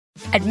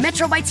At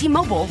Metro by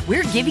T-Mobile,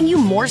 we're giving you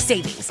more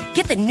savings.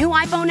 Get the new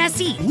iPhone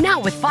SE now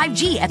with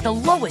 5G at the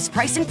lowest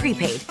price in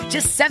prepaid.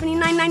 Just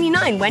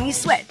 $79.99 when you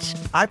switch.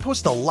 I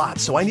post a lot,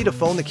 so I need a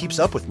phone that keeps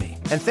up with me.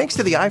 And thanks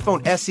to the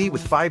iPhone SE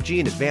with 5G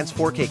and advanced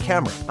 4K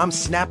camera, I'm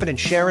snapping and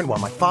sharing while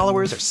my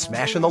followers are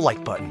smashing the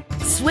like button.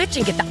 Switch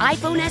and get the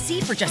iPhone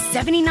SE for just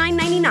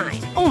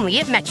 $79.99. Only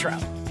at Metro.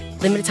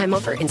 Limited time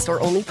offer, in-store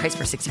only, price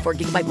for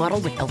 64GB model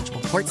with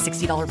eligible ports,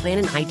 $60 plan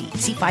and ID.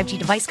 See 5G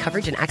device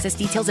coverage and access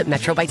details at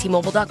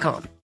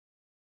metrobytmobile.com.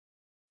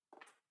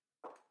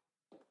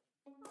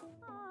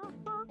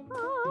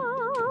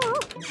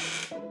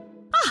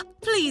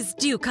 Please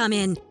do come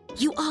in.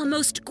 You are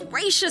most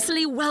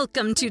graciously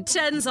welcome to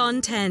Tens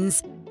on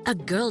Tens, a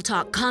girl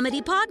talk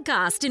comedy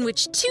podcast in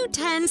which two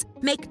tens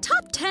make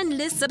top 10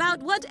 lists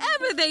about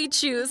whatever they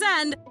choose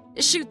and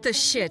shoot the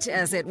shit,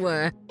 as it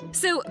were.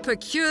 So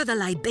procure the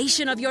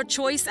libation of your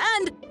choice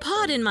and,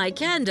 pardon my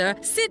candor,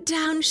 sit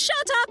down,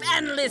 shut up,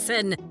 and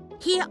listen.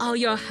 Here are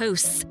your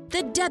hosts,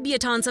 the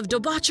debutantes of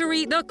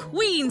debauchery, the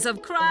queens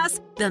of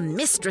crass, the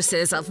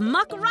mistresses of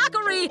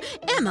muckrockery,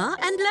 Emma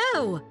and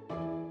Lo.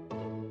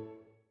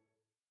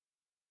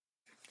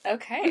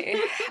 Okay.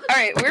 All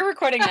right, we're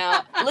recording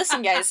now.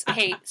 Listen, guys.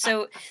 Hey,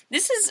 so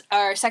this is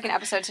our second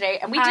episode today,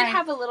 and we did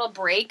have a little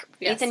break.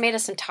 Yes. Ethan made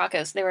us some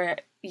tacos. They were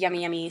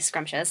yummy, yummy,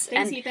 scrumptious.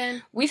 Thanks, and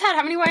Ethan. We've had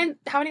how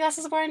many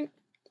glasses of wine?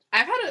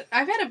 I've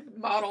had a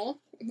bottle.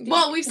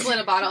 Well, we've split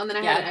a bottle, and then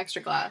I had an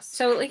extra glass.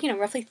 So,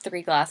 roughly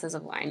 3 glasses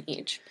of wine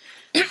each.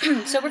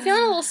 So we're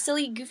feeling a little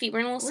silly, goofy. We're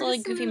in a little silly,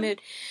 goofy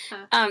mood.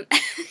 I'm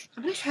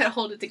going to try to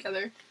hold it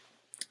together.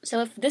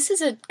 So if this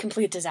is a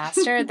complete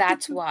disaster,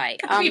 that's why.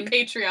 Be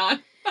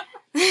Patreon.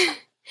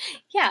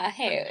 Yeah,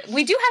 hey,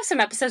 we do have some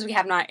episodes we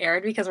have not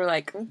aired because we're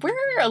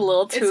a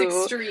little too... It's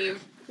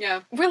extreme.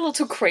 Yeah. We're a little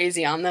too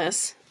crazy on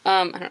this.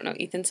 I don't know,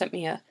 Ethan sent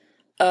me a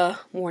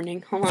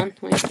warning. Hold on.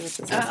 Let me see what this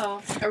is.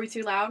 Uh-oh. Are we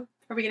too loud?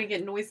 Are we going to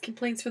get noise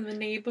complaints from the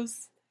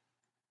neighbors?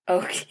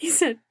 Okay, he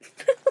said...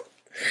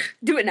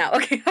 Do it now.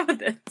 Okay, how about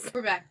this?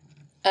 We're back.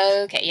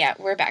 Okay, yeah,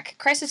 we're back.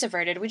 Crisis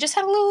averted. We just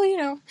had a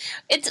little,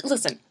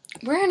 Listen,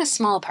 we're in a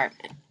small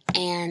apartment.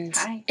 And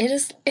it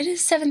is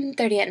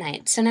 7:30 at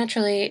night, so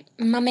naturally,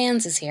 my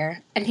mans is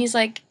here, and he's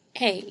like,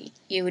 hey,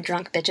 you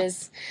drunk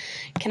bitches,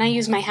 can I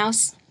use my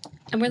house?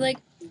 And we're like,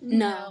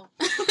 no.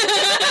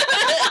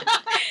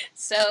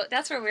 So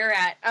that's where we're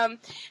at.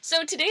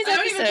 So today's episode... I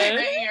don't even say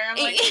right here, I'm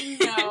like,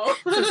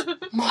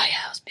 no. My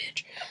house,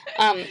 bitch.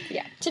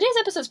 Yeah, today's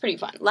episode's pretty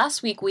fun.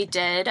 Last week we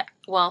did,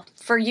 well,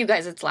 for you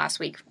guys it's last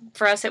week.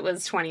 For us it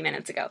was 20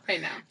 minutes ago. I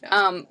know.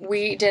 Yeah.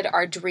 We did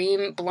our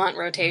dream blunt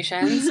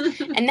rotations,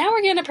 and now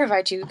we're going to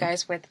provide you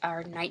guys with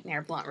our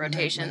nightmare blunt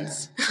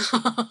rotations.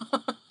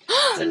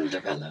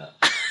 Cinderella.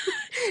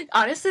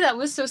 Honestly, that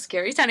was so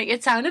scary sounding.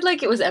 It sounded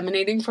like it was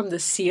emanating from the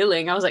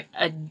ceiling. I was like,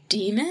 a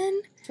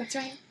demon? That's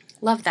right.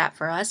 Love that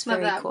for us.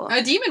 Very cool.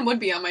 A demon would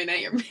be on my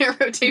nightmare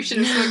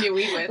rotation of smoking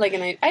weed with.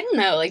 I don't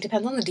know,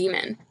 depends on the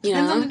demon.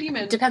 Depends on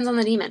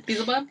the demon.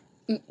 Beelzebub?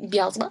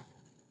 Beelzebub?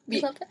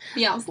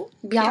 Beelzebub?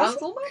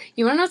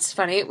 You wanna know what's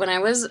funny? When I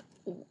was,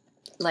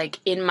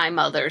 in my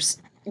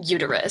mother's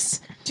uterus.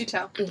 Do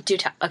tell.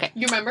 Okay.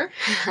 You remember?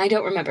 I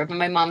don't remember, but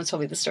my mom has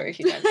told me the story a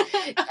few times.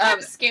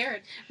 I'm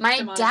scared.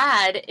 My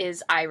dad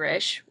is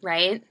Irish,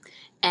 right?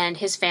 And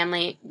his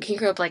family, he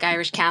grew up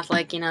Irish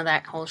Catholic,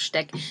 that whole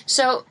shtick.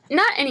 So,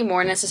 not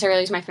anymore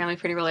necessarily, is my family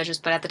pretty religious,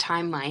 but at the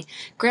time my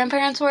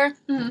grandparents were.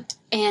 Mm-hmm.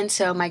 And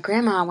so my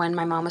grandma, when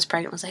my mom was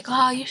pregnant, was like,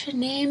 oh, you should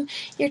name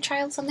your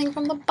child something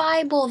from the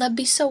Bible. That'd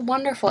be so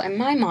wonderful. And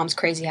my mom's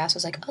crazy ass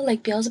was like, oh,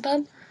 like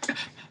Beelzebub?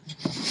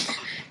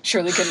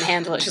 Shirley couldn't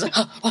handle it. She's like,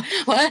 oh,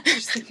 what?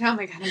 She's like, oh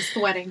my God, I'm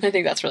sweating. I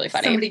think that's really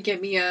funny. Somebody give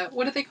me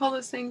what do they call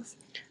those things?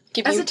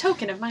 As a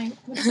token of my...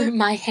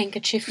 my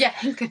handkerchief. Yeah,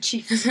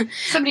 handkerchief.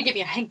 Somebody give me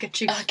a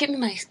handkerchief. Give me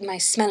my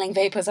smelling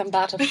vapors. I'm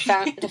about to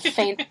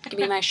faint. Give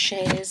me my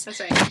chaise.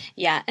 That's right.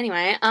 Yeah,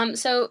 anyway.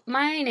 So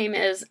my name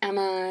is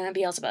Emma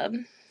Beelzebub.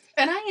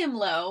 And I am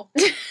Lo.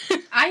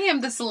 I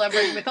am the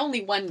celebrity with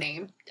only one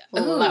name.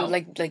 Ooh, Lo.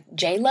 Like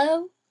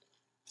J-Lo?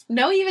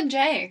 No, even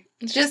J.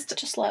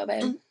 Just Lo,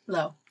 babe.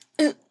 Lo.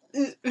 Lo.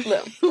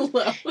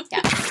 Lo.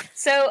 Yeah.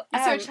 So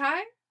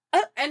Ty?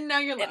 And now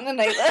you're Lo. And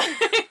then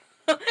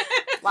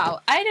Wow,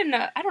 I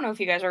don't know if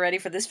you guys are ready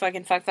for this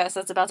fucking fuckfest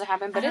that's about to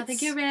happen, but I don't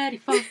think you're ready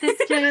for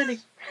this journey.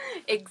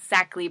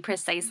 Exactly,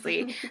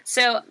 precisely.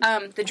 So,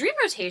 the dream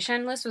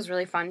rotation list was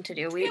really fun to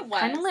do. We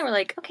kind of were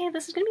like, okay,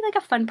 this is gonna be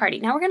a fun party.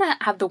 Now we're gonna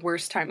have the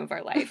worst time of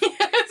our life.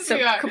 Yes, so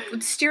we are.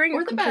 Steering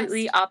a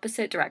completely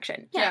opposite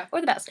direction. Yeah, or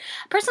the best.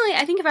 Personally,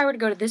 I think if I were to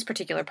go to this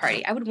particular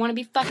party, I would want to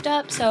be fucked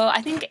up. So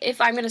I think if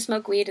I'm gonna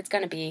smoke weed, it's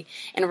gonna be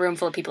in a room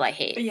full of people I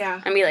hate.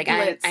 Yeah, and be like,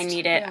 I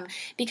need it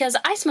because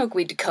I smoke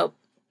weed to cope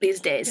these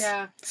days.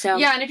 Yeah. So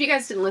yeah, and if you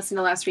guys didn't listen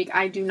to last week,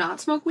 I do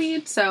not smoke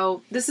weed,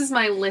 so this is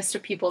my list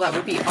of people that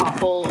would be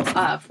awful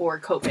for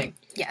coping.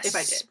 Yes. If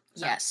I did.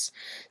 So. Yes.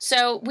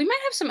 So we might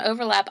have some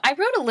overlap. I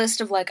wrote a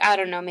list of I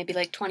don't know, maybe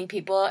 20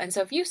 people, and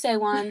so if you say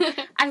one,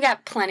 I've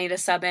got plenty to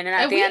sub in, and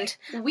at the end...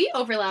 We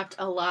overlapped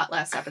a lot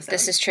last episode.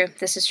 This is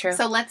true.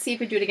 So let's see if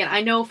we do it again.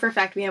 I know for a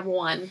fact we have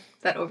one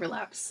that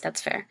overlaps.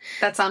 That's fair.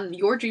 That's on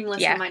your dream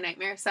list and my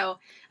nightmare. So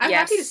I'm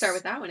happy to start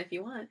with that one if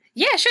you want.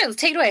 Yeah, sure. Let's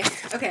take it away.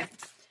 Okay.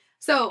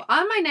 So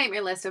on my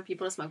nightmare list of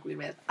people to smoke weed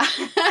with,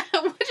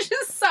 which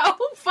is so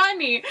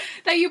funny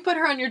that you put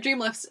her on your dream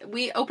list.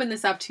 We open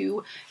this up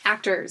to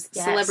actors,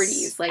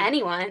 celebrities, like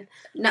anyone,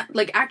 not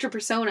like actor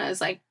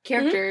personas, like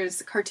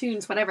characters,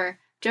 cartoons, whatever.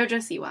 JoJo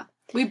Siwa.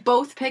 We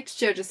both picked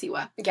JoJo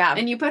Siwa. Yeah.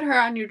 And you put her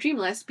on your dream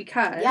list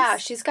because... Yeah,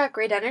 she's got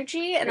great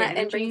energy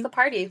and brings the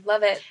party.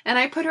 Love it. And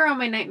I put her on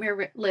my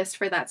nightmare list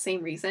for that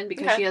same reason,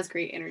 because she has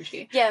great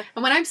energy. Yeah.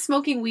 And when I'm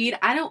smoking weed,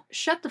 I don't...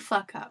 Shut the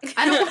fuck up.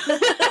 I don't...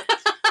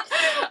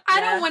 I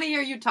don't want to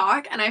hear you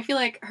talk, and I feel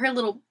like her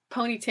little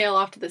ponytail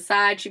off to the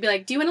side, she'd be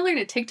like, do you want to learn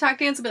a TikTok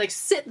dance? I'd be like,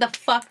 sit the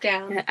fuck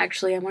down. Yeah,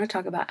 actually, I want to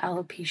talk about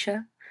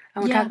alopecia. I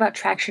want to talk about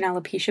traction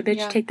alopecia, bitch.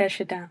 Yeah. Take that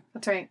shit down.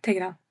 That's right. Take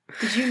it off.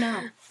 Did you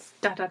know? ...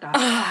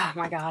 Oh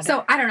my god.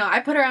 So, I don't know. I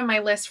put her on my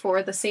list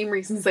for the same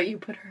reasons that you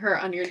put her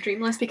on your dream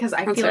list, because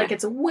I feel like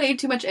it's way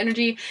too much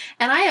energy.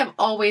 And I have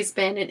always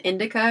been an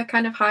indica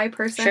kind of high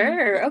person.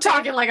 Sure. Okay.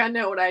 Talking like I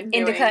know what I'm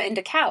doing.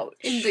 Indica couch.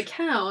 Indica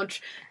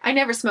couch. I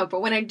never smoke,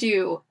 but when I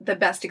do, the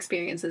best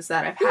experiences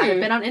that I've had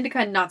have been on indica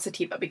and not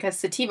sativa, because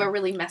sativa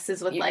really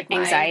messes with like my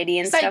anxiety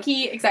and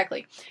psyche. Stuff.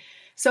 Exactly.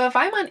 So if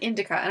I'm on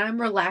indica and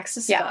I'm relaxed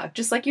as fuck,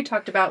 just like you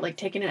talked about, like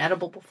taking an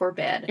edible before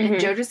bed, and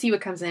JoJo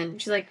Siwa comes in,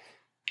 she's like,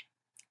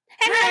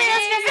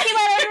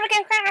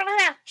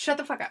 shut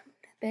the fuck up.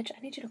 Bitch,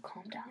 I need you to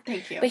calm down.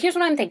 Thank you. But here's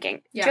what I'm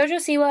thinking. Yeah. JoJo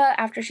Siwa,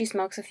 after she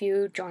smokes a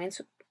few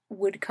joints,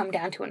 would come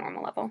down to a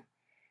normal level.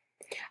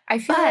 I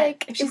feel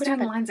like if she's doing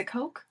the lines of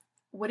coke,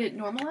 would it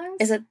normalize?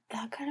 Is it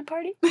that kind of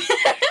party?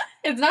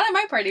 It's not at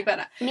my party,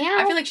 but Meow.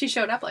 I feel like she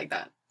showed up like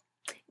that.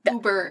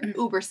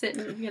 Uber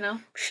sitting, you know?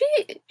 She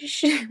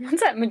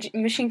what's that?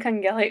 Machine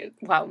Gun Kelly?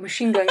 Wow,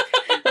 Machine Gun...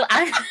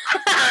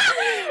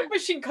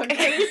 Machine Gun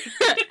Kelly.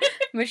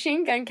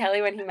 Machine Gun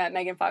Kelly, when he met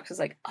Megan Fox, was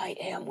like, I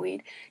am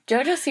weed.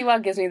 JoJo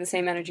Siwa gives me the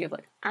same energy of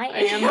like, I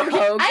am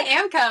coke. I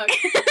am coke.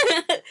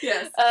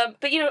 Yes.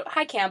 But,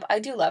 high camp, I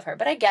do love her,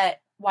 but I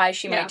get why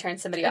she might turn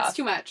somebody off. It's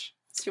too much.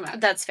 It's too much.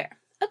 That's fair.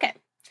 Okay.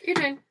 Your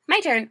turn. My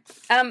turn.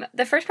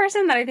 The first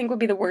person that I think would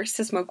be the worst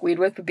to smoke weed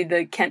with would be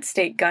the Kent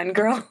State gun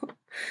girl.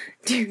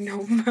 Do you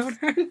know about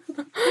her?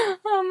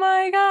 Oh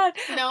my god.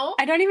 No.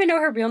 I don't even know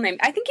her real name.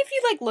 I think if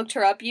you looked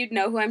her up, you'd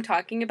know who I'm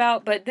talking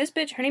about. But this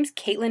bitch, her name's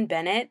Caitlin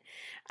Bennett.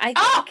 I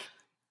think.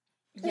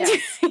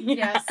 Yes.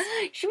 Yes.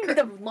 She would be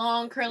the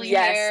long curly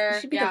hair.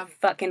 She'd be the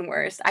fucking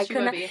worst. I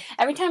couldn't.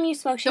 Every time you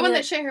smoke, the one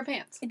that shit her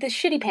pants. The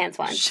shitty pants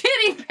one.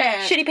 Shitty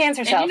pants. Shitty pants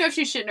herself. And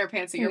she's shitting her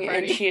pants at your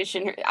party. And she is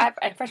shitting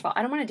her. First of all,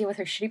 I don't want to deal with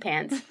her shitty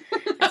pants.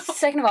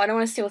 Second of all, I don't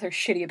want to deal with her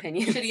shitty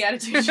opinions. Shitty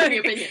attitude. Shitty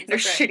opinions. Her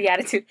shitty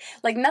attitude.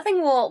 Like,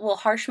 nothing will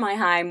harsh my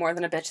high more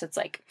than a bitch that's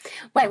like,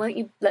 why won't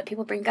you let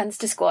people bring guns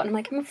to school? And I'm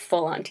like, I'm a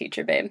full-on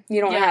teacher, babe. You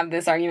don't have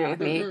this argument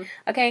with me.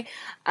 Okay?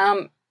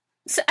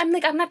 So I'm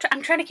like, I'm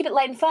trying to keep it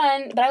light and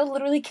fun, but I would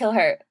literally kill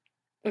her.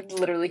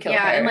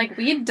 Yeah, and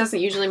weed doesn't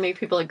usually make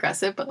people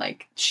aggressive, but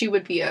she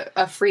would be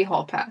a free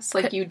hall pass.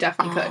 You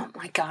definitely could. Oh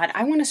my god,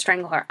 I want to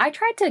strangle her. I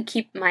tried to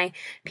keep my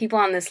people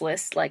on this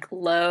list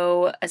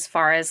low as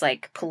far as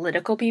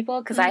political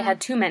people, because I had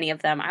too many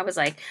of them. I was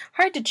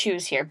hard to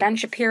choose here. Ben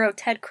Shapiro,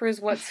 Ted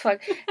Cruz,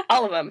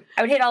 all of them.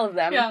 I would hate all of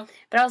them. Yeah.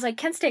 But I was like,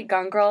 Kent State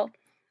Gun Girl,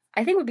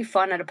 I think would be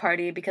fun at a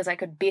party because I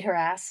could beat her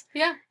ass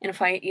in a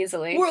fight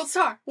easily. World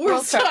star.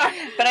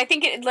 But I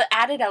think the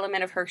added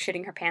element of her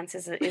shitting her pants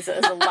is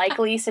a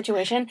likely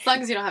situation. As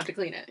long as you don't have to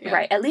clean it. Yeah.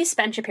 Right. At least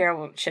Ben Shapiro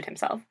won't shit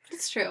himself.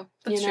 That's true.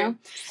 That's true.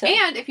 So.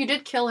 And if you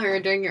did kill her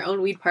during your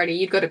own weed party,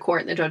 you'd go to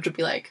court and the judge would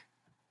be like,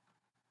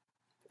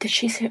 did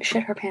she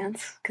shit her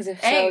pants? Because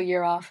if so,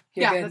 you're off.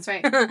 You're good. That's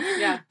right.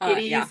 Yeah. It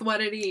is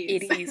what it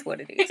is. It is what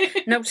it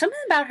is. No, something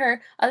about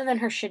her, other than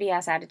her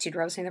shitty-ass attitude,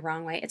 rubs me the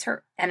wrong way. It's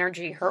her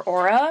energy, her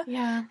aura.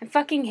 Yeah. I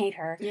fucking hate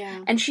her.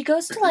 Yeah. And she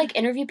goes to,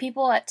 interview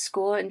people at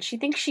school, and she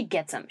thinks she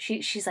gets them.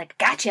 She's like,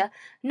 gotcha.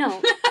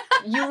 No.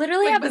 You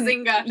literally have...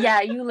 Bazinga. Yeah,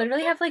 you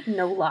literally have,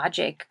 no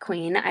logic,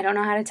 queen. I don't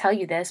know how to tell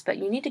you this, but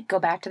you need to go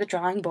back to the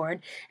drawing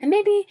board and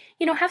maybe,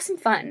 have some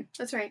fun.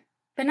 That's right.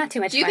 But not too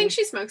much fun. Do you think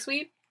she smokes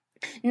weed?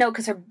 No,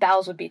 because her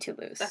bowels would be too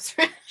loose. That's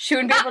right. She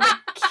wouldn't be able to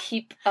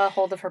keep a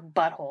hold of her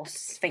butthole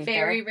sphincter.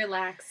 Very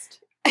relaxed.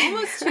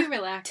 Almost too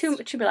relaxed.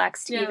 Too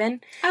relaxed,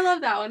 even. I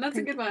love that one. That's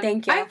a good one.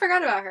 Thank you. I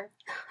forgot about her.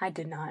 I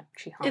did not.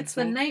 She haunts It's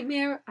the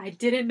nightmare I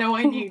didn't know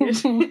I needed.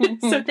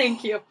 So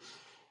thank you.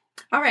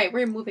 All right,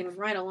 we're moving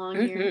right along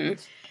here.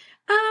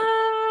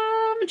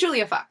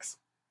 Julia Fox.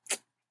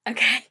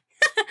 Okay.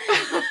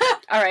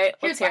 All right,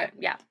 let's hear it.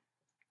 Yeah.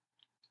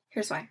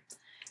 Here's why.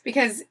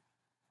 Because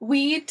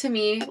weed, to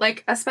me,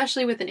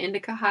 especially with an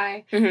indica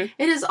high, it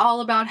is all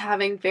about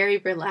having very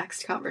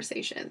relaxed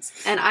conversations.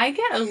 And I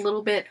get a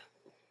little bit,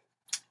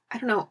 I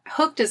don't know,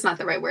 hooked is not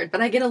the right word, but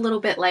I get a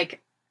little bit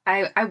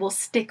I will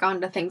stick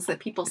on to things that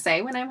people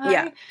say when I'm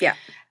high. Yeah.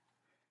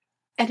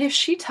 And if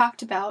she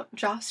talked about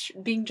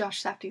being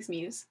Josh Safdie's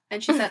muse,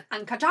 and she said,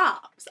 Uncut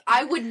Jobs,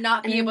 I would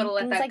not be able to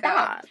let that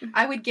go.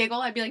 I would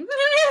giggle. I'd be like,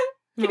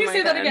 Can you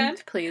say that again?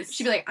 Please.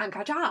 She'd be like,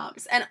 Uncut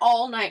Jobs. And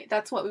all night,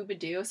 that's what we would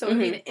do. So it would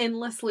be an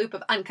endless loop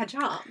of Uncut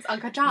Jobs,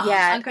 Uncut Jobs,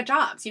 Uncut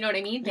Jobs. You know what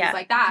I mean? Things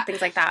like that.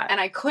 Things like that. And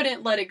I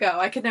couldn't let it go.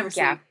 I could never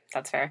sleep. Yeah,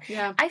 that's fair.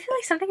 Yeah. I feel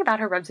like something about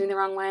her rubs me the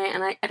wrong way,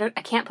 and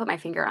I can't put my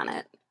finger on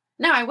it.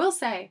 No, I will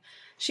say,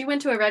 she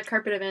went to a red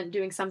carpet event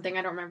doing something,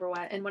 I don't remember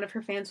what, and one of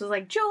her fans was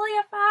like,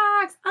 Julia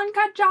Fox,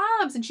 Uncut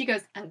Jobs. And she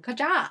goes, Uncut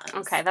Jobs.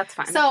 Okay, that's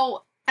fine.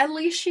 So at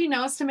least she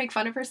knows to make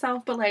fun of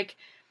herself, but like,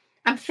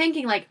 I'm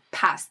thinking, like,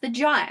 past the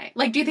joy.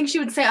 Like, do you think she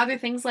would say other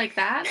things like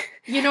that?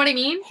 You know what I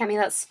mean? Hand me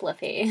that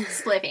spliffy.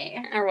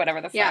 Spliffy. Or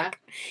whatever the fuck.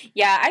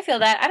 Yeah, I feel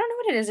that. I don't know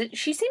what it is.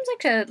 She seems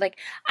like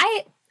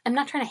I'm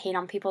not trying to hate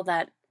on people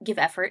that give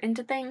effort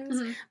into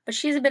things, but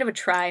she's a bit of a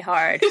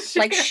try-hard.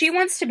 She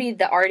wants to be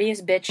the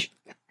artiest bitch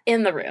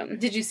in the room.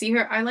 Did you see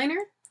her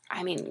eyeliner?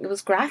 I mean, it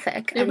was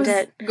graphic. It was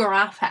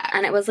graphic.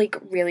 And it was, like,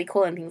 really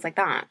cool and things like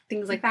that.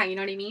 Things like that, you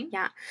know what I mean?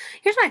 Yeah.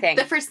 Here's my thing.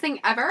 The first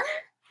thing ever...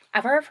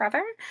 Ever,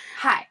 forever?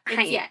 Hi.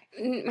 Hi. Yeah.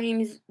 My name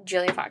is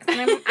Julia Fox.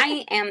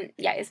 I am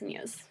Yaya's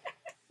muse.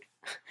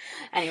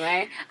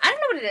 Anyway, I don't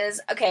know what it is.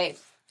 Okay,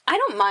 I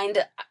don't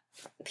mind.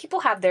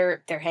 People have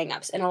their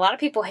hang-ups, and a lot of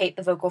people hate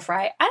the vocal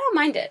fry. I don't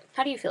mind it.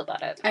 How do you feel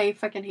about it? I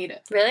fucking hate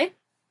it. Really?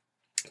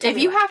 If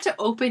you have to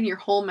open your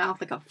whole mouth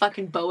like a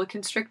fucking boa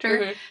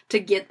constrictor to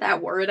get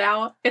that word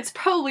out, it's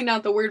probably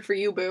not the word for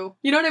you, boo.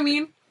 You know what I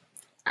mean?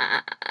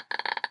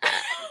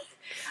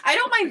 I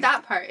don't mind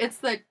that part. It's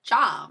the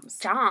joms.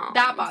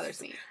 That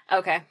bothers me.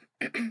 Okay.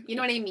 You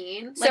know what I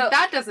mean? So, like,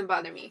 that doesn't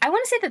bother me. I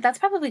want to say that that's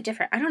probably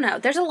different. I don't know.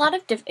 There's a lot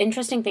of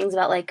interesting things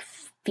about, like,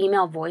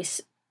 female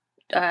voice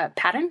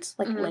patterns,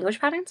 like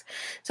language patterns.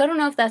 So I don't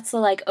know if that's the,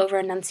 like,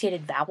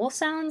 over-enunciated vowel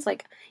sounds,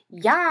 like,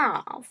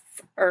 yeah,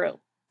 or,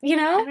 you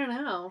know? I don't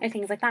know. Or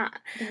things like that.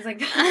 Things like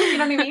that. You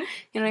know what I mean?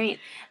 You know what I mean?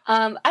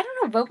 I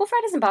don't know. Vocal fry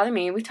doesn't bother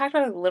me. We talked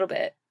about it a little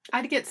bit.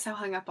 I'd get so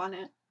hung up on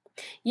it.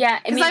 Yeah,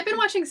 because I've been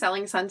watching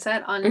Selling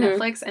Sunset on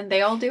Netflix, and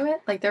they all do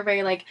it. Like, they're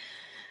very like,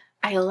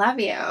 I love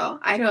you.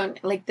 I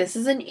don't, like, this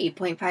is an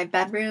 8.5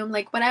 bedroom,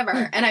 like,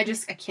 whatever. And I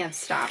can't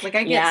stop. Like,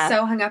 I get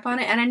so hung up on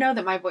it. And I know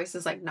that my voice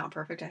is, like, not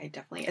perfect. I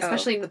definitely,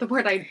 especially with the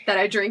more that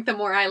I drink, the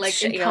more I,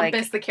 like,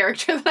 encompass the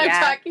character that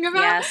I'm talking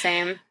about. Yeah,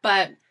 same.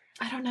 But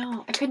I don't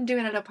know. I couldn't do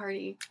it at a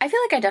party. I feel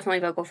like I definitely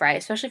vocal fry,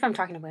 especially if I'm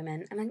talking to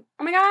women. I'm like,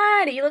 oh my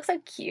god, you look so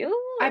cute.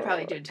 I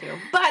probably do, too.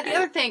 But the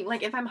other thing,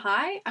 like, if I'm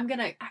high, I'm going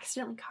to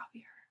accidentally copy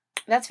her.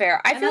 That's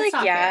fair. I feel like,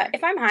 fair.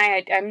 If I'm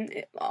high, I'm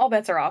all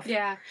bets are off.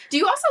 Yeah. Do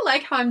you also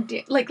like how I'm,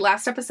 like,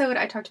 last episode,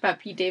 I talked about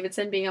Pete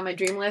Davidson being on my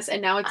dream list,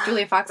 and now it's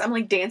Julia Fox. I'm,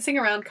 like, dancing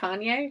around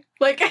Kanye.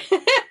 Like,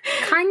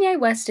 Kanye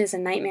West is a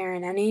nightmare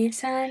in any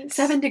sense.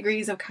 7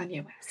 degrees of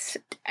Kanye West.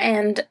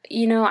 And,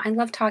 you know, I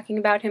love talking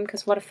about him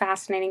because what a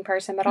fascinating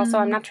person, but also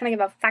I'm not trying to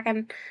give a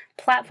fucking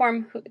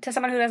platform to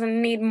someone who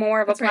doesn't need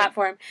more of a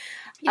platform.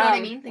 You know what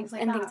I mean? Things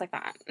like that. Things like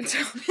that.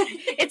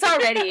 It's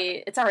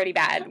already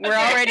bad. We're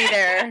already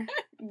there.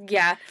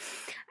 Yeah.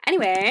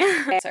 Anyway.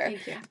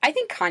 Thank you. I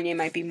think Kanye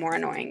might be more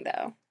annoying,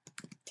 though.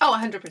 Oh,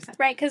 100%.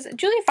 Right, because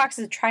Julia Fox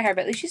is a tryhard, but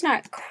at least she's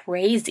not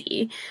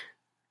crazy.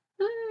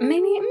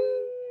 Maybe,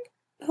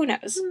 who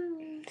knows?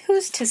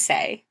 Who's to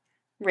say,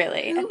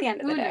 really, at the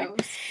end of the day?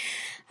 Knows?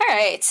 All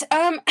right.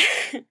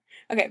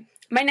 Okay,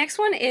 my next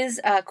one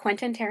is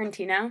Quentin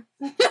Tarantino.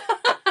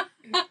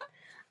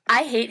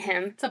 I hate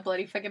him. It's a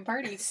bloody fucking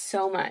party.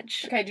 So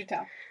much. Okay, do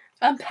tell.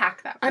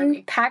 Unpack that for me.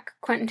 Unpack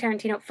Quentin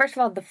Tarantino. First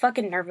of all, the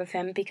fucking nerve of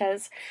him,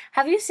 because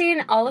have you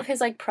seen all of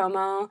his, like,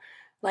 promo,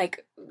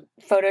 like,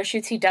 photo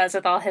shoots he does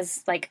with all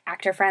his, like,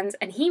 actor friends?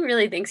 And he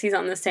really thinks he's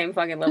on the same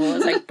fucking level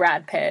as, like,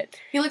 Brad Pitt.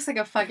 He looks like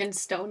a fucking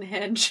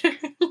Stonehenge.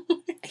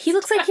 He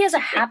looks like he has a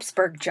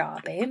Habsburg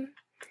jaw, babe.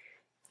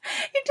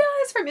 He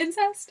does, from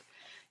incest.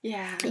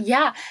 Yeah.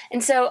 Yeah.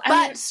 And so,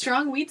 I mean,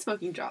 strong weed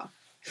smoking jaw.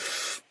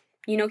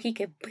 You know, he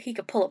could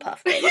pull a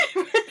puff, baby.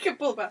 He could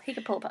pull a puff. He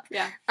could pull a puff.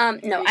 Yeah.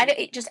 No,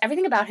 just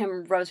everything about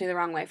him rubs me the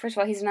wrong way. First of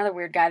all, he's another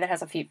weird guy that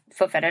has a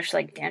foot fetish,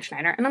 like Dan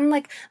Schneider. And I'm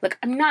like, look,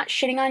 I'm not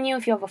shitting on you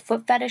if you have a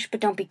foot fetish, but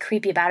don't be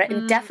creepy about it.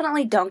 And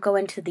definitely don't go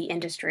into the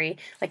industry,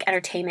 like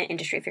entertainment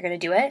industry, if you're going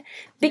to do it.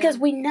 Because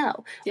we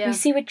know. Yeah. We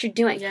see what you're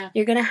doing. Yeah.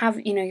 You're going to have,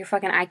 you know, your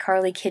fucking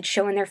iCarly kids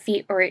showing their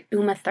feet or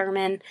Uma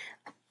Thurman.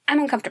 I'm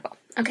uncomfortable.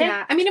 Okay?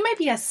 Yeah. I mean, it might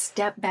be a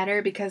step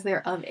better because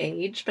they're of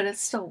age, but it's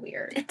still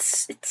weird.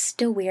 It's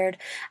still weird.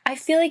 I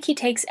feel like he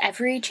takes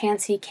every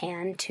chance he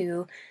can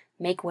to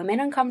make women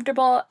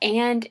uncomfortable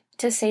and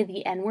to say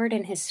the N-word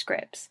in his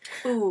scripts.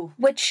 Ooh.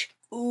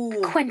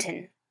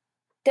 Quentin,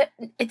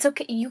 it's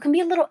okay. You can be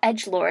a little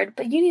edgelord,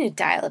 but you need to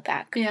dial it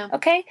back. Yeah.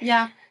 Okay?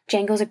 Yeah.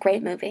 Django's a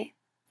great movie.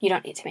 You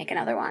don't need to make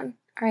another one.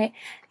 All right.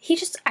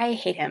 I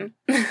hate him.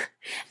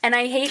 And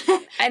I hate...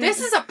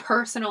 this is a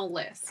personal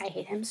list. I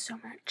hate him so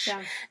much.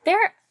 Yeah.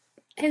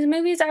 His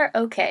movies are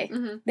okay.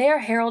 Mm-hmm. They are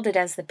heralded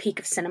as the peak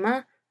of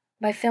cinema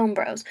by film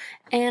bros.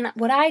 And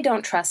what I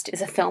don't trust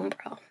is a film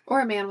bro. Or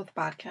a man with a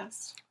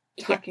podcast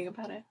talking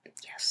about it.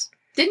 Yes.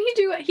 Didn't he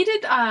do... He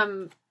did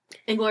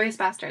Inglourious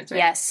Bastards, right?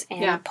 Yes,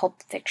 and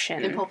Pulp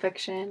Fiction. And Pulp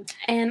Fiction.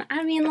 And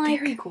I mean, like...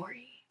 Very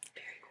gory.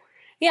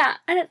 Yeah,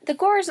 and the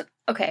gore is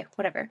okay,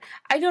 whatever.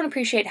 I don't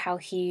appreciate how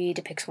he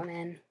depicts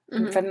women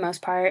for the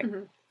most part.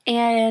 Mm-hmm.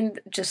 And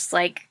just,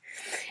 like,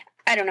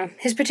 I don't know.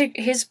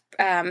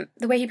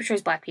 The way he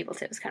portrays black people,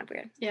 too, is kind of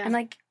weird. Yeah. I'm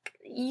like,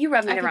 you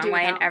rub me the wrong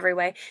way in every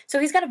way. So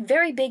he's got a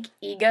very big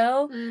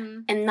ego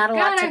and not a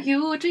lot to... Got a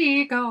huge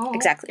ego.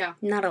 Exactly. Yeah.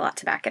 Not a lot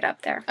to back it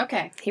up there.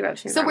 Okay. He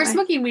rubs me the So wrong we're way.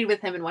 smoking weed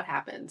with him, and what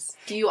happens?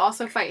 Do you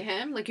also fight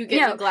him? Like, you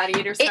get in a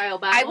gladiator-style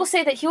battle? I will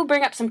say that he'll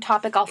bring up some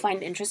topic I'll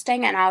find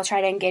interesting, and I'll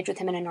try to engage with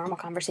him in a normal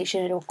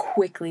conversation. It'll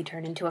quickly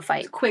turn into a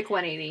fight. Quick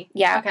 180.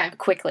 Yeah, Okay.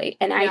 quickly.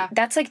 And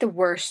that's, like, the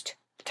worst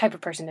type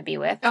of person to be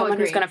with. Oh, Someone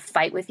who's agreed. going to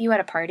fight with you at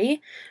a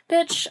party.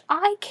 Bitch,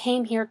 I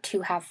came here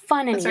to have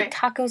fun and That's eat right.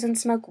 tacos and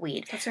smoke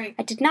weed. That's right.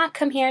 I did not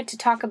come here to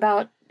talk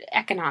about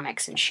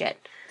economics and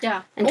shit.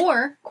 Yeah. And-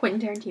 Or Quentin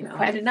Tarantino.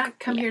 I did not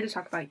come here to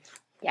talk about you.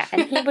 Yeah,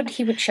 and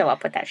he would show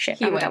up with that shit.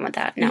 I'm done with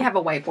that. No. He'd have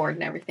a whiteboard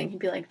and everything. He'd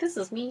be like, this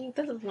is me,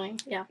 this is mine.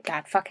 Yeah.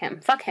 God, fuck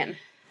him. Fuck him.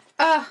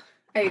 I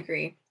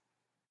agree.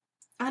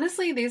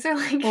 Honestly, these are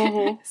like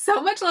so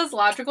much less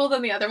logical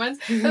than the other ones.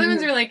 The other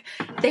ones are like,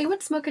 they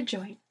would smoke a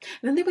joint,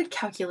 and then they would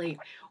calculate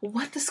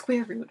what the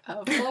square root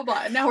of blah, blah,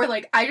 blah. Now we're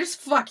like, I just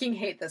fucking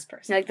hate this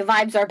person. Like, the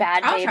vibes are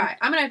bad, I'll babe. try.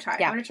 I'm going to try.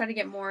 Yeah. I'm going to try to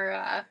get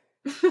more,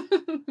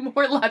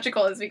 more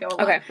logical as we go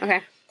along.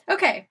 Okay.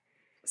 Okay.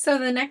 So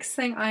the next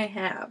thing I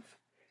have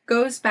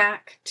goes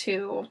back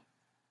to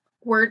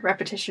word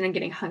repetition and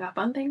getting hung up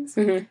on things.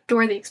 Mhm.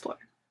 Dora the Explorer.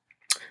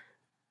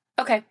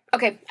 Okay.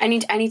 I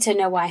need to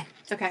know why.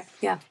 Okay.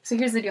 Yeah. So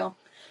here's the deal.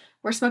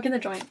 We're smoking the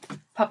joint.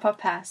 Puff, puff,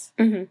 pass.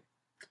 Mm-hmm.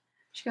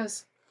 She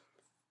goes,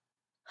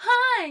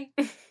 "Hi,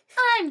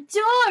 I'm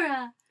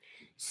Dora.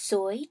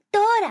 Soy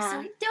Dora.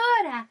 Soy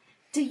Dora.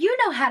 Do you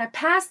know how to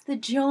pass the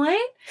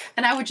joint?"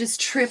 And I would just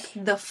trip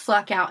the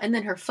fuck out. And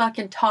then her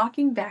fucking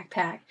talking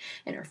backpack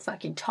and her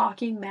fucking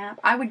talking map.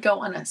 I would go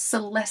on a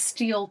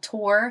celestial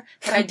tour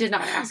that I did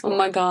not ask for. Oh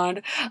my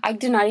god. I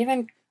did not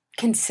even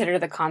consider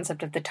the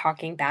concept of the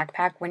talking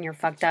backpack when you're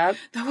fucked up.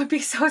 That would be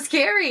so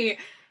scary.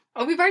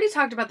 Oh, we've already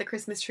talked about the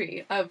Christmas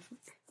tree of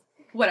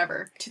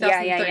whatever,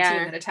 2013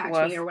 that attacked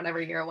me or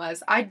whatever year it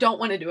was. I don't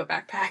want to do a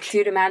backpack.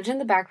 Dude, imagine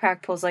the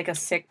backpack pulls like a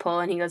sick pull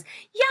and he goes,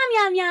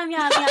 yum, yum, yum,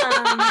 yum,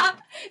 yum.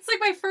 It's like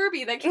my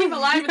Furby that came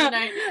alive in the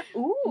night.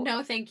 Ooh.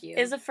 No, thank you.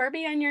 Is a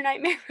Furby on your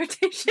nightmare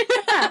rotation?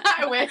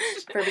 I wish.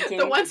 Furby King.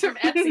 The ones from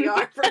Etsy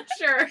are, for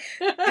sure.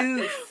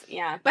 Oof.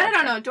 Yeah. But I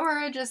don't know.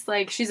 Dora just,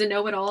 like, she's a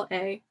know-it-all,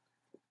 A.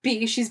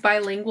 B, she's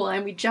bilingual,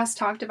 and we just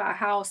talked about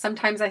how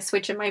sometimes I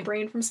switch in my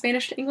brain from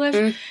Spanish to English,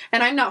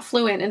 and I'm not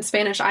fluent in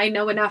Spanish. I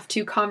know enough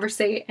to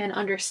conversate and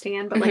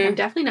understand, but, like, I'm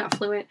definitely not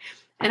fluent,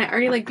 and I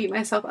already, like, beat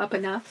myself up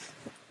enough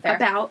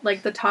about,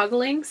 like, the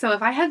toggling, so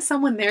if I had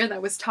someone there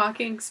that was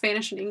talking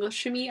Spanish and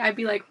English to me, I'd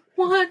be like,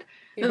 what?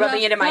 You're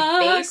rubbing it in my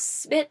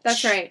face, bitch.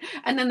 That's right.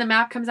 And then the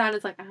map comes out, and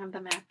it's like, I have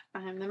the map.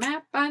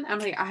 And I'm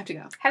like, I have to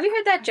go. Have you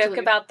heard that joke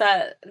about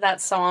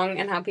that song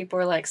and how people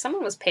were like,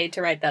 someone was paid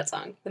to write that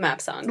song, the map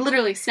song?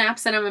 Literally, Snap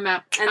sent him a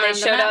map. And they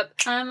showed up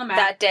on the map.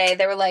 that day.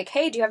 They were like,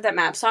 hey, do you have that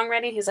map song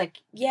ready? And he's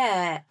like,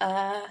 yeah,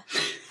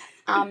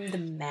 I'm the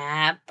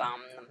map,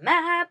 I'm the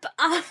map,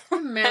 I'm the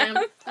map.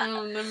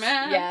 On the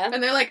map. Yeah.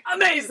 And they're like,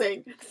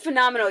 amazing.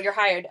 Phenomenal, you're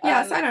hired.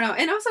 Yes, I don't know.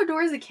 And also,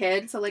 Dora's a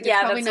kid, so, like, it's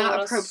probably that's a not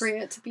little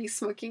appropriate to be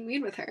smoking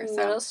weed with her. A So.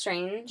 little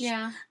strange.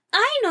 Yeah.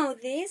 I know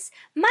this.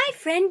 My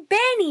friend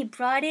Benny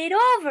brought it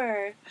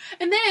over.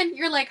 And then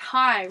you're like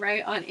high,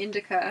 right, on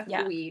indica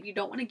Yeah. weed. You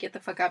don't want to get the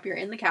fuck up. You're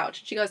in the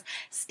couch. And she goes,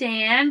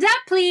 stand up,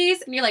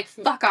 please. And you're like,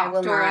 fuck off, I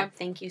will Dora. not.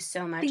 Thank you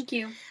so much. Thank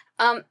you.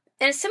 In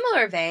a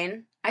similar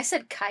vein, I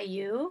said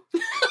Caillou.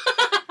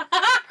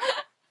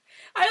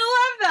 I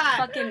love that.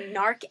 Fucking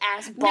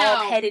narc-ass,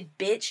 bald-headed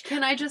bitch.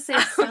 Can I just say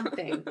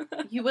something?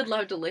 You would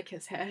love to lick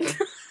his head.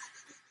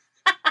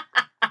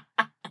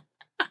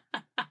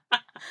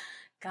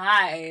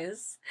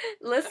 Guys,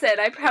 listen,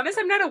 I promise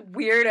I'm not a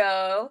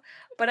weirdo,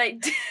 but I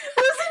do.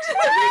 Listen to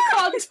the We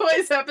Called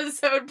Toys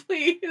episode,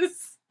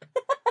 please.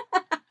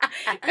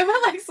 Emma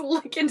likes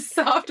licking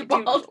soft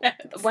bald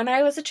heads. When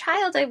I was a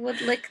child, I would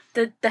lick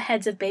the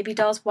heads of baby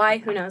dolls. Why?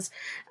 Who knows?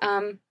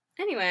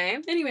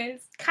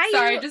 Anyways. Caillou.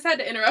 Sorry, I just had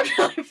to interrupt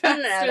really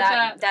fast.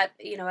 No, with that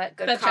you know what?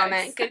 Good That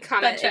comment. checks. Good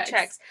comment. That It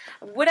checks.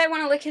 Would I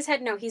want to lick his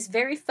head? No, he's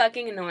very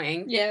fucking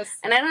annoying. Yes.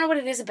 And I don't know what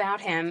it is about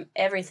him.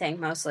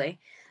 Everything, mostly.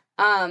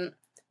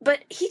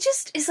 But he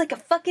just is like a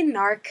fucking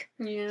narc.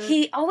 Yeah.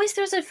 He always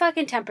throws a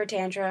fucking temper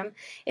tantrum.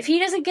 If he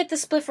doesn't get the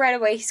spliff right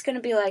away, he's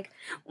gonna be like,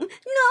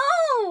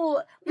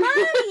 "No, Mommy,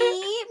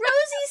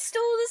 Rosie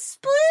stole the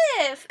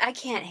spliff." I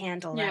can't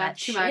handle that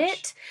too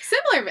shit.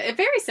 much.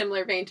 Very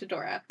similar vein to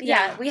Dora.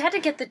 Yeah, we had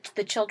to get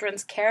the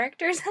children's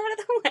characters out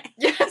of the way.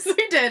 Yes,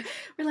 we did.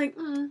 We're like,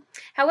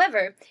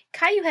 However,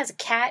 Caillou has a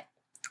cat,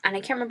 and I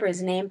can't remember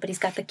his name, but he's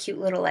got the cute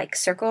little like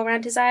circle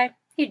around his eye.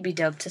 He'd be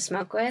dope to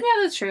smoke with.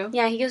 Yeah, that's true.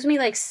 Yeah, he gives me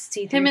like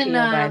C3PO Him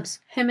and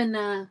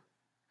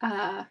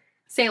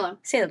Salem.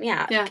 Salem,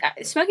 yeah. Yeah.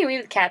 Smoking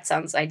weed with cats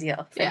sounds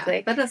ideal, frankly.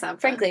 Yeah, that does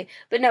sound fun. Frankly.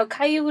 But no,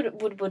 Caillou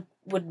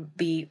would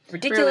be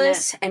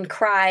ridiculous and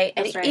cry.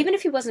 That's And right. even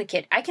if he wasn't a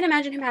kid, I can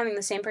imagine him having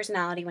the same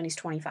personality when he's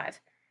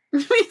 25.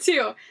 Me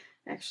too.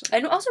 actually.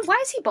 And also, why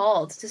is he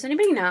bald? Does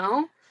anybody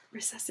know?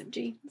 Recessive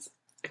genes.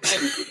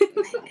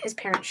 His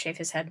parents shave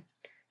his head.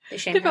 They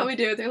shave They him. probably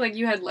do. They're like,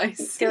 you had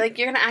lice. They're like,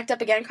 you're gonna act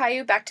up again,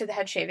 Caillou? Back to the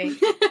head shaving.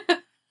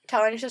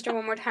 Tell your sister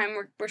one more time,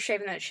 we're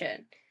shaving that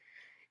shit.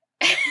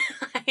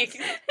 And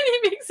he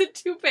makes a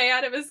toupee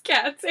out of his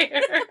cat's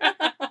hair.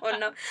 Oh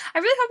no. I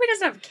really hope he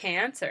doesn't have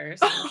cancer.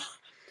 So.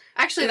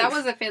 Actually, that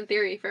was a fan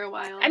theory for a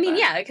while. I mean,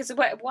 yeah, because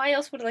why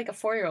else would like a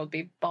 4-year-old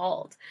be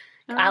bald?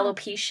 Oh.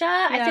 Alopecia?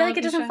 Yeah, I feel like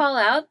it doesn't alopecia. fall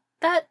out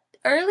that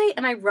early.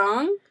 Am I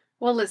wrong?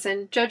 Well,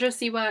 listen, Jojo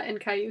Siwa and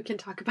Caillou can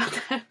talk about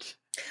that.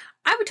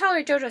 I would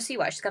tolerate JoJo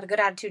Siwa. She's got a good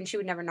attitude and she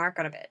would never narc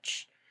on a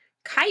bitch.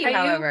 Caillou, Caillou?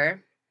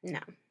 however, no.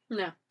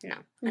 No.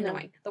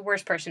 Annoying. The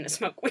worst person to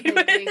smoke weed I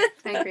with. agree.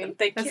 I agree.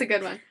 Thank That's you. a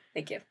good one.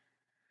 Thank you.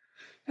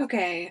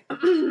 Okay.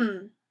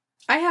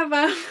 I have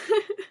a...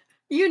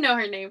 you know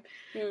her name.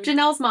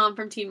 Janelle's mom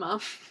from Teen Mom.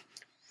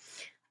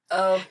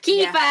 Oh,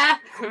 Kifa! yeah.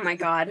 Oh my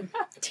god.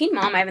 Teen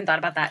Mom, I haven't thought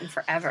about that in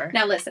forever.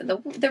 Now listen,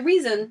 the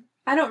reason...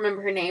 I don't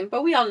remember her name,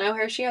 but we all know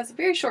her. She has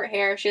very short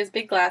hair. She has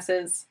big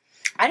glasses.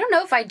 I don't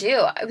know if I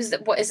do. Is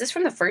this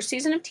from the first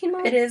season of Teen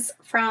Mom? It is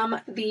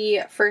from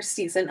the first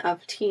season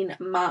of Teen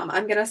Mom.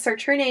 I'm going to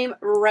search her name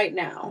right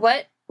now.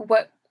 What,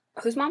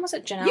 whose mom was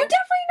it? Janelle? You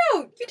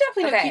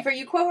definitely know Okay. Kiefer.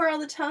 You quote her all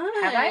the time.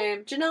 Have I?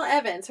 Janelle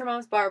Evans. Her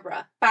mom's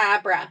Barbara.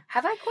 Have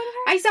I quoted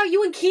her? I saw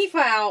you and Kiefer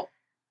out.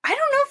 I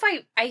don't know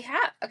if I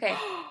have. Okay.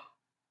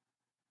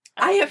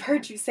 I have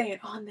heard you say it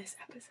on this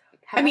episode.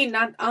 I mean,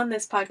 not on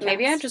this podcast.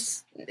 Maybe I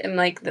just am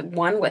like the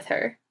one with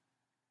her.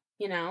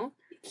 You know?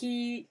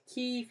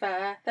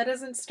 Kiefer. That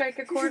doesn't strike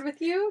a chord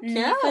with you?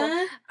 No.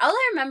 Kiefer? All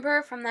I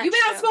remember from that You've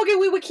been out smoking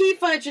weed with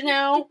Kiefer,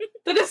 Janelle.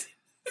 That doesn't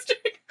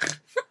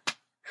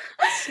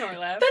snore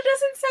laugh. That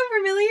doesn't sound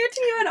familiar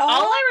to you at all.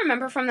 All I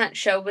remember from that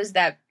show was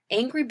that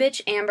angry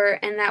bitch Amber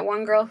and that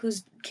one girl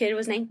whose kid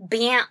was named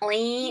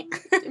Bentley.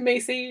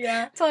 Macy,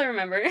 yeah. That's all I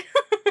remember.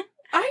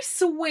 I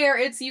swear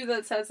it's you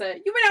that says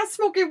it. You've been out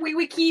smoking weed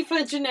with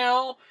Kiefer,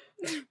 Janelle.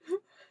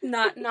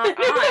 Not What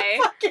I.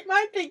 the fuck am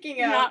I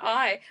thinking of? Not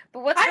I.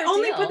 But what's I her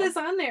only deal? put this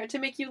on there to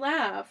make you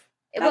laugh.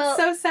 That's Well,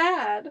 so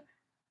sad.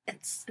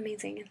 it's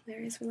amazing and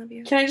hilarious. We love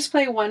you. Can I just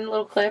play one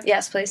little clip?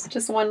 Yes, please.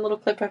 Just one little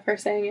clip of her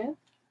saying it.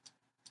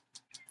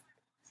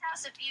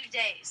 House a few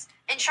days,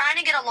 and trying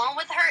to get along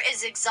with her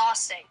is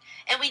exhausting,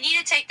 and we need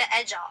to take the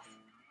edge off.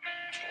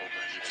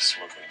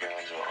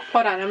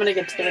 Hold on, I'm gonna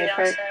get to the right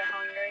part.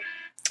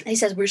 He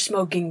says we're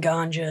smoking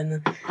ganja.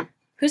 And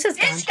who says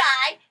This ganja?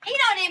 guy, he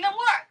don't even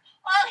work.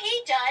 All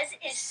he does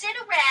is sit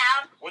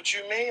around, What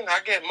you mean? I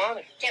get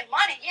money. get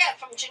money, yeah,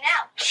 from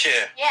Janelle.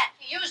 Yeah, Yeah,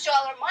 he used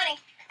all her money.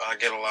 I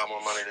get a lot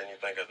more money than you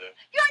think I do.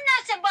 You're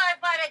nothing but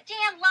a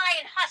damn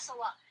lying hustler.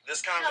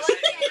 This conversation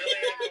really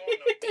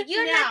ain't going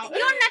You're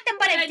You're nothing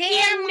but a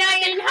damn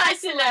nothing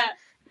hustler.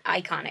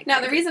 iconic.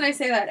 Now, the reason I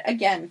say that,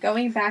 again,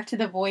 going back to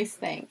the voice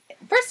thing.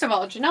 First of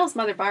all, Janelle's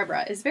mother,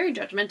 Barbara, is very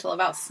judgmental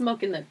about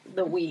smoking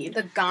the weed.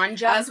 the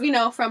ganja. As we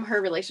know from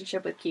her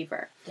relationship with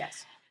Kiefer.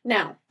 Yes.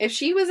 Now, if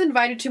she was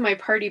invited to my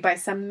party by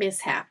some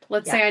mishap,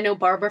 let's say I know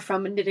Barbara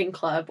from a knitting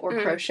club or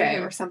crochet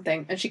or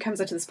something, and she comes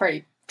up to this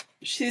party,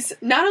 she's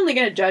not only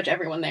going to judge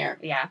everyone there,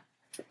 Yeah.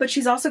 but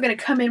she's also going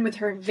to come in with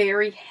her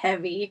very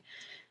heavy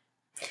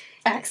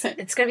accent.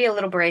 It's gonna be a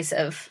little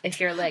abrasive if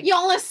you're like,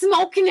 Y'all are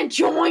smoking the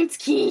joints,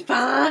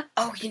 Kiefer.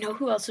 oh, you know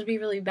who else would be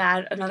really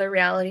bad? Another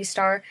reality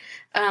star.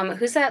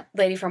 Who's that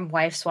lady from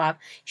Wife Swap?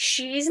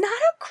 She's not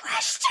a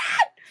question.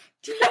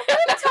 Do you know who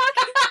I'm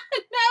talking about?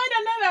 No, I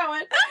don't know that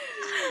one.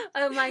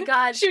 Oh my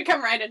god. She would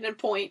come right in and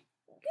point.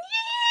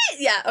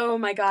 Yeah. Oh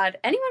my god.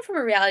 Anyone from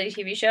a reality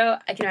TV show,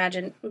 I can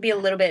imagine, would be a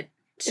little bit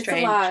strange.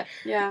 It's a lot.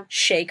 Yeah.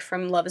 Shake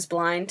from Love Is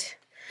Blind.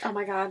 Oh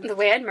my god. The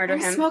way I'd murder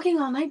I'm him. smoking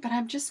all night, but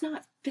I'm just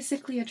not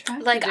physically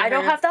attracted Like, to I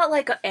don't her. have that,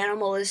 like,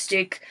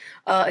 animalistic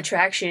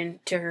attraction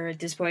to her at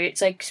this point.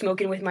 It's like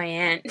smoking with my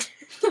aunt.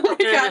 Oh my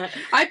god.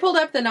 I pulled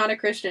up the Not a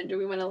Christian. Do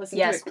we want to listen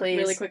Yes, to it please.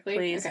 really quickly?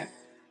 Please. Okay.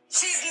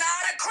 She's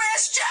not a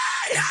Christian!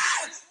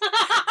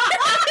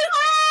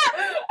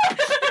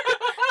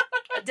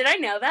 Did I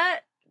know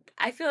that?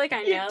 I feel like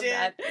I You nailed did.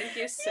 that. Thank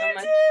you so You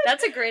much. did.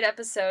 That's a great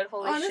episode.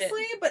 Holy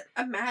Honestly, shit. but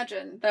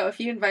imagine, though, if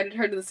you invited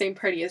her to the same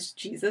party as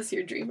Jesus,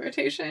 your dream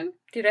rotation.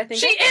 Dude, I think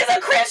She is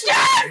a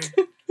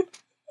Christian!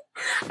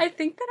 I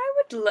think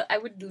that I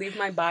would leave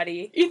my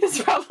body.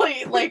 Ethan's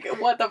probably like,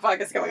 what the fuck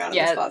is going on in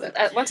this closet?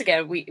 Once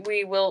again,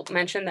 we will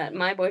mention that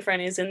my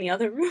boyfriend is in the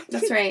other room.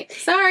 That's right.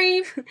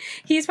 Sorry.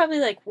 He's probably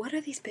like, what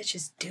are these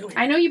bitches doing?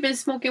 I know you've been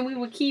smoking weed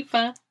with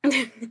Kiefer.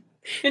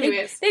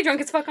 Anyways. They drunk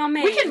as fuck on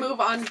me. We can move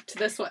on to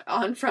this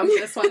one, from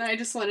this one. I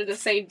just wanted to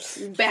say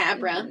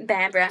Barbara.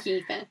 Barbara.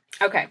 Kiefer.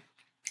 Okay.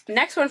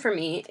 Next one for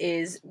me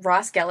is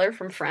Ross Geller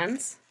from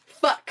Friends.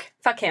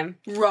 Fuck him.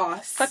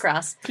 Ross. Fuck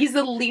Ross. He's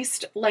the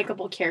least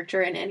likable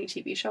character in any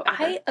TV show ever.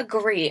 I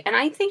agree, and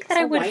I think that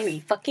So I would whiny.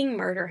 fucking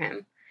murder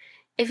him.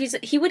 If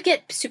he would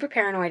get super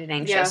paranoid and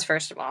anxious, Yeah.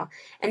 first of all,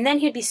 and then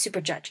he'd be super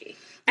judgy.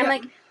 I'm Yeah.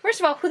 like, first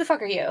of all, who the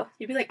fuck are you?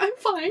 You'd be like, I'm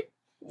fine.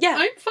 Yeah.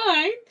 I'm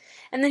fine.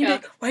 And then he'd be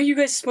like, why do you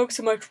guys smoke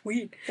so much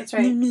weed? That's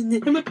right.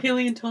 I'm a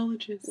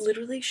paleontologist.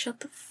 Literally, shut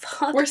the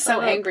fuck We're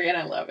so up. angry, and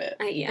I love it.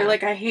 Yeah. We're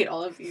like, I hate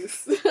all of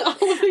these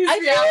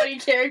reality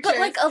characters. But,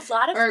 like, a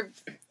lot of or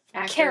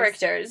actors.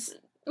 characters,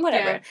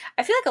 whatever. Yeah.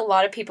 I feel like a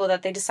lot of people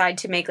that they decide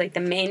to make, like, the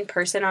main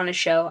person on a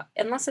show,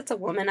 unless it's a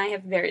woman, I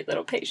have very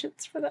little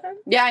patience for them.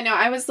 Yeah, I know.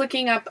 I was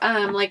looking up,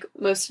 like,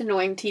 most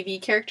annoying TV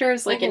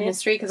characters, like, in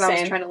history, because I was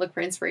Same. trying to look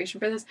for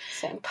inspiration for this.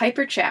 Same.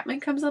 Piper Chapman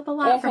comes up a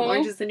lot from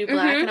Orange is the New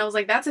Black, and I was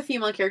like, that's a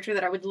female character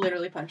that I would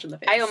literally punch in the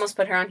face. I almost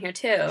put her on here,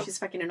 too. She's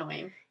fucking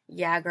annoying.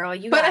 Yeah, girl,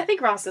 But I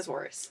think Ross is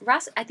worse.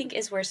 Ross, I think,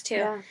 is worse, too.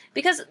 Yeah.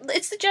 Because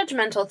it's the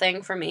judgmental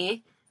thing for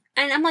me.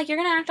 And I'm like, you're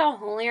gonna act all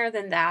holier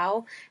than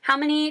thou? How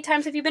many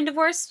times have you been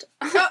divorced?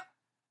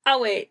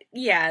 Oh, wait.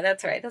 Yeah,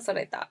 that's right. That's what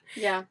I thought.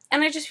 Yeah.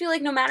 And I just feel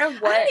like no matter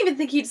what... I don't even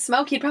think he'd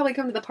smoke. He'd probably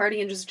come to the party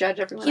and just judge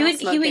everyone else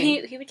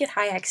smoking. He would get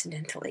high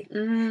accidentally.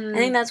 I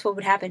think that's what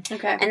would happen.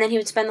 Okay. And then he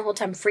would spend the whole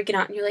time freaking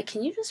out, and you're like,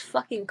 can you just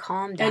fucking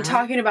calm down? And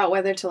talking about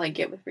whether to, like,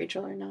 get with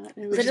Rachel or not.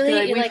 And Literally,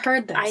 like, you're we've like,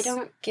 heard this. I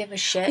don't give a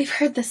shit. We've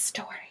heard this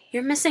story.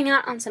 You're missing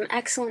out on some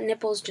excellent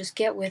nipples. Just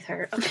get with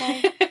her,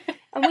 okay?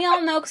 And we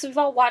all know, because we've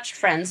all watched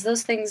Friends,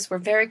 those things were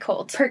very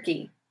cold.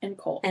 Perky and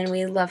cold. And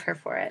we love her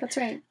for it. That's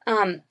right.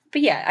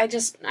 But yeah,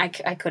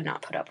 I could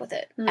not put up with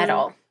it at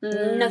all.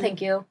 No,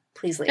 thank you.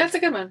 Please leave. That's a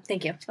good one.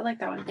 Thank you. I like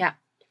that one. Yeah.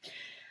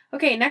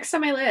 Okay, next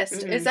on my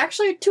list is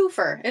actually a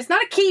twofer. It's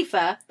not a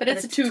Kifa, but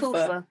it's a twofer.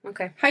 Twofer.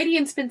 Okay. Heidi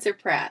and Spencer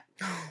Pratt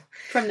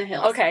from The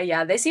Hills. Okay,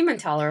 yeah, they seem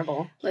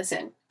intolerable.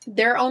 Listen,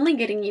 they're only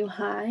getting you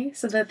high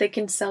so that they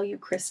can sell you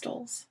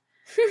crystals.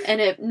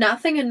 And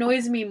nothing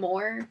annoys me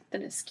more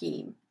than a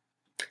scheme.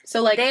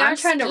 So, like, I'm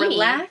trying to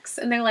relax,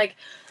 and they're like,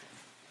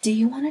 do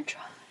you want to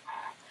try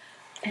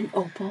an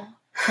opal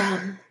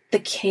from the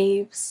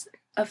caves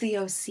of the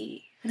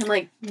OC? And I'm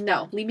like,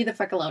 no, leave me the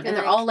fuck alone. And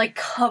they're all, like,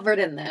 covered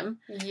in them.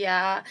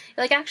 Yeah.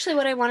 Like, actually,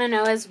 what I want to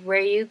know is where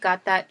you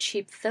got that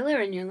cheap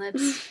filler in your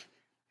lips.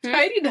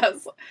 Heidi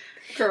does.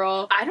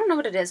 Girl. I don't know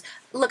what it is.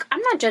 Look,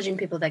 I'm not judging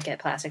people that get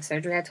plastic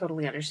surgery. I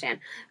totally understand.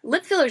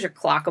 Lip fillers are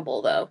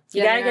clockable, though.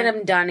 You gotta get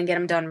them done and get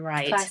them done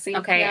right. Classy.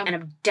 Okay? Yeah. And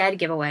a dead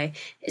giveaway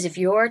is if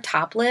your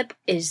top lip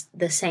is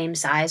the same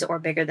size or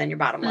bigger than your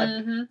bottom lip.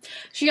 Mm-hmm.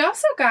 She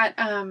also got,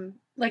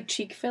 like,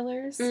 cheek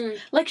fillers.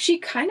 Like, she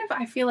kind of,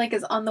 I feel like,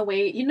 is on the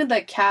way. You know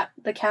the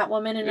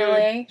Catwoman in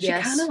LA? She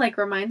kind of, like,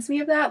 reminds me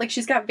of that. Like,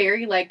 she's got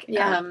very, like,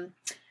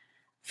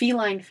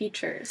 feline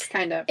features,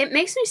 kind of. It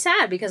makes me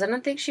sad because I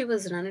don't think she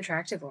was an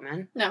unattractive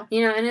woman. No.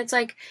 You know, and it's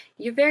like,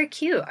 you're very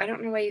cute. I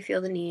don't know why you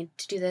feel the need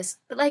to do this.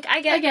 But, like,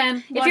 I get...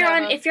 Again,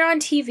 if you're on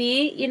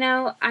TV, you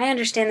know, I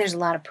understand there's a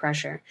lot of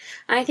pressure.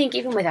 And I think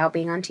even without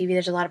being on TV,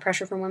 there's a lot of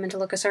pressure for women to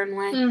look a certain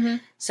way. Mm-hmm.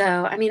 So,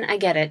 I mean, I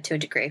get it to a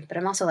degree. But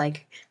I'm also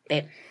like,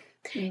 babe,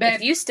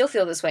 if you still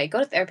feel this way, go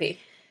to therapy.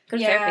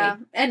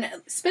 Therapy. And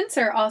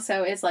Spencer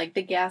also is, like,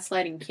 the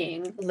gaslighting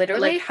king.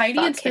 Literally, like, Heidi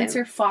and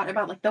Spencer fought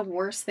about, like, the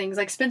worst things.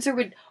 Like, Spencer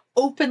would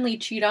openly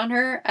cheat on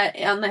her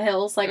on The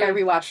Hills. Like, I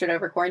rewatched it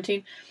over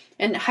quarantine.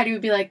 And Heidi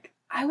would be like,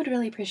 I would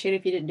really appreciate it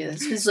if you didn't do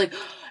this. She's like,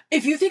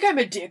 if you think I'm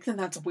a dick, then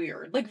that's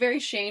weird. Like, very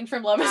Shane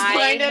from Love is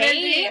Blind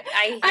energy.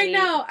 I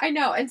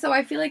know. And so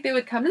I feel like they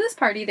would come to this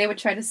party, they would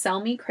try to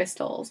sell me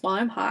crystals while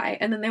I'm high,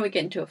 and then they would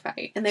get into a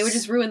fight. And they would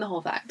just ruin the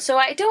whole vibe. So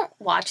I don't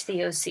watch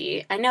the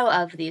OC. I know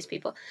of these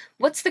people.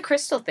 What's the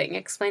crystal thing?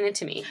 Explain it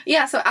to me.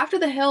 Yeah, so after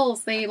The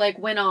Hills, they, like,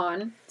 went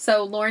on.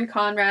 So Lauren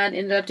Conrad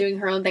ended up doing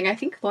her own thing. I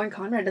think Lauren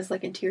Conrad does,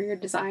 like, interior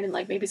design and,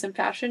 like, maybe some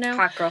fashion now.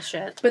 Hot girl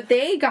shit. But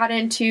they got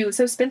into...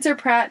 So Spencer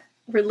Pratt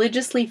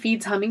religiously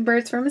feeds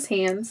hummingbirds from his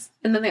hands,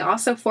 and then they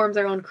also formed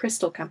their own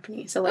crystal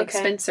company. So, like,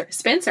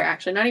 Spencer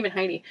actually, not even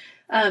Heidi,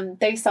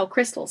 they sell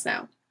crystals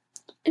now.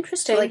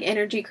 Interesting. So, like,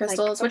 energy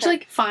crystals, which,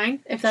 like,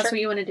 fine, if that's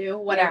what you want to do,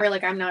 whatever. Yeah.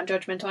 Like, I'm not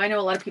judgmental. I know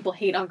a lot of people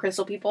hate on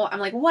crystal people. I'm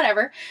like,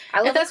 whatever.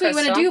 If that's what you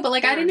want to do, but,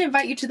 like, I didn't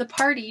invite you to the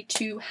party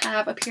to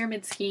have a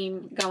pyramid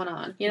scheme going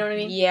on. You know what I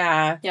mean?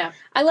 Yeah. Yeah.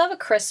 I love a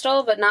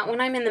crystal, but not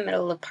when I'm in the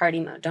middle of party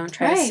mode. Don't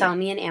try to sell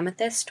me an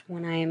amethyst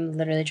when I'm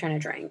literally trying to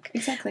drink.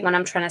 Exactly. When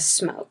I'm trying to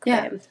smoke.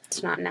 Yeah. Babe.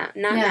 It's not now.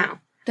 Not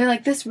now. They're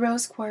like, this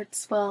rose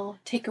quartz will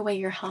take away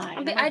your high.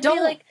 I'd be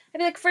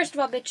like, first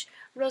of all, bitch,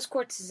 rose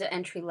quartz is an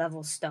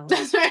entry-level stone.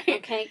 That's right.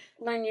 Okay?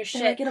 Learn your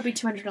shit. Like, it'll be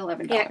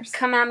 $211. Yeah,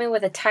 come at me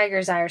with a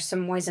tiger's eye or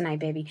some moissanite,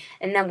 baby,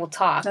 and then we'll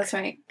talk. That's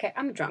right. Okay,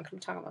 I'm drunk. I'm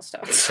talking about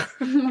stones.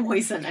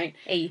 Moissanite.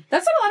 Hey.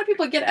 That's what a lot of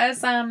people get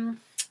as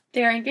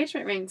their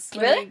engagement rings.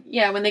 Really?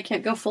 When they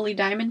can't go fully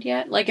diamond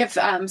yet. Like, if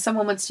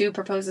someone wants to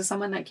propose to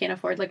someone that can't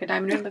afford, like, a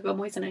diamond ring, they'll go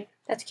moissanite.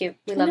 That's cute.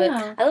 We love it.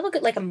 I love a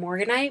good, like, a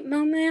morganite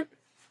moment.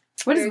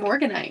 What is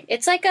morganite?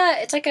 It's like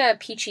a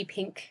peachy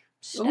pink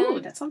stone. Ooh,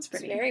 that sounds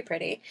pretty. It's very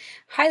pretty.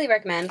 Highly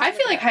recommend. I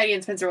feel like Heidi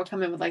and Spencer will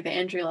come in with, like, the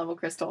entry level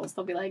crystals.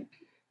 They'll be like,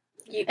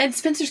 and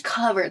Spencer's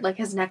covered, like,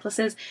 his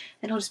necklaces,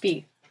 and he'll just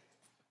be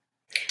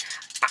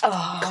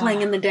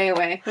clanging the day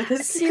away with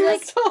his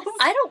crystals.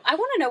 I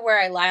want to know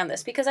where I lie on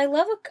this, because I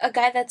love a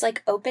guy that's,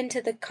 like, open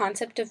to the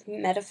concept of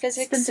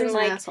metaphysics. Spencer's and,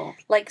 like, an asshole.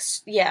 Like,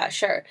 yeah,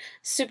 sure.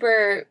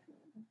 Super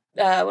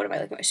what am I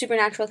looking for?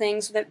 Supernatural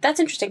things. That's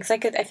interesting because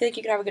I feel like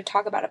you could have a good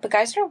talk about it. But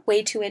guys that are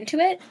way too into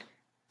it,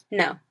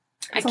 no.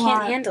 I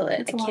can't handle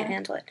it. I can't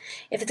handle it.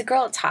 If it's a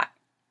girl, it's hot.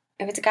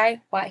 If it's a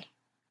guy, why?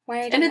 Why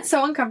are you doing And it's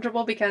so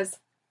uncomfortable because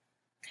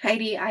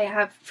Heidi,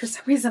 for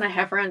some reason, I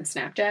have her on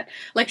Snapchat.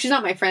 Like, she's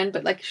not my friend,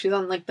 but, like, she's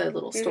on, like, the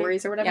little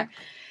stories or whatever. Yeah.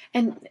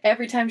 And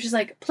every time she's,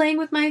 like, playing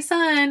with my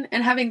son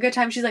and having a good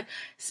time, she's like,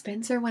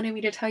 Spencer wanted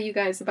me to tell you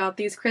guys about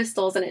these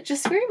crystals. And it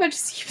just very much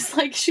seems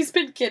like she's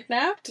been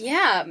kidnapped.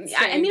 Yeah.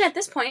 I mean, at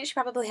this point, she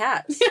probably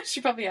has. Yeah, she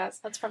probably has.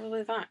 That's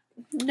probably fine.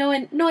 No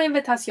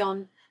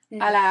invitación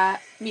a la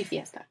mi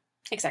fiesta.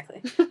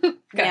 Exactly.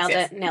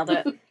 Nailed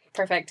it.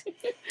 Perfect.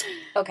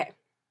 Okay.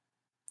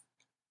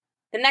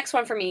 The next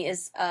one for me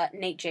is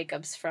Nate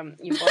Jacobs from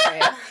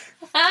Euphoria.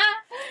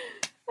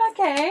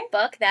 Okay.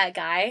 Fuck that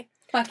guy.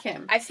 Fuck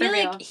him. I feel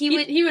like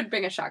he would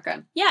bring a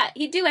shotgun. Yeah,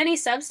 he'd do any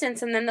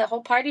substance and then the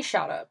whole party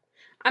shot up.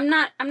 I'm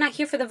not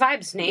here for the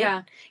vibes, Nate.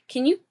 Yeah.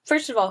 Can you,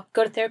 first of all,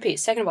 go to therapy?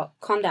 Second of all,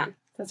 calm down.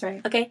 That's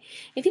right. Okay?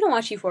 If you don't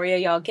watch Euphoria,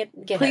 y'all, get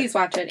Please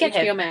watch it. Get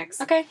HBO hip.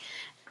 Max. Okay?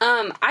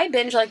 I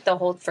binged, like, the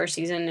whole first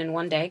season in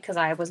one day because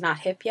I was not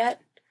hip yet.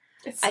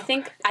 I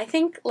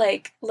think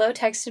like Lo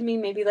texted me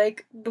maybe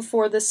like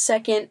before the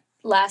second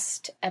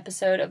last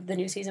episode of the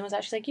new season was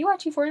actually like, you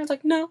watch Euphoria? I was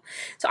like, no.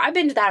 So I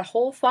binged that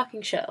whole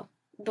fucking show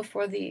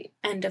before the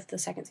end of the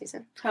second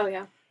season. Oh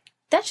yeah.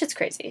 That shit's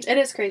crazy. It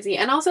is crazy.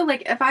 And also,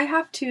 like, if I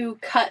have to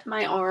cut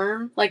my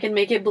arm, like, and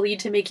make it bleed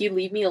to make you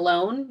leave me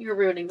alone, you're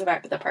ruining the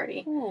vibe of the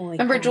party.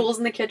 Remember Jules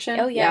in the kitchen?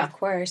 Oh yeah, of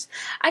course.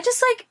 I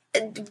just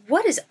like,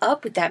 what is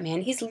up with that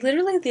man? He's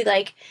literally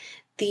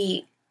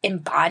the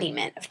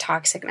embodiment of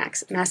toxic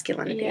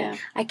masculinity. Yeah.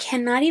 I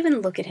cannot even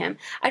look at him.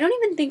 I don't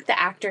even think the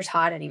actor's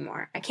hot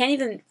anymore. I can't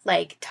even,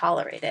 like,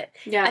 tolerate it.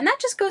 Yeah. And that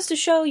just goes to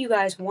show you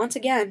guys, once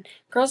again,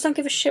 girls don't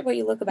give a shit what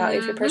you look about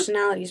if your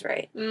personality's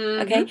right.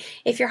 Okay?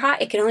 If you're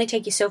hot, it can only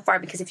take you so far,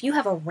 because if you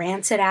have a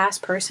rancid-ass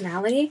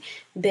personality,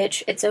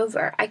 bitch, it's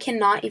over. I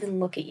cannot even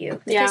look at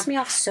you. It pisses me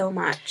off so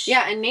much.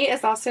 Yeah, and Nate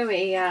is also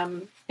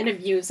an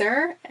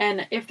abuser,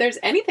 and if there's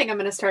anything I'm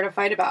going to start a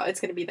fight about,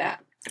 it's going to be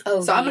that.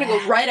 Oh, so I'm going to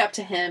go right up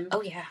to him.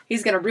 Oh, yeah.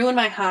 He's going to ruin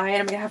my high, and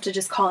I'm going to have to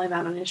just call him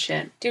out on his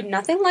shit. Dude,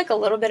 nothing like a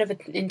little bit of an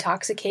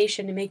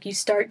intoxication to make you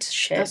start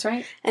shit. That's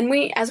right. And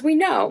as we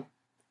know,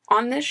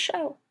 on this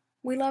show,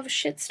 we love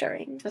shit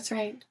stirring. That's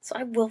right. So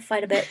I will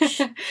fight a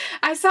bitch.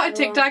 I saw a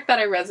TikTok that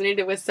I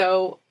resonated with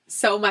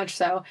so much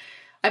so.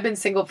 I've been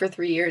single for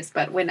 3 years,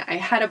 but when I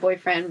had a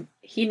boyfriend,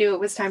 he knew it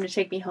was time to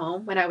take me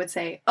home when I would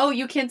say, oh,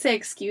 you can't say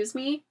excuse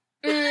me?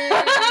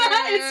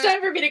 It's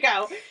time for me to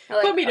go.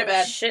 Like, put me to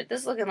bed. Shit,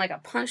 this is looking like a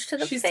punch to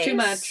the face. She's too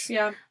much.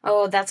 Yeah.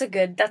 Oh, that's a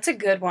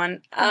good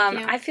one.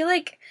 I feel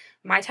like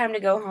my time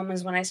to go home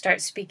is when I start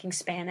speaking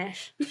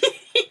Spanish.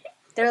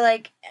 They're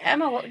like,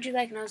 Emma, what would you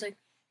like? And I was like,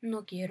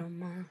 no quiero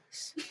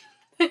más.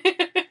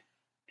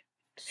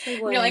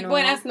 You're like,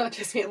 buenas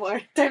noches, mi amor.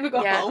 Time to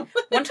go home.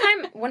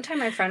 One time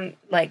my friend,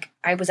 like,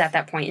 I was at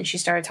that point and she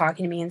started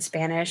talking to me in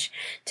Spanish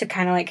to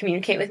kind of, like,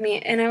 communicate with me.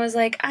 And I was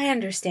like, I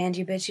understand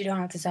you, bitch. You don't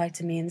have to talk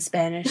to me in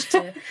Spanish.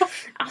 I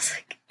was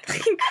like,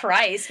 fucking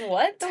Christ,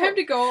 what? Time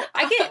to go.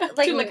 I get,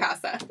 like, to La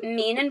Casa.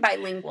 Mean and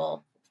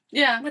bilingual.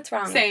 Yeah. What's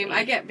wrong Same. with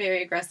me? I get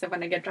very aggressive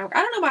when I get drunk.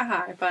 I don't know about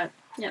high, but,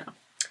 you know.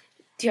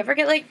 Do you ever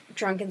get, like,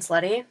 drunk and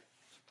slutty?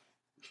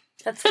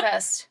 That's the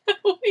best.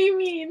 What do you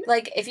mean?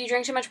 Like, if you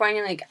drink too much wine,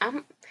 you're like,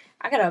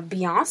 I gotta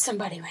be on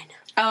somebody right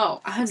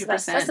now. Oh, 100%.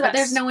 That's the but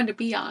there's no one to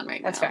be on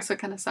right That's now, fair. so it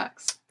kind of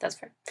sucks. That's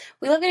fair.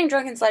 We love getting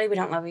drunk and slutty. We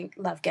don't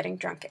love getting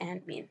drunk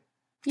and mean.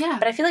 Yeah.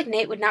 But I feel like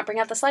Nate would not bring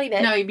out the slutty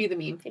bit. No, he'd be the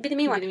mean. He'd be the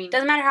mean one.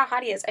 Doesn't matter how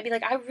hot he is. I'd be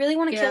like, I really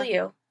want to kill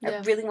you. I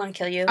really want to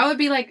kill you. I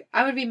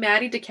would be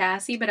Maddie to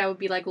Cassie, but I would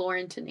be like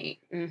Lauren to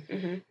Nate.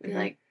 Be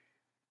like,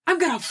 I'm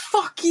gonna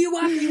fuck you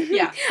up.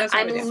 Yeah. That's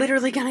what I'm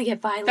literally gonna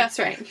get violent. That's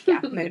right. Yeah,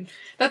 mood.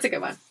 That's a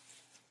good one.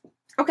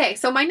 Okay,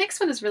 so my next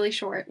one is really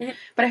short,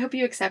 but I hope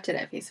you accept it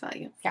at face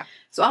value. Yeah.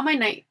 So on my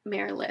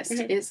nightmare list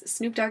is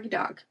Snoop Doggy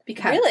Dogg,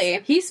 because really?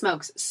 He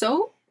smokes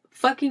so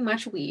fucking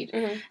much weed,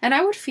 and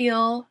I would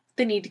feel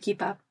the need to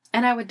keep up,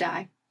 and I would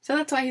die. So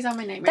that's why he's on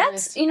my nightmare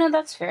list.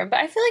 That's fair, but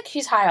I feel like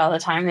he's high all the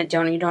time that you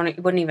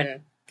wouldn't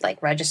even,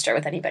 like, register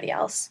with anybody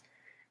else.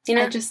 You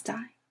know? I'd just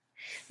die.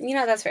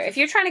 That's fair. If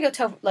you're trying to go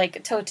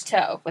toe to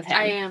toe with him,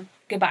 I am.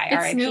 Goodbye, it's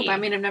R.I.P. Snoop. I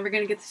mean, I'm never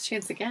going to get this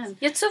chance again.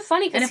 It's so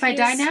funny. And if I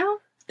die now,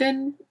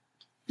 then...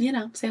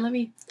 say la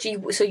vie.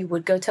 So you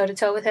would go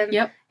toe-to-toe with him?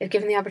 Yep. If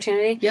given the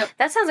opportunity? Yep.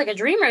 That sounds like a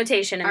dream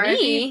rotation to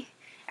me.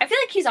 I feel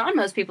like he's on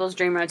most people's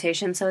dream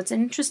rotation, so it's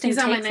an interesting He's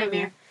take on my from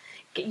nightmare.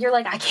 You're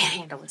like, I can't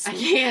handle this. I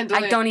can't handle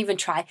it. I don't even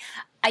try.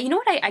 You know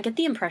what? I get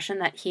the impression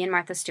that he and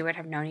Martha Stewart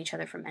have known each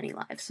other for many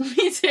lives.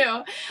 Me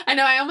too. I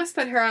know. I almost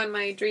put her on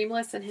my dream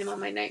list and him on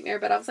my nightmare,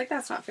 but I was like,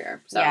 that's not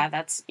fair. So.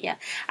 Yeah,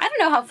 I don't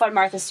know how fun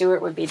Martha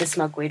Stewart would be to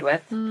smoke weed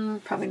with.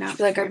 Probably not. She'd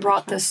be like, I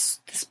brought this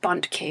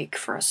bunt cake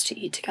for us to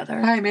eat together.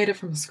 I made it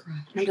from scratch.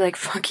 And I'd be like,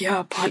 fuck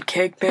yeah, bunt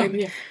cake, babe. Oh,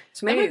 yeah.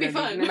 So maybe that might be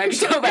fun. It might be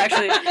dope,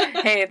 actually.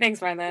 Hey, thanks,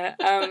 Martha.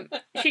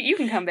 You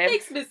can come, babe.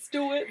 Thanks, Miss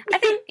Stewart.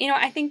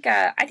 I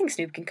think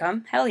Snoop can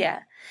come. Hell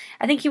yeah.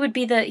 I think he would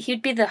be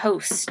the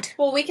host.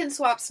 Well, we can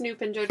swap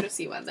Snoop and JoJo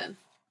Siwa then.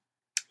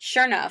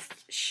 Sure enough.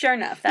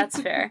 That's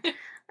fair.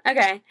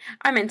 Okay,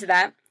 I'm into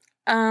that.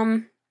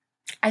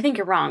 I think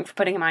you're wrong for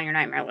putting him on your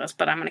nightmare list,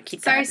 but I'm gonna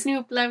keep that. Sorry,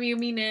 Snoop. Love you,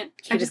 mean it.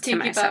 I just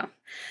can't keep up.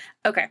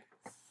 Okay.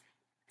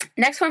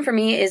 Next one for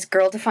me is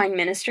Girl Defined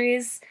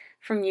Ministries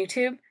from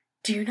YouTube.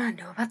 Do you not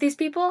know about these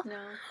people? No.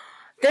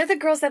 They're the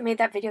girls that made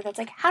that video that's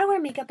like, how to wear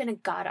makeup in a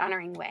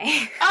God-honoring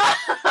way.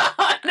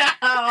 Oh, no.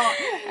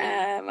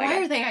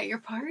 Why are they at your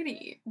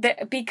party?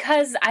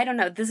 Because, I don't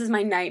know, this is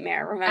my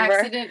nightmare, remember?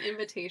 Accident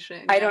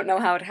invitation. I don't know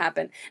how it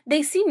happened.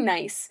 They seem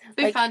nice.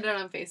 They found it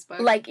on Facebook.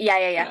 Like,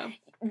 yeah.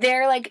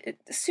 They're, like,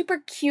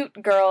 super cute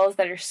girls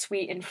that are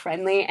sweet and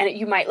friendly, and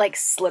you might, like,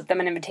 slip them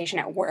an invitation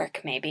at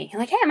work, maybe.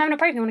 You're like, hey, I'm having a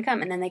party, you want to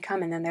come? And then they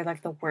come, and then they're,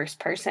 like, the worst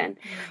person.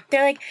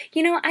 They're like,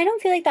 I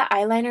don't feel like that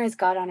eyeliner is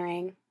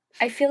God-honoring.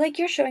 I feel like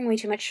you're showing way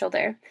too much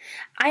shoulder.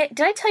 Did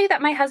I tell you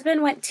that my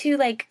husband went to,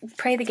 like,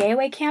 Pray the Gay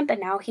Away camp,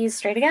 and now he's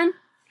straight again?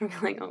 I'm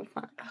like, oh,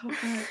 fuck.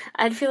 Oh,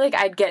 I'd feel like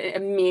I'd get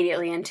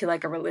immediately into,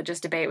 like, a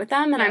religious debate with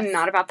them, and I'm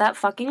not about that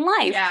fucking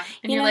life. Yeah.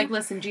 And you're like,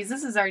 listen,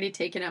 Jesus has already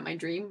taken out my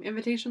dream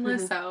invitation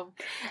list, so...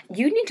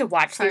 You need to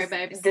watch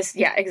this.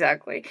 Yeah,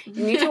 exactly.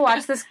 You need to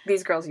watch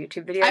these girls'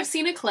 YouTube videos. I've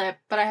seen a clip,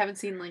 but I haven't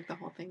seen, like, the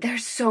whole thing. They're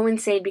so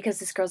insane because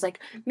this girl's like,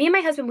 me and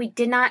my husband, we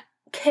did not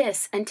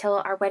kiss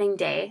until our wedding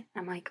day.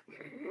 I'm like,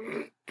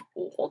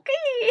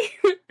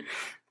 okay.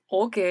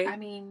 Okay. I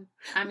mean,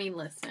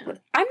 listen.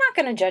 I'm not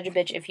going to judge a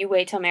bitch if you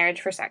wait till marriage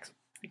for sex.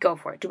 Go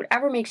for it. Do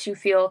whatever makes you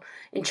feel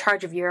in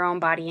charge of your own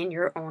body and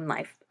your own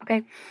life.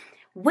 Okay?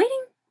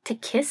 Waiting to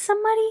kiss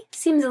somebody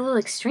seems a little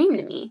extreme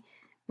to me.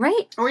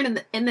 Right? Or in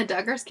the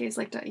Duggars case,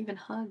 like, to even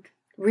hug.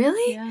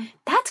 Really? Yeah.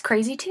 That's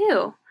crazy,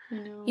 too. I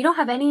know. You don't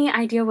have any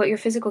idea what your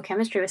physical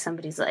chemistry with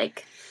somebody's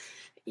like.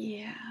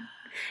 Yeah.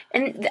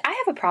 And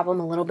I have a problem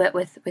a little bit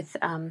with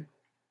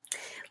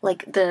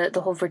like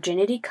the whole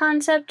virginity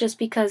concept, just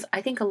because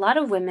I think a lot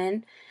of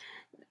women,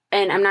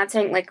 and I'm not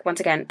saying, like, once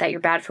again, that you're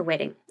bad for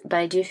waiting, but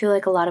I do feel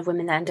like a lot of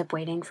women that end up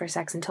waiting for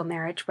sex until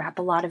marriage wrap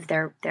a lot of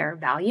their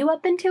value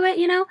up into it,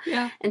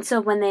 Yeah. And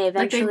so when they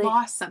eventually... Like they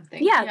lost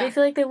something. Yeah, they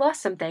feel like they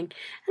lost something. And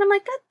I'm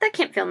like, that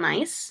can't feel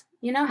nice.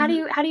 How do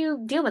you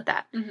deal with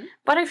that? Mm-hmm.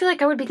 But I feel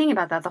like I would be thinking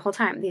about that the whole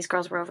time. These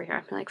girls were over here.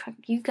 I'd be like, fuck,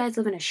 you guys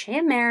live in a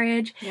sham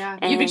marriage. Yeah.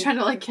 You'd be trying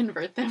to, like,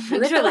 convert them.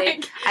 Literally.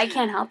 Like... I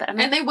can't help it.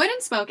 And they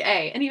wouldn't smoke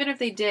and even if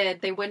they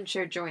did, they wouldn't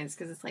share joints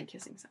because it's like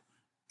kissing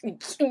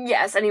someone.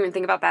 Yes, I didn't even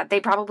think about that. They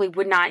probably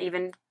would not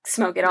even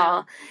smoke at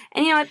all.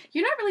 And you know what?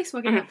 You're not really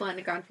smoking a blunt in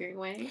a God-fearing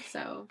way,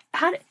 so...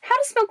 How to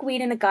smoke weed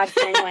in a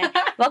God-fearing way.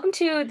 Welcome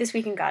to This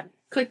Week in God.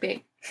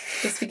 Clickbait.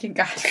 This Week in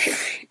God.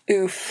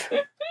 Oof.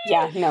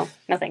 Yeah, no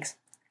thanks.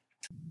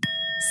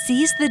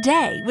 Seize the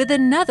day with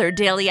another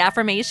daily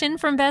affirmation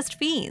from Best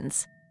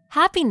Fiends.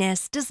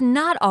 Happiness does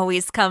not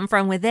always come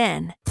from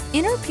within.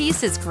 Inner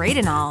peace is great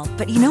and all,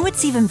 but you know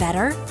what's even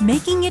better?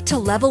 Making it to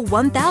level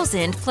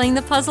 1000 playing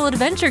the puzzle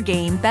adventure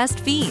game Best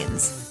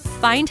Fiends.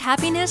 Find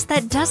happiness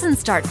that doesn't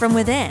start from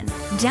within.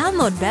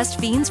 Download Best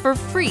Fiends for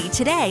free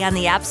today on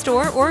the App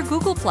Store or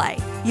Google Play.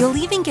 You'll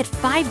even get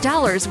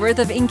 $5 worth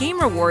of in-game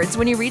rewards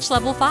when you reach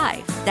level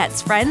 5.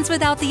 That's friends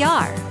without the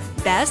R.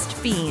 Best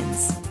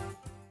Fiends.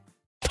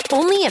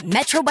 Only at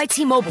Metro by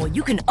T-Mobile,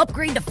 you can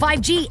upgrade to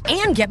 5G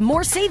and get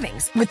more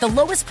savings with the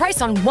lowest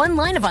price on one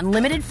line of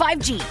unlimited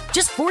 5G.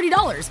 Just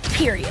 $40,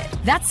 period.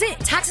 That's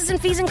it, taxes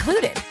and fees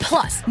included.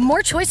 Plus,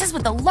 more choices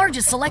with the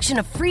largest selection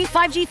of free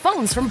 5G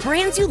phones from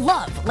brands you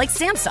love, like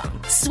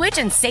Samsung. Switch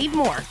and save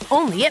more,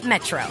 only at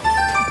Metro.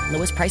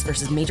 Lowest price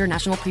versus major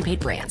national prepaid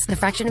brands. The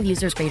fraction of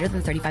users greater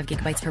than 35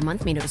 gigabytes per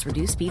month may notice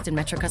reduced speeds, and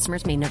Metro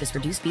customers may notice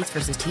reduced speeds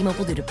versus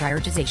T-Mobile due to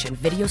prioritization.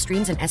 Video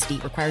streams and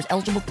SD requires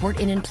eligible port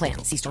in and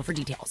plan. See store for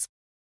details.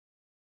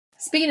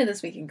 Speaking of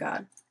This Week in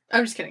God,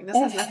 I'm just kidding. This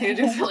has nothing to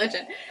do with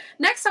religion.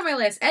 Next on my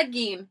list, Ed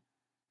Gein,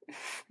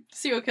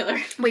 serial killer.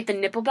 Wait, the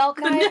nipple belt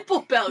guy? The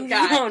nipple belt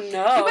guy. Oh,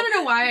 no. You want to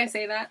know why I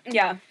say that?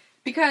 Yeah.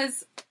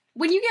 Because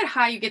when you get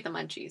high, you get the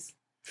munchies.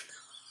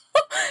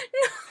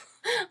 No.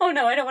 Oh,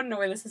 no, I don't want to know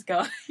where this is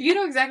going. You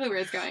know exactly where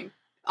it's going.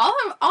 All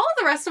of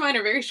the rest of mine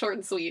are very short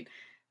and sweet.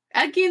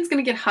 Ed Gein's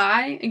going to get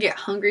high and get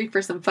hungry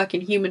for some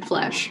fucking human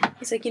flesh.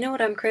 He's like, you know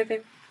what I'm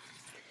craving?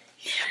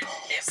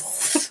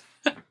 Nipples.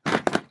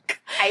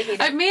 I hate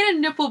it. I've made a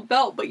nipple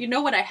belt, but you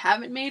know what I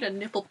haven't made? A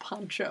nipple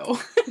poncho.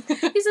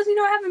 He says,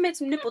 I haven't made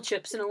some nipple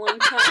chips in a long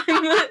time.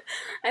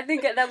 I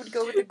think that would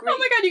go with the great. Oh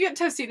my god, you get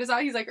Tostitos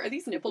out. He's like, are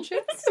these nipple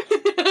chips?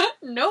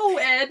 No,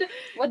 Ed.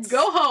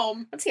 Go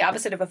home. What's the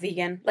opposite of a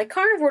vegan? Like,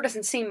 carnivore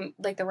doesn't seem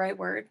like the right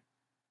word.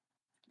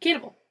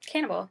 Cannibal.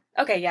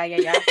 Okay,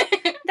 yeah.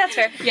 That's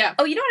fair. Yeah.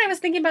 Oh, you know what I was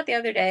thinking about the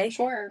other day?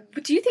 Sure.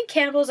 But do you think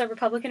cannibals are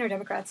Republican or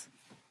Democrats?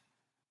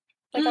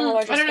 Like on a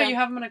larger I don't know. scale? You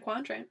have them in a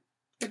quadrant.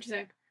 What'd you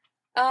say?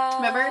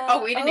 Remember?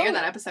 Oh, we didn't air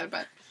that episode,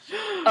 but...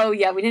 Oh,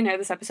 yeah, we didn't air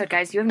this episode,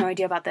 guys. You have no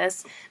idea about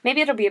this.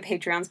 Maybe it'll be a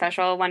Patreon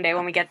special one day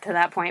when we get to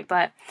that point,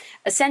 but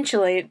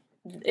essentially,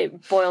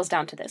 it boils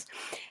down to this.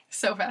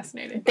 So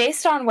fascinating.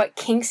 Based on what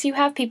kinks you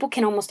have, people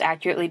can almost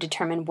accurately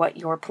determine what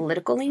your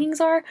political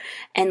leanings are.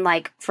 And,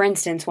 like, for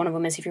instance, one of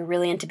them is if you're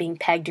really into being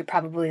pegged, you're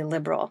probably a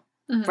liberal,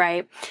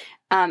 right?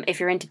 If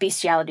you're into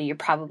bestiality, you're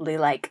probably,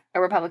 like,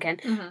 a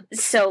Republican.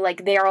 So,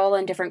 like, they are all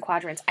in different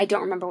quadrants. I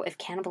don't remember if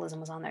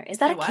cannibalism was on there. Is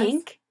that a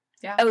kink?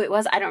 Yeah. Oh, it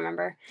was? I don't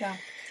remember. Yeah.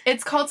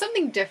 It's called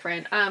something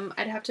different.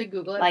 I'd have to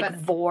Google it. Like, but...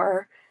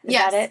 vor? Is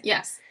yes, that it?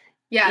 Yes.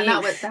 Yeah,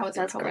 that was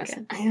That's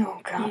Republican. gross.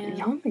 Oh, God.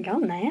 Yeah. Y'all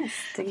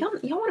nasty. Y'all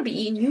want to be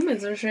eating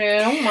humans and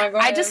shit. Oh, my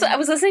God. I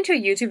was listening to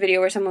a YouTube video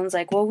where someone was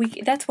like, well,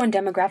 that's one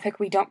demographic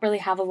we don't really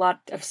have a lot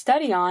of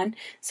study on,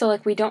 so,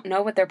 like, we don't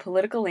know what their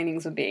political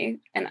leanings would be.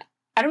 And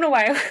I don't know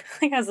why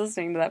I was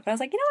listening to that, but I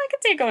was like, I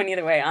could see it going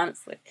either way,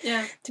 honestly.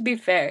 Yeah. To be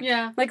fair.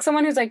 Yeah. Like,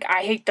 someone who's like,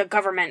 I hate the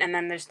government, and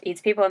then there's eats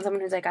people, and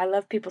someone who's like, I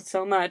love people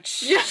so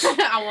much. Yeah,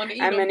 I want to eat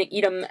them. I'm going to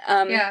eat them.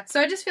 Yeah,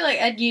 so I just feel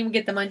like Ed Gein would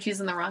get the munchies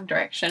in the wrong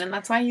direction, and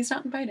that's why he's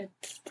not invited.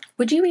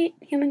 Would you eat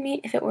human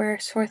meat if it were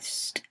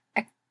sourced,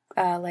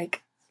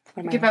 like...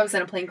 If I was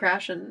in a plane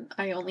crash and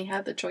I only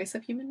had the choice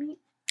of human meat?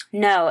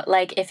 No,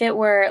 like, if it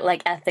were,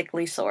 like,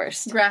 ethically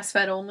sourced.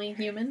 Grass-fed only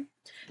human?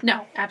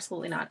 No,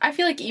 absolutely not. I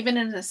feel like even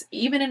in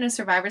a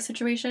survivor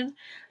situation,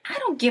 I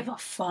don't give a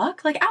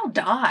fuck. Like, I'll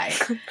die.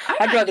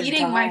 I'm not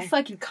eating my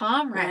fucking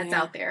comrades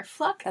out there.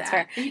 Fuck That's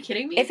that. fair. Are you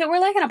kidding me? If it were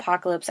like an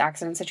apocalypse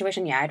accident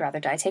situation, yeah, I'd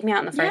rather die. Take me out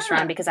in the first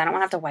round because I don't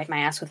want to have to wipe my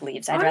ass with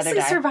leaves. I'd Honestly,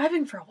 rather die.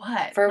 Surviving for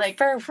what? For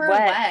what?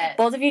 what?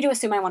 Both of you do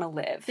assume I want to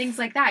live. Things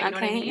like that, you know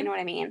what I mean? You know what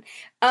I mean?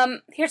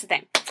 Here's the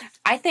thing.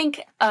 I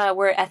think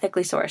we're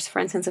ethically sourced. For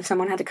instance, if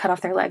someone had to cut off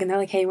their leg and they're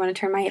like, hey, you want to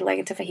turn my leg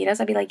into fajitas?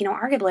 I'd be like,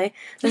 arguably,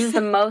 this is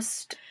the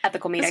most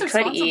ethical meat I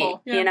could eat,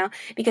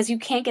 because you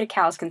can't get a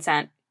cow's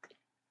consent.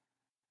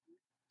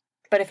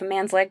 But if a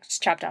man's leg's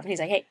chopped off and he's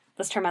like, hey,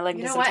 let's turn my leg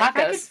into some tacos. If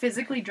I could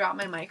physically drop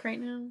my mic right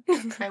now,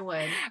 I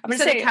would. I'm going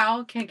to say a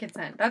cow can't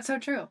consent. That's so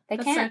true.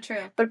 That's so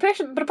true. But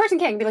a person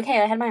can't be like,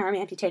 hey, I had my arm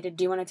amputated.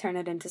 Do you want to turn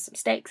it into some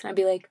steaks? And I'd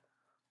be like,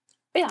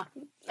 yeah.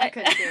 I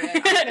couldn't do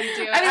it.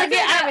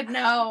 I would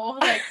know.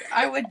 Like,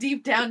 I would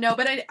deep down know,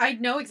 but I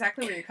know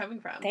exactly where you're coming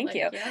from. Thank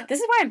you. Yeah. This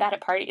is why I'm bad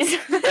at parties.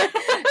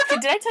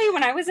 Did I tell you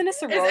when I was in a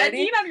sorority? Is Ed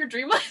Gein on your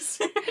dream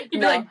list? You'd be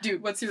like,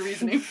 dude, what's your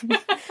reasoning?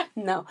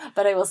 No,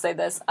 but I will say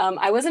this.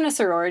 I was in a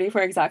sorority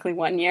for exactly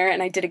 1 year,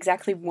 and I did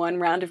exactly one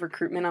round of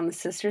recruitment on the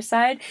sister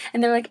side,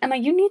 and they're like, Emma,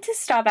 you need to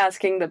stop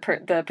asking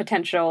the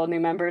potential new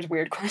members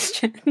weird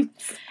questions.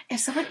 If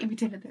someone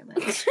imitated their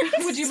lips,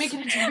 would you make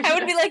it into I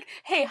would be like,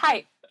 hey,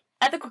 hi.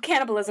 Ethical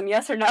cannibalism,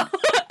 yes or no?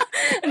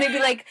 And they'd be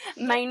like,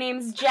 my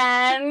name's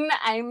Jen.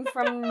 I'm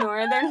from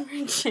Northern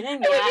Virginia.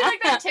 It would be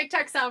like that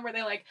TikTok sound where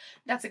they're like,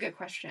 that's a good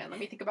question. Let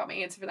me think about my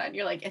answer for that. And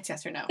you're like, it's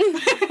yes or no.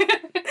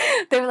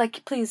 They were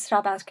like, please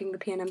stop asking the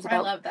PNMs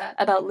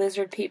about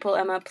lizard people,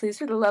 Emma. Please,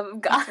 for the love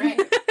of God. Right.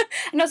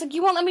 And I was like,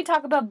 you won't let me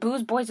talk about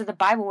booze, boys, or the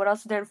Bible. What else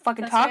is there to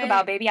fucking talk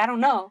about, baby? I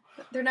don't know.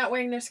 They're not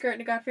wearing their skirt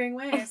in a God-fearing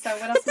way, so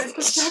what else am I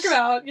supposed to talk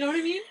about? You know what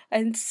I mean?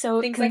 And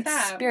so Things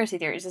conspiracy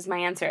theories is my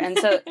answer. And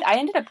so I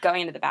ended up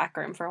going into the back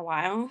room for a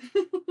while.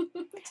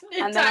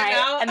 and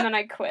then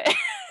I quit.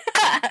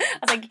 I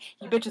was like,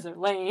 you bitches are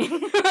lame.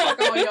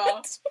 Oh,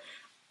 y'all.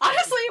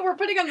 Honestly, we're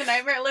putting on the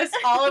nightmare list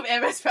all of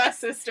Emma's past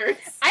sisters.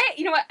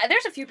 You know what?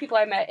 There's a few people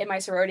I met in my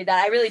sorority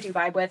that I really do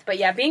vibe with, but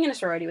yeah, being in a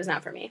sorority was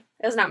not for me.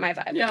 It was not my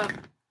vibe. Yeah.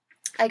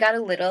 I got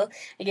a little.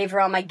 I gave her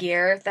all my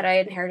gear that I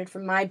inherited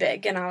from my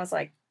big, and I was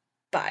like,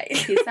 bye.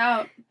 Peace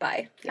out.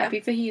 Bye. Yeah.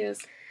 Happy fajitas.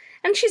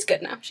 And she's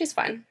good now. She's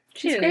fine.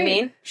 She's great.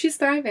 Mean. She's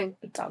thriving.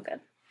 It's all good.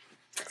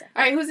 Exactly.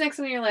 All right, who's next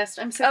on your list?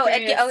 I'm so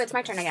curious. It's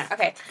my turn again.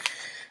 Okay.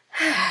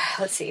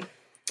 Let's see.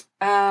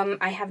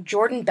 I have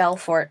Jordan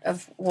Belfort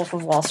of Wolf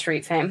of Wall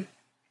Street fame.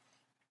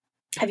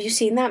 Have you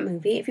seen that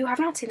movie? If you have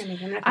not seen that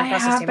movie, I'm going to I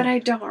have, but I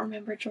don't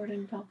remember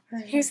Jordan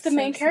Belfort. He's the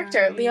main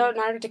character. Sorry.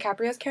 Leonardo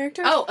DiCaprio's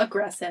character. Oh,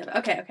 aggressive.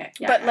 Okay.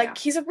 Yeah, but,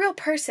 he's a real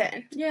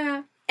person.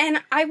 Yeah.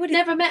 And I would...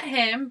 Never met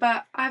him,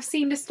 but I've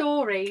seen the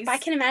stories. But I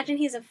can imagine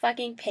he's a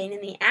fucking pain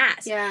in the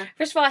ass. Yeah.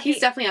 First of all, he's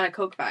definitely on a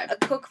coke vibe. A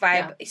coke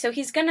vibe. Yeah. So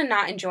he's going to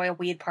not enjoy a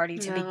weed party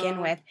to begin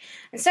with.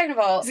 And second of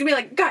all... He's going to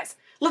be like, guys...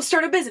 Let's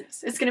start a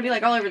business. It's going to be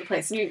like all over the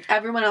place. And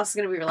everyone else is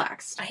going to be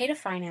relaxed. I hate a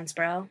finance,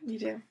 bro. You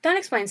do. Don't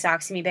explain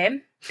stocks to me,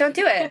 babe. Don't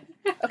do it.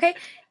 Okay?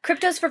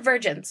 Crypto's for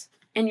virgins.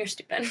 And you're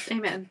stupid.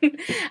 Amen.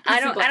 I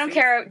don't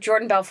care if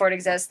Jordan Belfort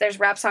exists. There's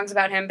rap songs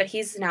about him, but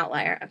he's an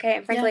outlier, okay?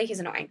 And frankly, he's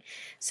annoying.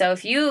 So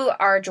if you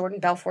are a Jordan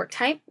Belfort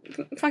type,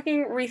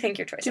 fucking rethink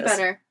your choices.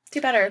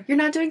 Do better. You're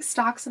not doing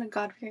stocks in a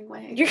God-fearing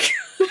way.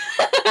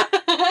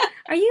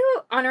 Are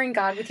you honoring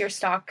God with your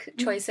stock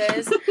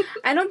choices?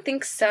 I don't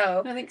think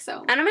so. I think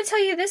so. And I'm going to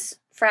tell you this,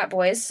 frat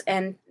boys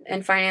and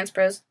finance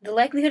bros, the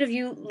likelihood of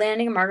you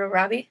landing a Margot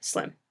Robbie,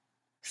 slim.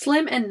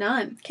 Slim and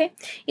none. Okay?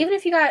 Even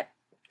if you got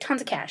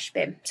tons of cash,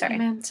 babe. Sorry.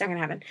 Amen. It's not going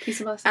to happen. Peace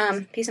and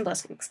blessings. Peace and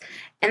blessings.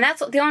 And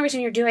that's the only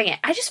reason you're doing it.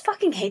 I just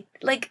fucking hate,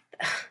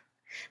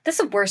 that's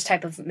the worst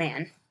type of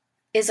man.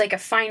 Is like a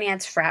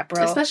finance frat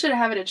bro. Especially to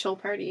have it at a chill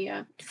party,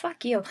 yeah.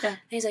 Fuck you. Yeah. And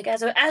he's like,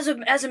 as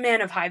a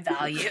man of high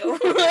value.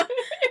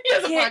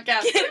 as a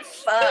podcaster. Get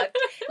fucked.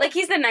 Like,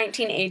 he's the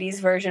 1980s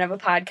version of a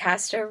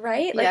podcaster,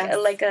 right? Like,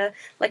 Yes.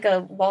 like a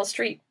Wall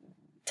Street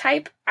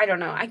type. I don't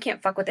know. I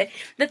can't fuck with it.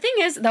 The thing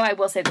is, though, I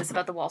will say this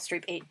about the Wall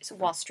Street 80s.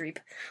 Meryl Streep,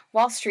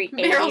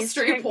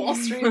 Wall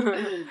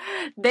Street.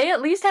 They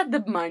at least had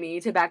the money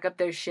to back up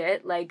their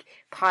shit. Like,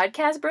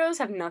 podcast bros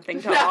have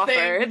nothing to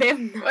offer. They have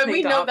nothing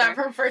We to know offer. that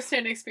from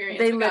firsthand experience.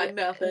 They We got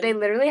nothing. They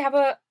literally have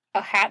a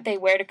hat they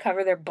wear to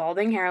cover their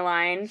balding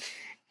hairline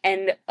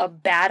and a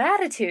bad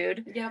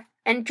attitude. Yep.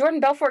 And Jordan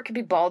Belfort could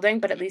be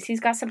balding, but at least he's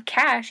got some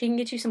cash. He can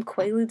get you some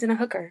Quaaludes and a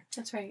hooker.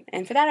 That's right.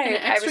 And for that, I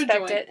extra respect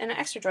joint. it. And an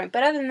extra joint.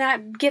 But other than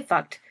that, get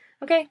fucked.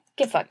 Okay?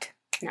 Get fucked.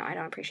 No, I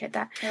don't appreciate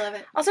that. I love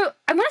it. Also,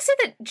 I want to say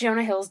that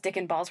Jonah Hill's dick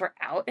and balls were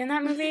out in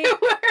that movie.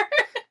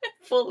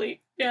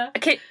 Fully. Yeah.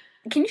 Okay,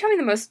 can you tell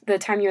me the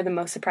time you were the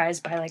most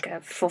surprised by, like,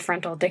 a full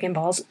frontal dick and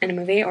balls in a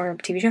movie or a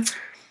TV show?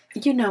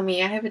 You know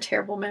me. I have a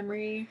terrible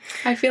memory.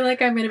 I feel like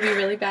I'm going to be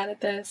really bad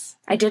at this.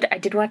 I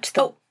did watch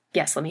the... Oh.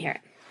 Yes, let me hear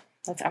it.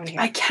 I want to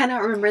hear it. I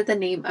cannot remember the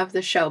name of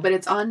the show, but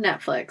it's on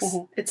Netflix.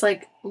 Mm-hmm. It's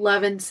like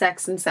Love and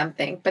Sex and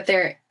something. But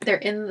they're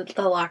in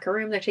the locker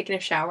room. They're taking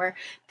a shower.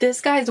 This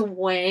guy's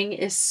wang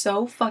is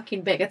so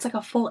fucking big. It's like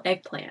a full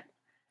eggplant.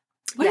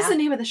 What is the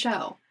name of the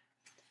show?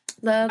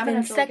 Love I'm gonna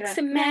and have to look it Sex up.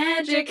 and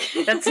Magic.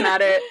 That's not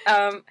it.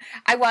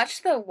 I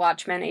watched the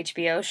Watchmen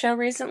HBO show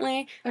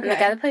recently, and the Okay.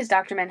 guy that plays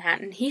Dr.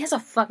 Manhattan, he has a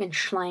fucking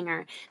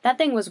schlanger. That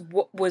thing was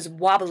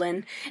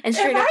wobbling and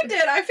straight If up. I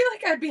did, I feel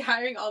like I'd be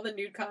hiring all the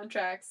nude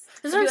contracts.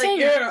 That's I'd what I'm be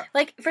saying. yeah.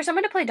 Like, for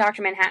someone to play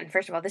Dr. Manhattan,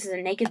 first of all, this is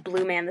a naked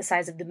blue man the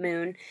size of the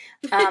moon.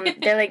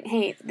 They're like,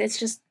 hey, it's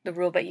just the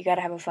rule, but you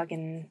gotta have a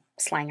fucking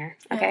slanger,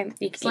 okay?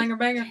 Yeah. Slanger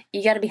banger.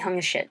 You gotta be hung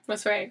as shit.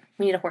 That's right.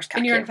 We need a horse cock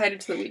And you're here.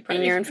 invited to the weed party.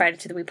 And you're invited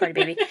to the wee party,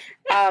 baby.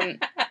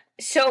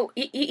 So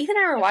Ethan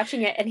and I were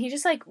watching it, and he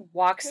just like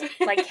walks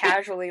like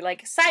casually,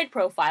 like side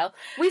profile.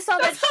 We saw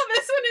That's that. how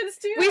this one is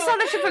too. We saw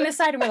that shit from the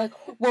side, and we're like,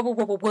 whoa,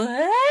 what?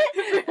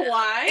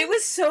 Why? It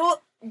was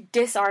so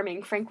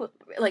disarming.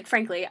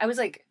 Frankly, I was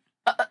like,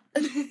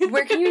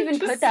 where can you even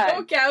Just put that?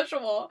 so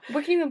casual.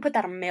 Where can you even put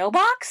that? A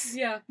mailbox?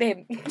 Yeah.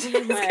 Babe. It's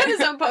got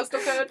his own postal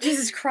code.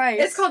 Jesus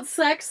Christ. It's called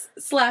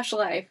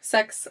Sex/Life.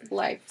 Sex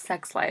Life.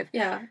 Sex Life.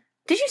 Yeah.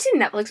 Did you see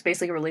Netflix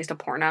basically released a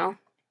porno?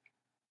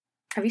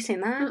 Have you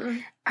seen that?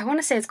 Mm-mm. I want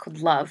to say it's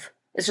called Love.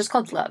 It's just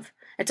called Love.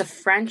 It's a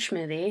French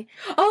movie.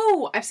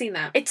 Oh, I've seen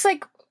that. It's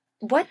like,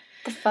 what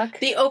the fuck?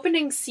 The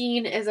opening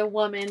scene is a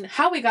woman.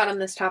 How we got on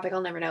this topic, I'll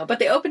never know. But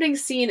the opening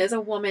scene is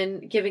a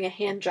woman giving a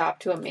hand job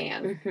to a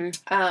man.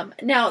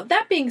 Mm-hmm. Now,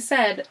 that being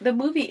said, the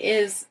movie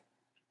is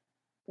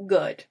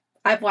good.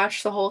 I've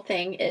watched the whole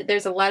thing.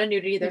 There's a lot of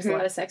nudity. There's a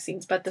lot of sex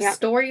scenes. But the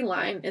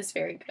storyline is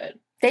very good.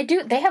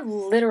 They have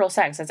literal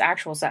sex. It's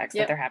actual sex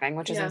that they're having,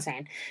 which is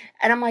insane.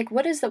 And I'm like,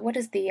 what is the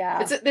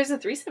There's a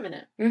threesome in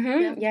it.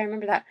 Mm-hmm. Yeah, I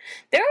remember that.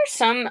 There are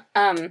some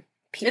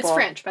people. It's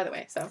French, by the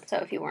way. So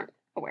if you weren't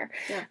aware.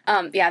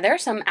 Yeah. There are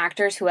some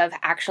actors who have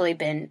actually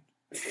been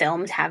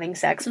filmed having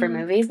sex for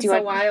movies. It's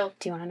so wild.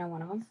 Do you want to know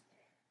one of them?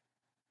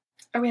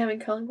 Are we having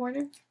Cullen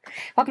Corner?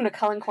 Welcome to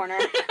Cullen Corner.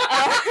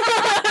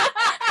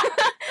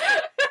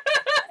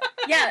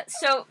 Yeah,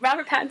 so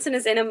Robert Pattinson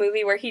is in a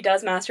movie where he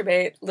does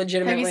masturbate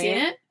legitimately. Have you seen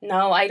it?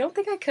 No, I don't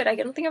think I could. I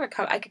don't think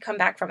I could come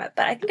back from it.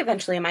 But I think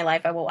eventually in my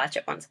life I will watch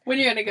it once. When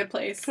you're in a good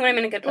place. When I'm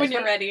in a good place. When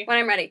you're ready. When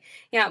I'm ready.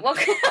 Yeah,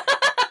 welcome.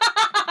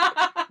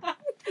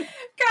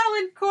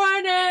 Cullen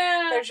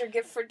Corner! There's your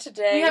gift for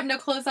today. We have no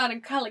clothes on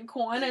in Cullen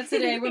Corner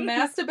today. We're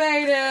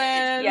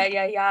masturbating.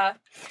 Yeah.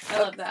 I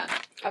love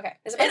that. Okay.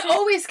 It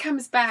always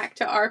comes back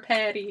to our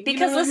Patty.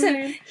 Because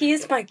listen, he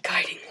is my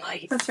guiding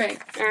light. That's right.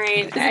 All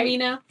right. Is it me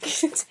now?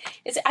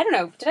 I don't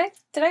know. Did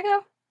I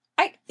go?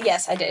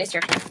 Yes, I did. It's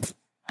your turn.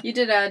 You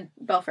did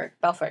Belfort.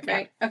 Belfort,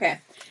 right? Okay.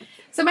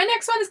 So my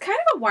next one is kind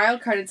of a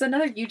wild card. It's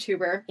another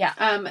YouTuber.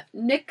 Yeah.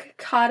 Nick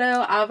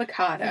Cotto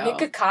Avocado.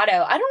 Nick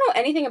Cotto. I don't know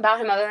anything about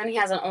him other than he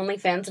has an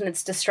OnlyFans and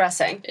it's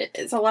distressing.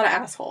 It's a lot of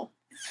asshole.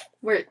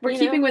 We're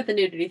keeping with the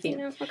nudity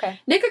theme. Okay.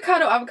 Nick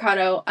Cotto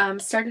Avocado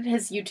started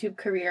his YouTube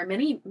career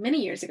many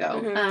years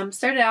ago. Mm-hmm.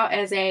 Started out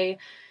as a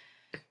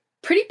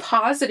pretty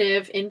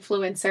positive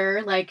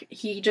influencer. Like,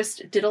 he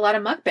just did a lot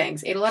of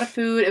mukbangs, ate a lot of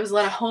food. It was a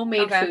lot of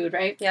homemade food,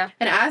 right? Yeah.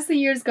 And as the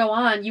years go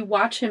on, you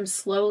watch him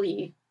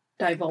slowly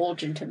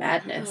divulge into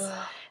madness.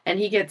 And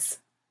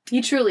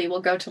he truly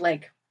will go to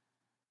like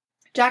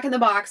Jack in the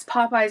Box,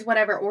 Popeyes,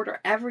 whatever, order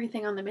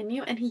everything on the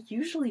menu, and he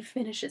usually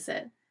finishes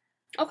it.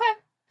 Okay.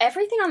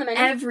 Everything on the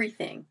menu?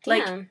 Everything.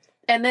 Damn. Like,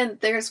 and then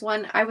there's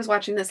one, I was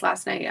watching this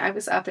last night. I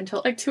was up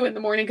until like 2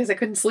 a.m. because I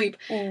couldn't sleep.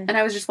 And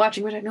I was just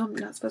watching, which I know I'm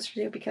not supposed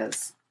to do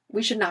because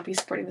we should not be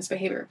supporting this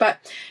behavior. But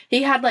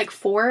he had like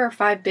 4 or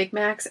 5 Big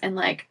Macs and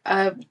like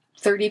a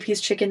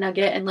 30-piece chicken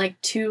nugget and like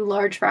 2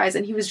 large fries,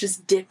 and he was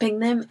just dipping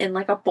them in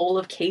like a bowl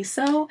of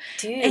queso.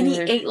 Dude. And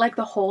he ate like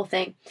the whole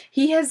thing.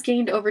 He has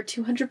gained over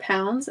 200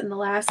 pounds in the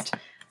last,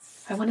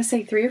 I want to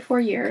say 3 or 4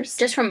 years.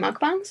 Just from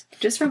mukbangs?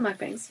 Just from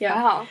mukbangs, yeah.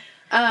 Wow.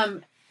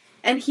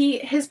 And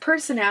his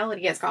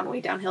personality has gone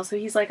way downhill. So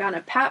he's like on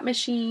a PAP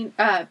machine.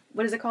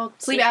 What is it called?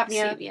 Sleep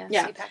apnea. Sleep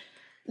yeah. apnea.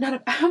 I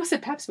almost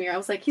said pap smear. I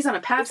was like, he's on a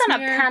pap He's smear.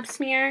 on a pap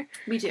smear.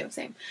 Me too,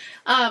 same.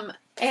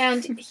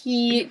 And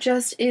he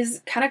just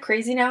is kind of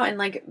crazy now and,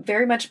 like,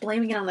 very much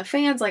blaming it on the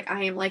fans. Like,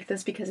 I am like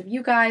this because of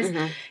you guys.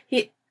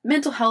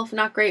 Mental health,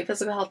 not great.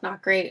 Physical health,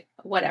 not great.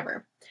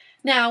 Whatever.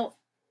 Now,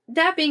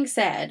 that being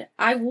said,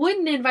 I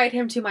wouldn't invite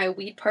him to my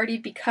weed party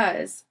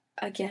because,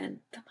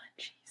 again, the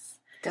munchies.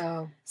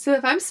 Oh. So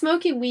if I'm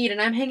smoking weed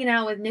and I'm hanging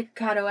out with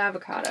Nikocado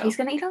Avocado... He's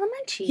going to eat all the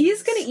munchies.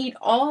 He's going to eat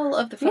all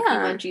of the fucking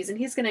munchies, and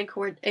he's going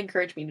to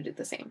encourage me to do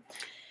the same.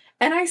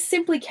 And I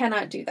simply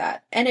cannot do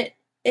that. And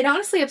it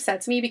honestly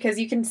upsets me because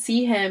you can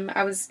see him.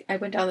 I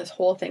went down this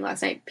whole thing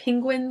last night.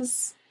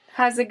 Penguins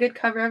has a good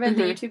cover of it,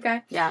 the YouTube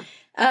guy. Yeah.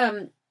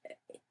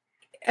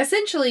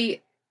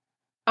 Essentially,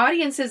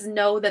 audiences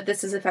know that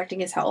this is affecting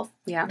his health.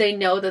 Yeah. They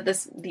know that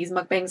these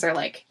mukbangs are,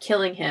 like,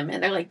 killing him,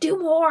 and they're like, do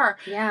more.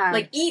 Yeah.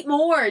 Like, eat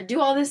more, do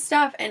all this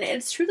stuff. And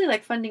it's truly,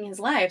 like, funding his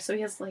life. So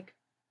he has, like,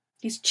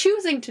 he's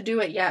choosing to do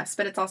it, yes,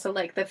 but it's also,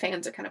 like, the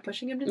fans are kind of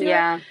pushing him to do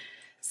it.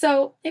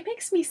 So it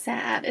makes me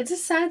sad. It's a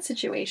sad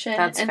situation.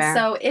 That's fair.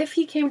 So if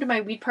he came to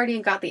my weed party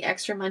and got the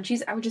extra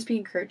munchies, I would just be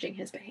encouraging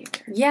his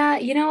behavior. Yeah,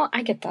 you know,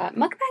 I get that.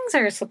 Mukbangs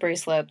are a slippery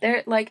slope.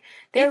 They're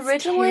It's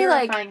originally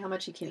terrifying how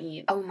much he can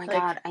eat. Oh my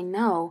god, I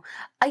know.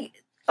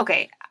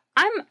 Okay,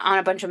 I'm on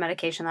a bunch of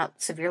medication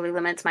that severely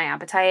limits my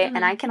appetite,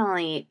 and I can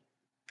only eat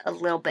a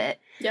little bit.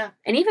 Yeah.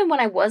 And even when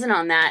I wasn't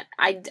on that,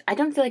 I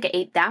don't feel like I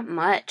ate that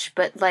much,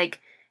 but, like,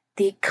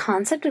 the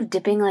concept of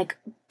dipping, like,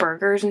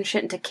 burgers and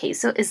shit into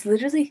queso is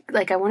literally,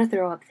 like, I want to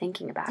throw up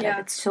thinking about it.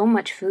 It's so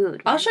much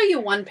food. I'll show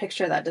you one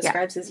picture that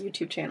describes his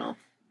YouTube channel.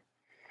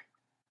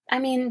 I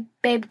mean,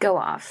 babe, go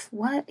off.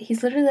 What?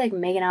 He's literally, like,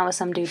 making out with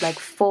some dude, like,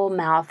 full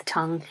mouth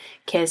tongue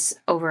kiss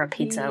over a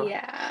pizza.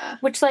 Yeah.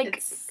 Which,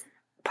 like,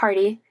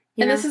 party.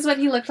 And this is what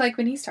he looked like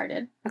when he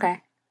started.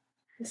 Okay.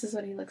 This is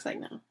what he looks like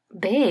now.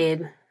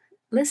 Babe.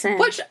 Listen.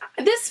 Which,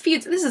 this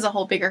is a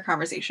whole bigger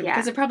conversation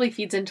because it probably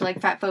feeds into,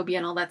 like, fat phobia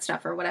and all that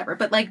stuff or whatever.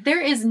 But, like,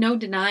 there is no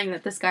denying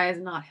that this guy is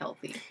not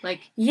healthy. Like,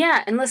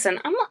 yeah, and listen,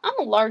 I'm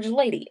a large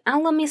lady. I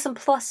love me some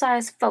plus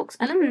size folks,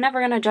 and I'm never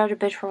gonna judge a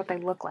bitch for what they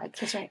look like.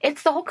 That's right.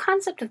 It's the whole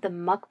concept of the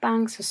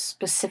mukbangs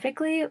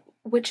specifically,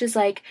 which is,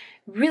 like,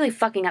 really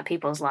fucking up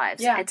people's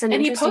lives. Yeah, It's an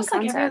and he interesting posts,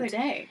 like, every concept.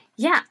 other day.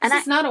 Yeah, and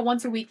it's not a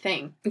once a week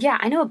thing. Yeah,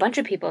 I know a bunch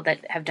of people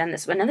that have done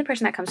this. Another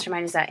person that comes to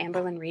mind is that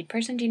Amberlynn Reed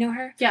person. Do you know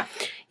her? Yeah.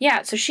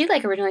 Yeah, so she,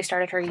 like, originally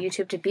started her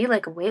YouTube to be,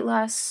 like, a weight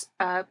loss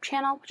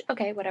channel, which,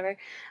 okay, whatever.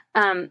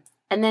 And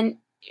then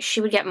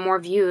she would get more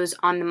views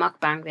on the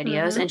mukbang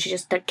videos, and she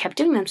just kept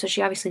doing them, so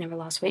she obviously never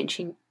lost weight, and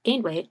she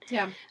gained weight.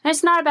 Yeah. And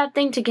it's not a bad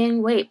thing to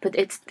gain weight, but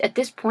it's, at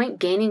this point,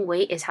 gaining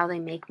weight is how they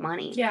make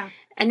money. Yeah.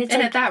 And it's and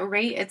like, at that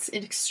rate, it's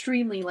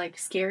extremely, like,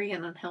 scary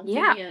and unhealthy.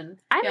 Yeah. And,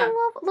 I'm a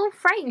little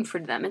frightened for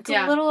them. It's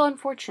a little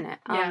unfortunate.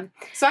 Yeah.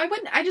 So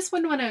I just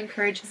wouldn't want to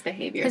encourage his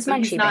behavior. His so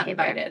he's munchy not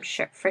behavior. invited.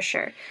 Sure, for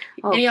sure.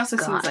 And he also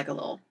God. seems like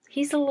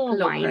He's a little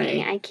whiny.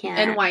 gray. I can't.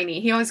 And whiny.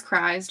 He always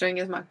cries during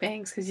his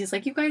mukbangs because he's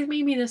like, you guys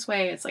made me this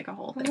way. It's like a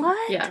whole thing.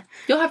 What? Yeah.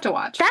 You'll have to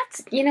watch.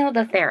 That's,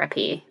 the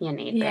therapy you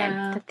need,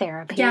 Yeah. babe. The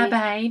therapy. Yeah,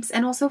 babes.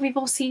 And also, we've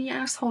all seen your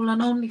asshole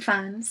on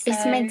OnlyFans. So.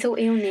 It's mental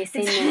illness,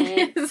 isn't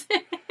it?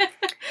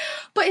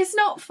 But it's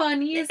not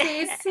funny, is it?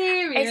 It's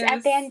serious.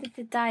 At the end of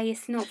the day,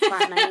 it's not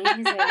funny,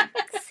 is it?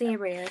 It's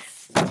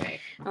serious.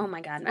 Okay. Oh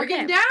my god. We're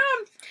getting down.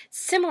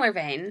 Similar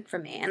vein for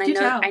me. And Do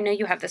tell. I know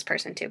you have this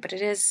person too, but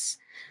it is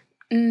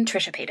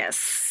Trisha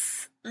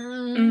Paytas.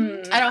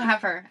 I don't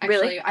have her, actually.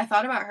 Really? I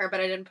thought about her, but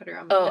I didn't put her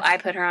on my list. I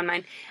put her on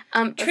mine.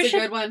 That's a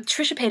good one.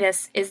 Trisha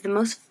Paytas is the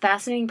most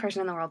fascinating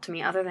person in the world to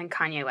me, other than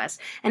Kanye West.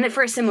 And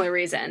for a similar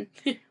reason.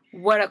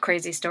 What a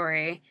crazy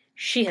story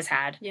she has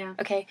had. Yeah.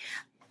 Okay.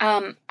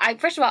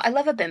 First of all, I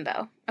love a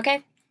bimbo.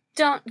 Okay?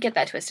 Don't get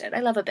that twisted. I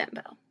love a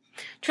bimbo.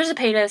 Trisha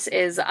Paytas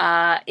is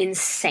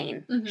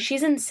insane. Mm-hmm.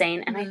 She's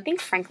insane, and I think,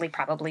 frankly,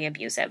 probably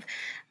abusive.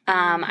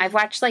 I've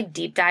watched, like,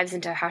 deep dives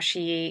into how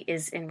she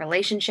is in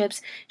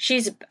relationships.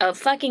 She's a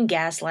fucking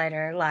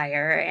gaslighter,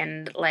 liar,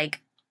 and,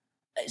 like,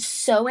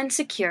 so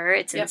insecure.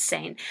 It's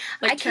insane.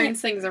 Like,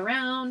 turns things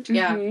around.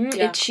 Mm-hmm.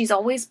 Yeah. She's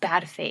always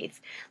bad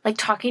faith. Like,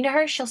 talking to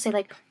her, she'll say,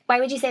 like, why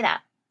would you say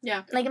that?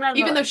 Yeah. Like, I'm not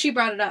even though she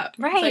brought it up.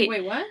 Right. It's like,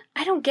 wait, what?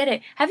 I don't get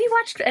it. Have you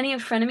watched any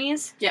of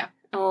Frenemies? Yeah.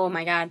 Oh,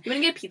 my God. You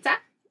want to get a pizza?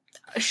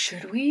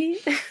 Should we?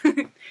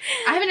 I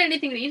haven't had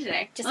anything to eat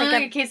today. Just like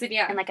like a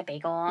quesadilla. And like a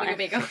bagel. Like a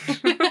bagel.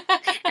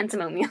 And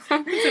some oatmeal.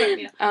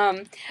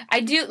 I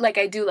do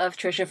love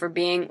Trisha for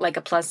being, like,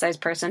 a plus size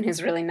person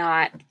who's really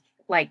not,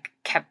 like,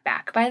 kept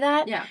back by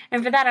that. Yeah.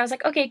 And for that, I was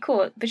like, okay,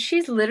 cool. But she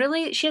has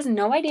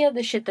no idea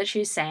the shit that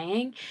she's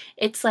saying.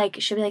 It's like,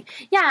 she'll be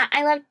like, yeah,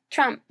 I love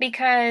Trump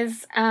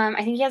because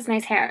I think he has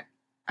nice hair.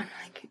 I'm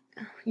like,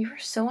 oh, you are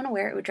so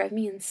unaware. It would drive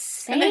me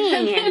insane.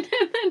 And then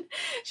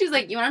she's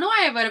like, you want to know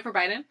why I voted for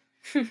Biden?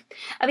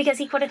 Because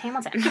he quoted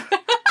Hamilton.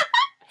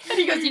 And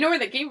he goes, you know where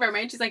that came from,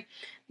 right? She's like,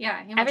 yeah,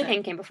 Hamilton.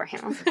 Everything came before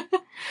Hamilton.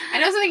 I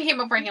know something came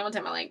before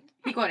Hamilton, but, like,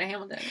 he quoted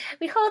Hamilton.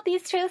 We hold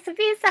these truths to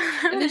be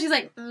some. And then she's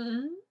like,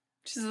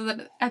 She says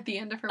that at the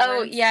end of her Oh,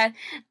 words. yeah.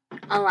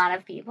 A lot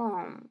of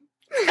people.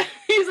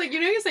 He's like,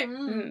 you say,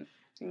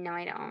 No,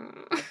 I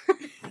don't.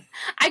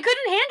 I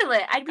couldn't handle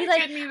it. I'd be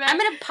like, I'm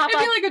gonna pop up.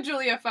 It'd be like a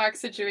Julia Fox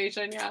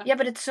situation, yeah. Yeah,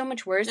 but it's so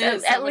much worse. It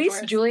is so At much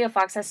least worse. Julia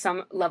Fox has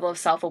some level of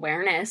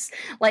self-awareness.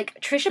 Like,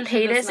 Trisha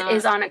Paytas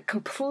is on a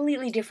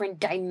completely different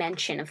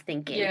dimension of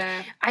thinking.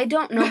 Yeah. I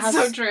don't know That's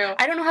so true.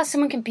 I don't know how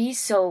someone can be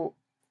so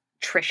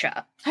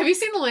Trisha. Have you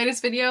seen the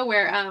latest video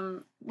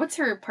where, what's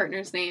her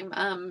partner's name?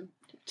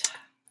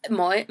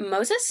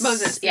 Moses?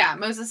 Moses, yeah.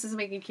 Moses is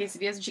making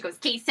quesadillas and she goes,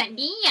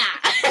 quesadilla.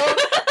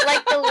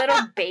 Like the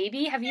little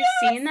baby. Have you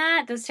seen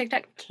that? Those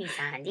TikTok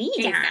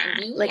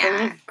quesadilla. Like a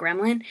little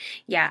gremlin.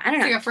 Yeah, I don't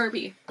know. It's like a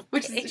Furby,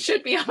 which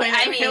should be on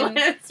my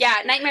list. Yeah,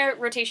 nightmare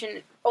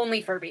rotation,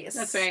 only Furbies.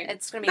 That's right.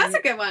 It's gonna be That's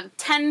a good one.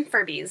 10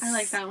 Furbies. I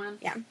like that one.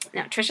 Yeah.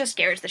 No, Trisha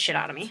scares the shit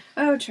out of me.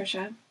 Oh,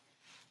 Trisha.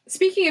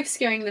 Speaking of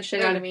scaring the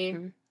shit out of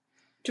me,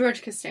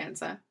 George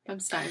Costanza from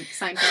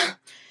Seinfeld.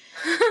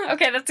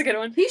 Okay, that's a good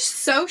one. He's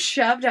so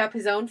shoved up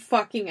his own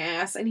fucking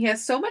ass, and he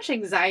has so much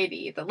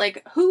anxiety that,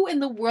 like, who in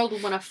the world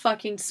would want to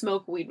fucking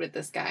smoke weed with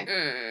this guy?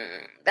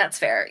 That's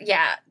fair.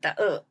 Yeah.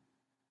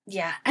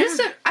 Yeah.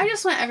 I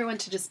just want everyone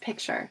to just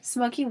picture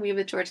smoking weed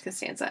with George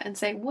Costanza and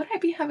say, would I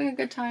be having a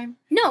good time?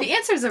 No. The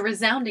answer is a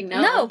resounding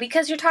no. No,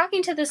 because you're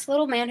talking to this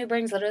little man who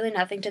brings literally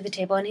nothing to the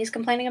table and he's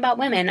complaining about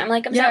women. I'm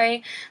like, I'm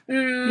sorry.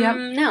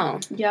 No.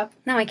 Yep.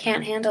 No, I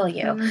can't handle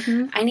you.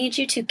 Mm-hmm. I need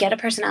you to get a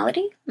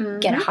personality,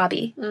 get a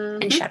hobby,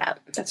 and shut up.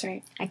 That's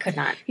right. I could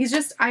not. He's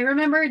just, I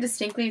remember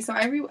distinctly, so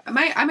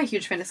I'm a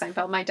huge fan of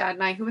Seinfeld. My dad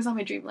and I, who was on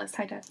my dream list,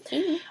 hi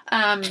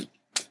Dad.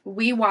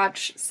 We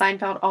watch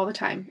Seinfeld all the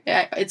time.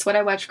 It's what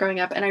I watched growing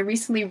up, and I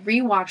recently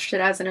rewatched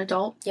it as an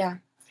adult. Yeah.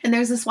 And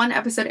there's this one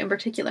episode in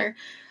particular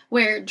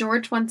where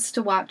George wants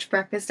to watch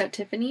Breakfast at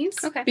Tiffany's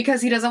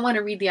because he doesn't want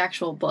to read the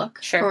actual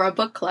book for a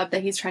book club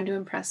that he's trying to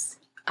impress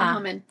a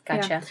woman.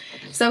 Gotcha.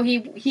 Yeah. So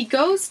he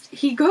goes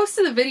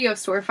to the video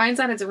store, finds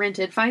out it's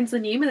rented, finds the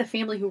name of the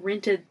family who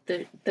rented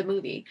the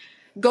movie,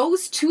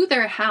 goes to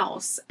their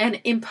house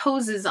and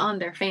imposes on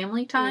their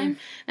family time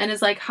and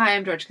is like, hi,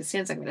 I'm George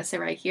Costanza. I'm going to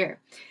sit right here.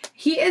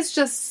 He is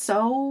just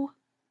so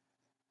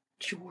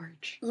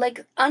George.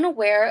 Like,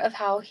 unaware of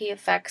how he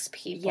affects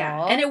people.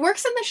 Yeah. And it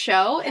works in the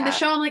show. In the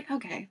show, I'm like,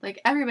 okay, like,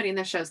 everybody in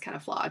the show is kind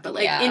of flawed. But,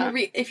 like,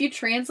 if you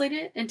translate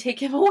it and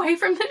take him away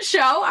from the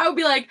show, I would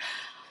be like,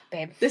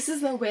 babe, this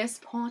is the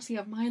worst party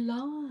of my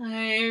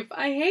life.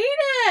 I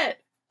hate it.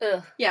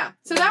 Ugh. Yeah.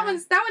 So that one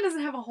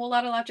doesn't have a whole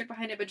lot of logic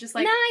behind it, but just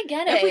like, no, I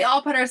get it. If we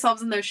all put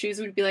ourselves in those shoes,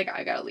 we'd be like,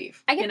 I gotta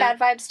leave. I get bad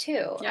vibes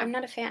too. Yeah. I'm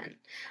not a fan.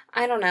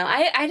 I don't know.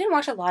 I didn't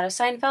watch a lot of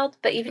Seinfeld,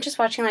 but even just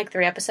watching like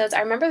 3 episodes,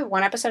 I remember the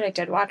one episode I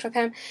did watch with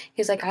him.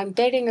 He's like, I'm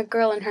dating a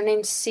girl and her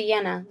name's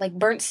Sienna, like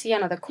burnt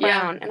Sienna, the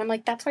crown. And I'm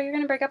like, that's why you're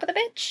gonna break up with a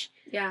bitch?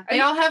 Yeah. They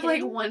all have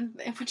like one,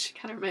 which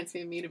kind of reminds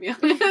me of me, to be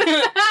honest.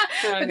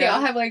 But they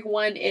all have like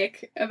one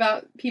ick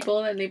about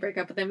people and they break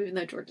up with them even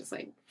though George is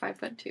like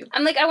 5'2".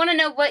 I'm like, I want to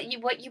know what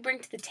you bring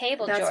to the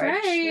table, That's George.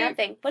 Right.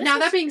 Nothing. Now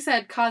that being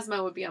said,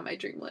 Cosmo would be on my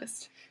dream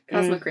list.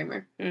 Cosmo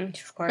Kramer.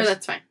 Of course. But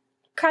that's fine.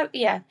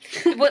 Yeah.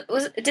 Did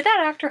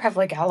that actor have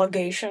like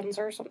allegations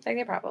or something?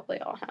 They probably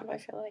all have, I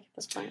feel like, at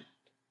this point.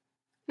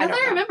 I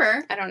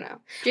remember. I don't know.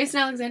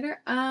 Jason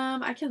Alexander?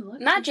 I can look.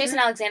 Not Jason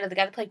Alexander, the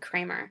guy that played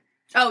Kramer.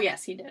 Oh,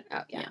 yes, he did.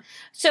 Oh, yeah.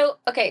 So,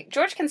 okay,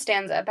 George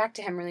Costanza, back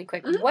to him really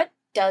quick. What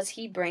does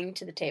he bring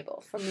to the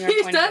table from your point of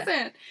view?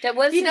 He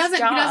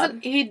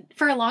doesn't. He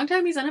for a long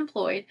time, he's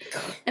unemployed.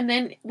 And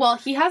then, well,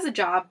 he has a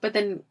job, but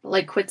then,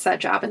 like, quits that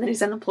job, and then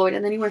he's unemployed,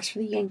 and then he works for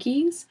the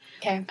Yankees.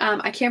 Okay.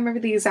 I can't remember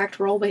the exact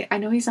role, but I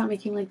know he's not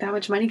making, like, that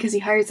much money because he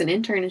hires an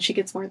intern, and she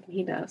gets more than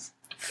he does.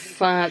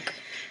 Fuck.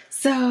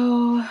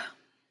 So...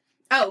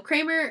 Oh,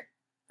 Kramer...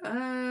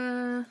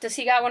 Does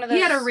he got one of those?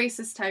 He had a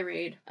racist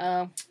tirade.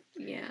 Oh.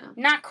 Yeah.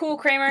 Not cool,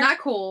 Kramer. Not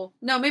cool.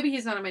 No, maybe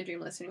he's not on my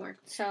dream list anymore.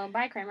 So,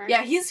 bye, Kramer.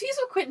 Yeah, he's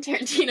with Quentin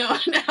Tarantino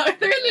now.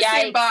 They're in the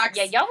same box.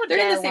 Yeah, y'all would They're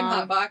get in the same along.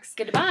 hot box.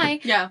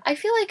 Goodbye. Yeah. I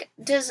feel like,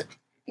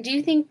 do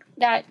you think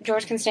that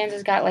George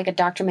Costanza's got, like, a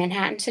Dr.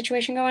 Manhattan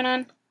situation going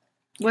on?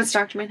 What's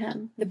Dr.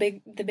 Manhattan? The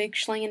big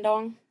schlinging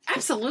dong?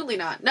 Absolutely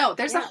not. No,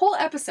 there's a whole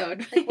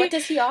episode. Like, what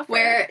does he offer?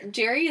 Where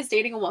Jerry is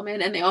dating a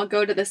woman and they all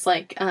go to this,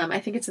 like, I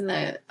think it's in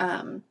the,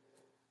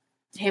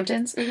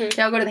 Hamptons.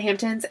 They all go to the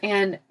Hamptons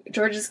and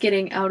George is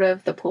getting out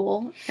of the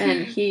pool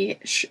and he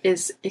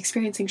is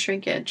experiencing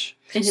shrinkage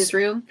in his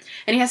room.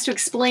 And he has to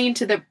explain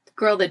to the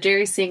girl that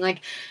Jerry's seeing,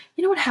 like,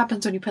 you know what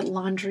happens when you put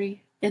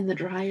laundry in the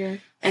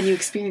dryer and you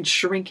experience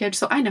shrinkage?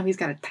 So I know he's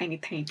got a tiny,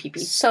 tiny pee-pee.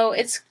 So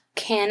it's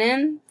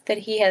canon that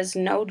he has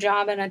no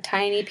job and a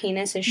tiny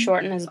penis is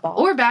short and is bald.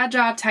 Or bad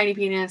job, tiny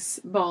penis,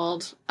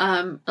 bald,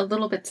 a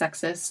little bit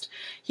sexist.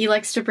 He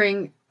likes to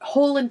bring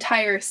whole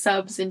entire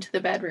subs into the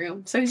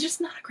bedroom. So he's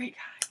just not a great guy.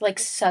 Like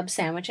sub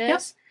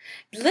sandwiches?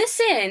 Yep.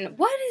 Listen,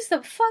 what is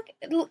the fuck?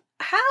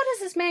 How does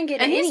this man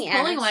get and any he's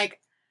pulling ass? Like,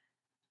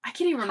 I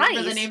can't even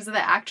remember the names of the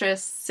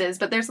actresses,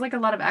 but there's like a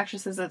lot of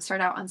actresses that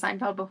start out on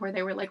Seinfeld before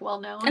they were like well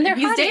known. And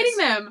he's dating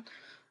them.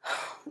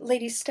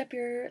 Ladies, step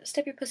your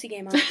pussy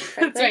game up.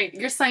 That's right.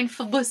 You're signed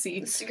for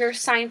bussy. You're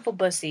signed for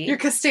bussy. You're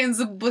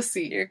Costanza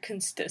bussy. You're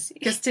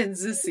Constussy.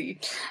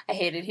 Costanzussy. I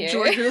hate it here.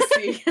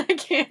 Georgiussy. I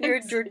can't.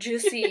 You're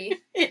Georgiussy.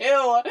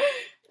 Ew.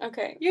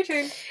 Okay. Your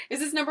turn. Is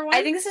this number 1?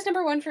 I think this is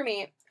number 1 for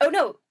me. Oh,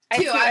 no. I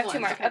have 2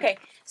 more. Okay. Okay.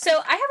 So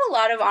I have a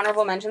lot of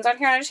honorable mentions on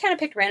here, and I just kind of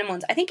picked random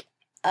ones. I think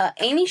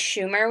Amy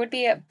Shumer would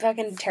be a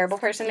fucking terrible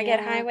person to get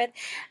high with.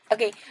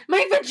 Okay.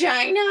 My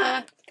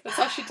vagina! That's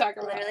all she talked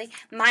about. Literally.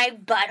 My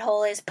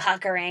butthole is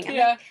puckering.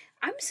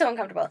 I'm so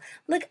uncomfortable.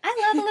 Look,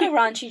 I love a little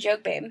raunchy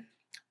joke, babe.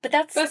 But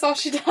that's all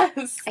she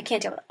does. I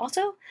can't deal with it.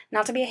 Also,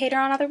 not to be a hater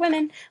on other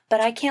women,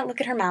 but I can't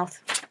look at her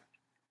mouth.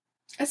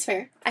 That's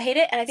fair. I hate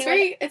it, and I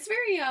think it's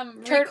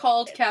very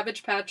recalled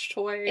Cabbage Patch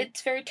toy.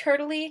 It's very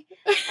turtley,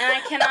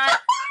 and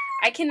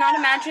I cannot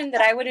imagine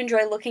that I would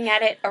enjoy looking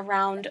at it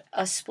around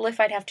a spliff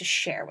I'd have to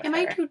share with her. Am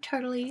I too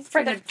turtley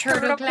for the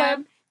Turtle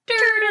Club?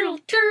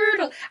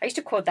 Turtle. I used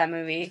to quote that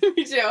movie.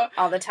 Me too.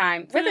 All the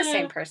time. We're the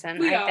same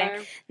person, I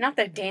think. Not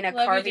the Dana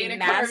Carvey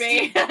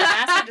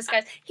master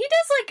disguise. He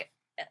does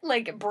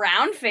like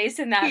brown face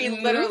in that movie.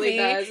 He literally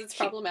does. It's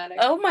problematic.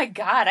 Oh my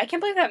god. I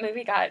can't believe that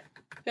movie got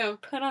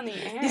put on the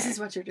air. This is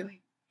what you're doing.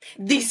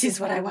 This is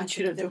what I want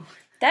you to do.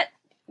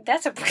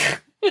 That's a...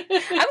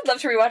 I would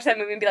love to rewatch that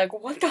movie and be like,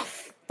 what the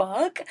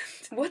fuck?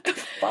 What the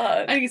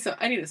fuck? I need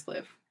a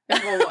spliff.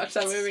 And we'll watch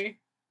that movie.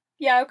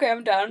 Yeah, okay,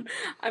 I'm down.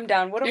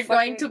 What a You're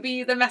going to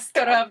be the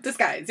master of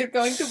disguise. You're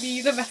going to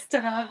be the master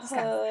of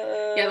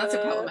disguise. Yeah, that's a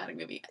problematic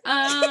movie.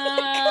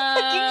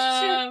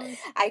 I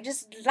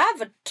just love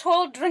a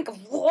tall drink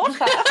of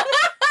water.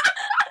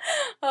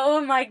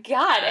 Oh my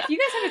god. If you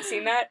guys haven't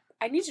seen that,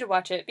 I need you to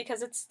watch it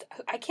because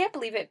I can't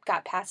believe it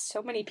got past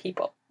so many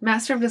people.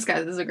 Master of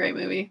Disguise is a great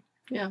movie.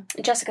 Yeah.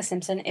 Jessica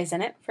Simpson is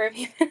in it for a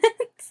few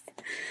minutes.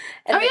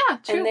 And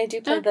true. And they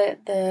do play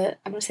the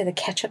I'm going to say the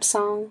ketchup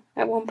song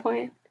at one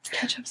point.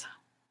 Ketchup song.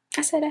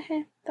 I said I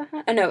had the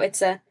hot. Oh no,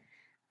 it's a.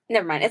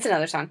 Never mind. It's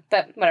another song,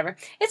 but whatever.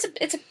 It's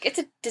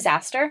a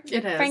disaster.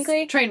 It is.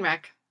 Frankly, train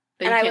wreck.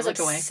 And I was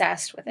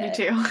obsessed with it. Me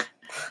too.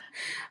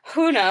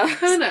 Who knows?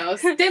 Who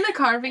knows? Dana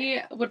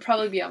Carvey would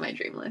probably be on my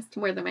dream list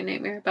more than my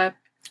nightmare. But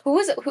who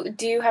was it?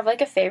 Do you have like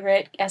a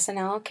favorite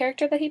SNL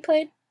character that he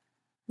played?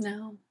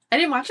 No. I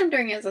didn't watch him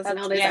during his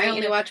SNL days. I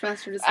only watched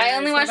Master of Disguise. I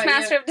only watched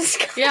Master of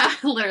Disguise. Yeah,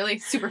 literally.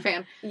 Super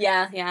fan.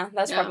 Yeah.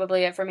 That's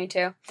probably it for me,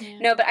 too. Yeah.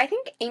 No, but I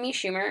think Amy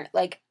Shumer,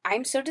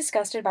 I'm so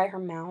disgusted by her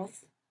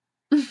mouth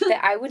that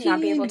I would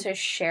not be able to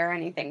share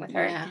anything with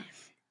her. Yeah.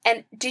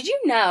 And did you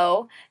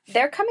know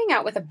they're coming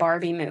out with a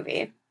Barbie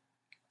movie?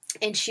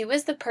 And she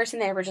was the person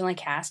they originally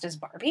cast as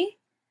Barbie?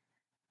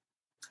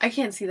 I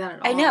can't see that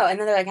at all. I know. And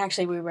then they're like,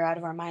 actually, we were out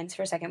of our minds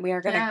for a second. We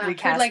are going to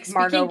recast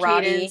Margot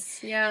Robbie.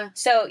 Cadence. Yeah.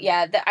 So,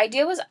 the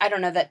idea was, I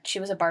don't know, that she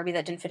was a Barbie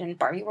that didn't fit in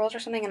Barbie World or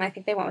something. And I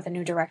think they went with a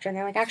new director. And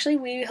they're like, actually,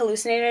 we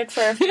hallucinated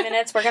for a few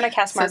minutes. We're going to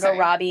cast Margot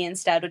Robbie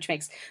instead, which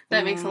makes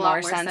a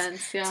lot more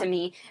sense to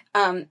me.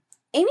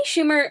 Amy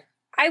Shumer,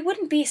 I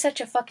wouldn't be such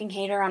a fucking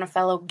hater on a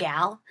fellow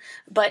gal,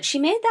 but she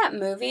made that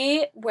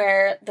movie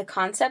where the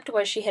concept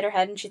was she hit her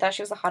head and she thought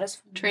she was the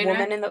hottest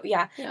woman in the...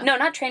 Yeah. No,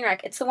 not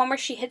Trainwreck. It's the one where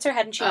she hits her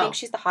head and she thinks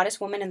she's the hottest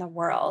woman in the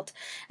world.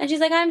 And she's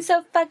like, I'm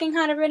so fucking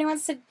hot, everybody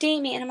wants to date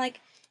me. And I'm like,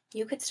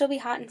 you could still be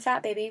hot and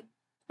fat, baby.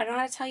 I don't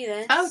know how to tell you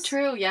this. Oh,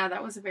 true. Yeah,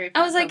 that was a very...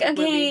 I was like, okay,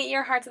 movie.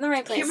 Your heart's in the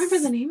right place. I can't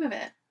remember the name of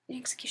it. The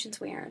execution's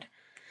weird.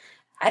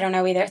 I don't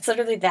know either. It's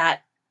literally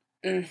that...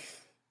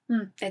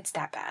 It's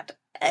that bad.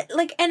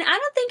 And I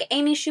don't think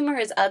Amy Shumer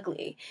is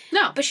ugly.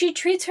 No. But she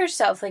treats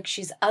herself like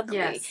she's ugly.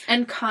 Yes.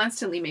 And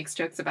constantly makes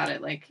jokes about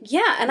it.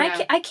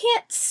 I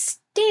can't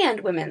stand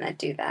women that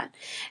do that.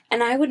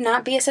 And I would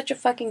not be such a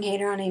fucking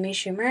hater on Amy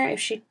Shumer if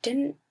she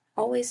didn't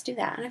always do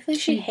that. And I feel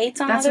like she hates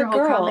on other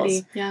girls.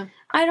 Comedy. Yeah.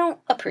 I don't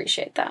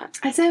appreciate that.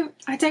 I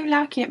don't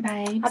like it,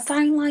 babes.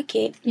 I don't like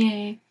it.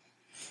 Yeah.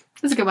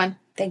 That's a good one.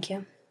 Thank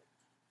you.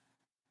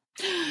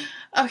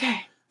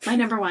 Okay. My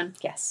number 1.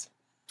 Yes.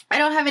 I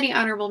don't have any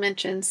honorable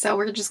mentions, so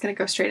we're just going to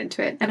go straight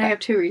into it. And I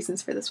have 2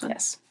 reasons for this one.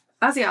 Yes.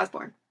 Ozzy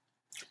Osbourne.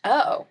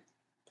 Oh.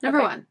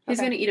 Number 1. He's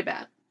going to eat a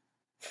bat.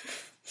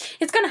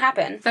 It's going to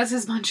happen. That's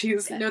his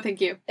munchies. No,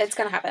 thank you. It's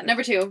going to happen.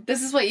 Number 2.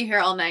 This is what you hear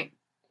all night.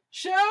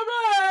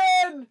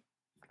 Sharon!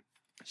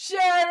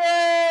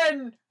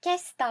 Sharon!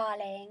 Yes,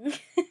 darling.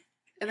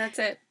 And that's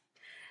it.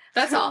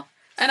 That's all.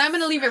 And I'm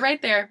going to leave it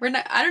right there.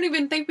 I don't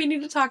even think we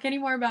need to talk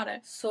anymore about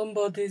it.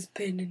 Somebody's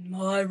been in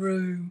my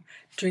room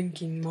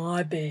drinking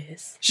my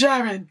beers.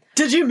 Sharon,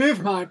 did you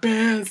move my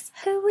beers?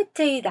 Who would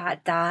do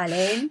that,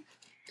 darling?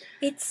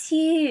 It's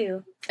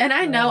you. And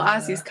I know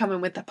Ozzy's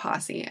coming with the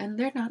posse, and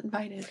they're not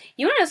invited.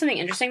 You want to know something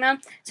interesting, though?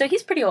 So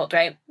he's pretty old,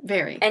 right?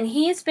 Very. And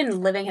he's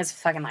been living his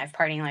fucking life,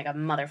 partying like a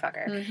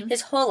motherfucker. Mm-hmm.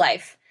 His whole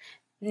life.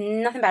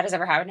 Nothing bad has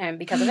ever happened to him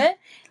because of it.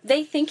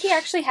 They think he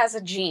actually has a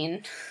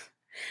gene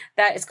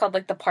that is called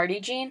the party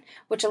gene,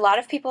 which a lot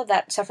of people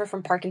that suffer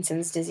from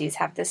Parkinson's disease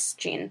have this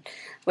gene,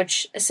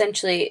 which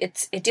essentially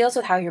it deals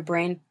with how your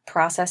brain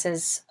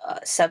processes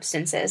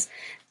substances.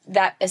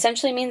 That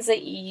essentially means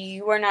that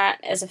you are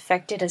not as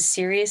affected as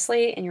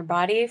seriously in your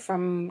body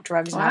from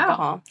drugs and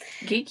alcohol.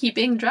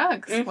 Gatekeeping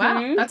drugs. Mm-hmm.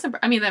 Wow.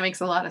 That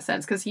makes a lot of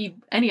sense because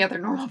any other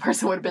normal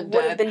person would have been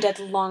dead. Would have been dead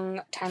a long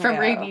time ago. From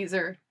rabies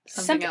or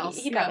something else.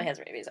 He probably has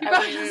rabies. I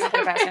wouldn't put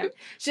it past him.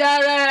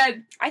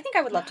 Sharon! I think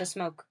I would love to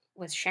smoke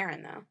with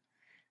Sharon, though.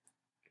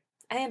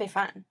 I think it'd be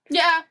fun.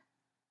 Yeah.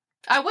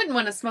 I wouldn't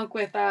want to smoke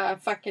with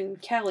fucking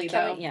Kelly,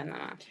 though. Yeah, no.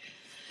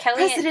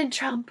 Kelly President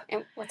Trump.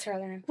 And what's her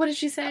other name? What did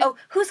she say? Oh,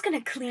 who's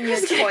gonna clean your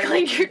Who's gonna toilet,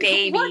 clean your-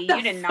 baby? what the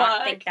You did not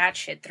fuck? think that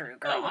shit through,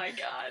 girl. Oh my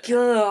god.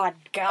 Good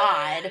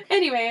God.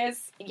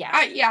 Anyways.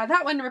 Yeah. Yeah,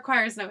 that one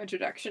requires no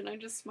introduction. I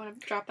just want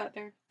to drop that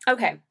there.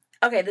 Okay.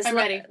 I'm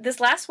ready. This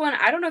last one,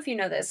 I don't know if you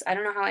know this. I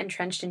don't know how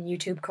entrenched in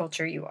YouTube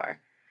culture you are.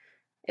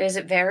 Is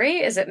it very?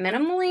 Is it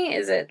minimally?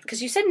 Is it...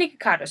 Because you said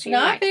Nikocado, so you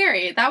Not might.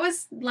 very. That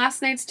was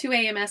last night's 2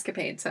 a.m.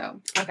 escapade,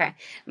 so. Okay.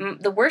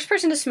 The worst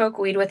person to smoke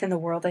weed with in the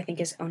world, I think,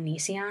 is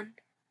Onision.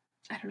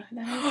 I don't know who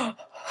that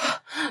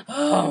is.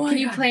 Oh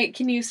my God.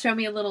 Can you show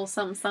me a little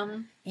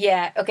something?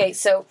 Yeah, okay,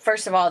 so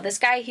first of all, this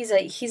guy, he's a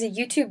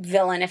YouTube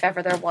villain, if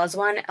ever there was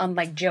one, on,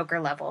 like, Joker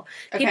level.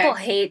 Okay. People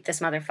hate this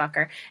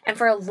motherfucker. And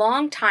for a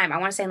long time, I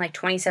want to say in, like,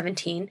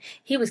 2017,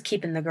 he was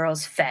keeping the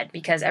girls fed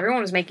because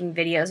everyone was making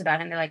videos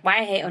about him. They're like, why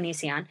I hate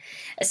Onision.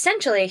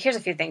 Essentially, here's a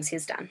few things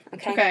he's done,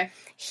 okay? Okay.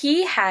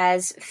 He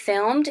has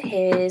filmed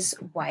his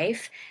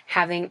wife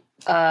having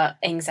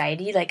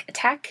anxiety, like,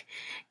 attack,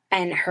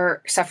 and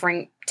her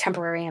suffering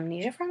temporary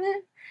amnesia from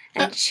it.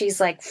 And she's,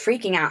 like,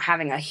 freaking out,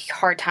 having a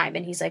hard time.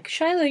 And he's like,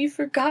 Shiloh, you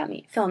forgot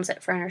me. Films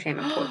it for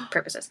entertainment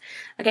purposes.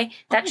 Okay?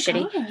 That's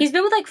shitty. God. He's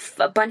been with, like,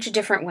 a bunch of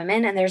different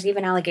women. And there's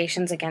even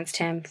allegations against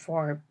him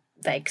for,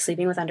 like,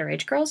 sleeping with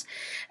underage girls.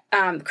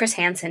 Chris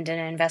Hansen did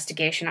an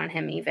investigation on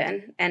him,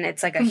 even. And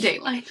it's, like, a... From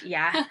Dateline.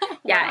 Yeah.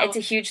 Yeah, Wow. it's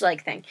a huge,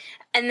 like, thing.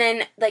 And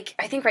then, like,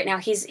 I think right now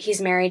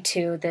he's married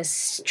to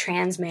this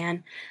trans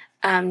man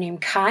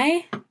named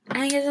Kai, I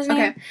think is his name.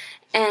 Okay.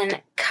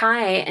 And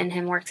Kai and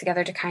him work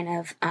together to kind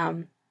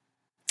of...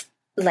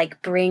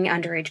 like bring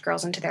underage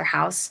girls into their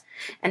house,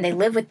 and they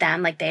live with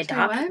them, like they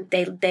adopt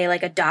what? they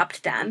like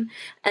adopt them,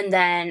 and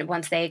then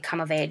once they come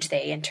of age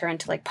they enter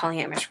into like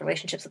polyamorous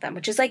relationships with them,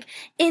 which is like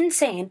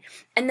insane.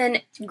 And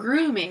then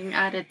Grooming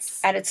at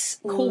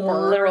its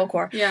core, literal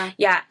core.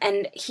 Yeah.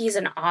 And he's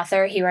an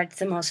author. He writes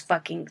the most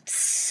fucking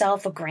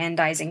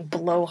self-aggrandizing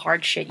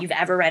blowhard shit you've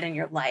ever read in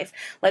your life.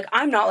 Like,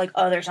 I'm not like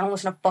others. I don't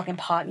listen to fucking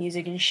pop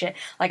music and shit.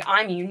 Like,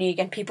 I'm unique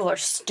and people are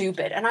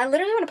stupid, and I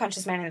literally want to punch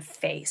this man in the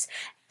face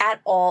at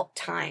all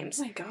times.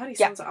 Oh my god, he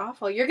sounds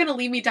awful. You're gonna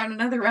lead me down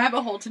another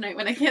rabbit hole tonight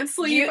when I can't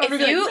sleep.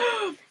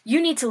 You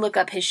need to look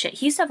up his shit.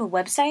 He used to have a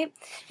website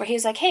where he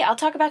was like, hey, I'll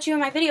talk about you in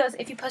my videos.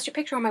 If you post your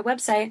picture on my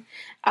website,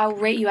 I'll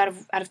rate you out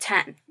of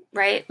 10.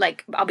 Right?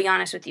 Like, I'll be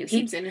honest with you.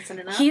 Seems innocent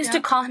enough. He used to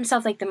call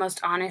himself, like, the most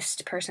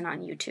honest person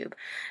on YouTube.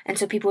 And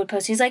so people would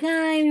post, he's like,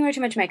 you wear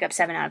too much makeup,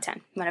 7 out of 10.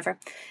 Whatever.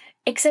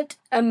 Except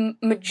a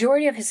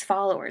majority of his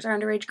followers are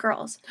underage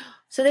girls.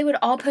 So they would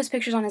all post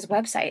pictures on his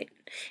website.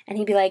 And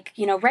he'd be like,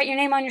 write your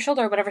name on your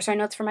shoulder or whatever so I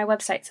know it's for my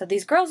website. So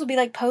these girls would be,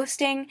 like,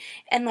 posting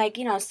and, like,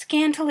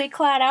 scantily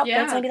clad outfits.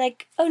 Yeah. And I'd be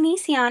like,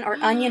 Onision, or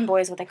Onion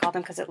Boys, what they called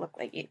them, because it looked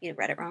like you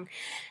read it wrong.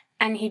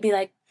 And he'd be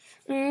like,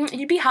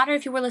 you'd be hotter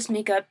if you wore less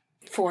makeup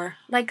for.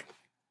 Like,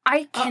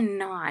 I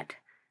cannot.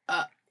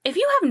 If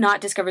you have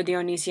not discovered the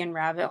Onision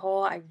rabbit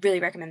hole, I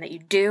really recommend that you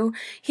do.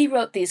 He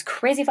wrote these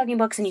crazy fucking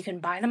books, and you can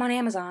buy them on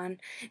Amazon.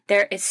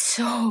 There is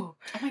so...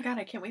 Oh my god,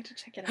 I can't wait to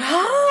check it out.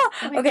 Oh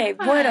okay,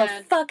 god. what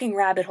a fucking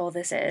rabbit hole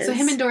this is. So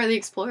him and Dora the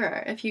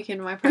Explorer, if you can,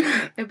 my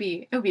partner,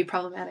 it would be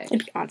problematic.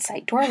 It'd be on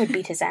site. Dora would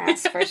beat his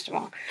ass, first of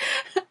all.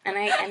 And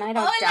I don't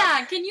doubt...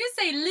 Hola, can you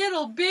say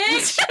little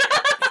bitch?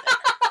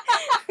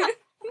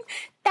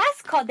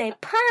 That's called a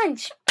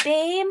punch,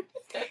 babe.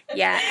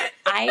 Yeah,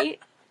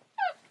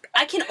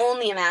 I can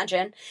only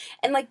imagine.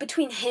 And, like,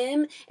 between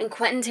him and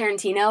Quentin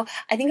Tarantino,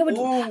 I think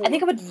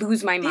I would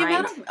lose my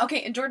mind.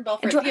 And Jordan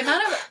Belfort, the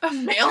amount of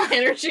male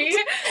energy,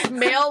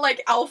 male,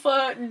 like,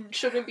 alpha,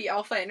 shouldn't be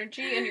alpha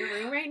energy in your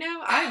room right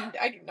now,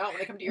 I do not want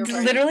to come to your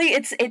party. Literally,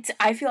 it's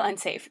I feel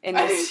unsafe in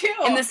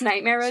this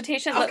nightmare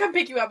rotation. I'll come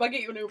pick you up. I'll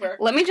get you an Uber.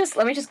 Let me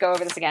just go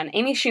over this again.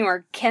 Amy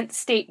Schumer, Kent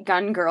State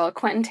Gun Girl,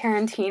 Quentin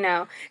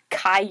Tarantino,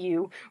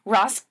 Caillou,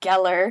 Ross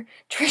Geller,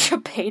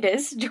 Trisha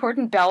Paytas,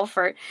 Jordan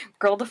Belfort,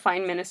 Girl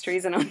Defined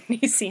Ministries, and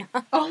Onision.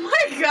 Oh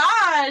my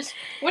gosh!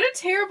 What a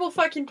terrible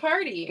fucking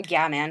party.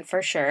 Yeah, man,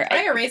 for sure.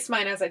 I erased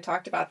mine as I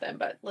talked about them,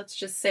 but let's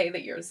just say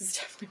that yours is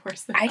definitely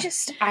worse than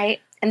mine.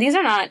 And these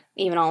are not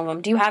even all of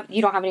them.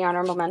 You don't have any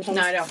honorable mentions?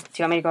 No, I don't. Do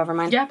you want me to go over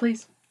mine? Yeah,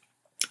 please.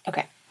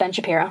 Okay. Ben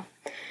Shapiro.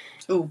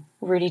 Ooh.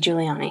 Rudy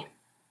Giuliani.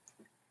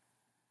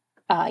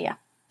 Yeah,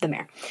 the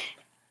mayor.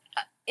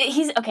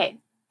 He's, okay,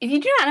 if you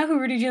do not know who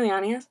Rudy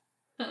Giuliani is,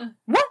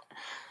 what?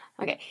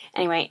 Okay,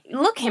 anyway,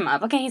 look him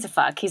up. Okay, he's a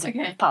fuck. He's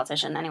a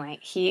politician. Anyway,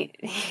 he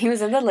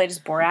was in the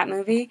latest Borat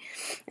movie,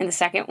 in the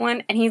second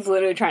one, and he's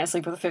literally trying to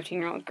sleep with a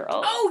 15-year-old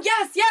girl. Oh,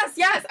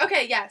 yes.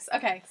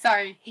 Okay,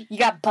 sorry. You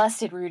got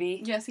busted,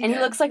 Rudy. Yes, he And did.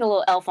 he looks like a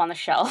little elf on the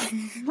shelf.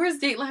 Where's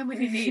Dateline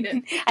when you need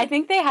it? I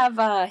think they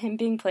have him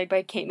being played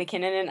by Kate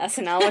McKinnon in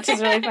SNL, which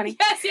is really funny.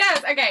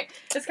 Yes. Okay,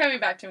 it's coming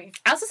back to me.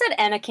 I also said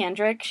Anna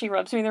Kendrick. She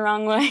rubs me the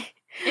wrong way.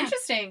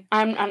 Interesting.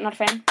 I'm not a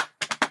fan.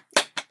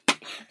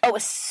 Oh,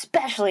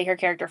 especially her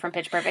character from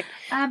Pitch Perfect.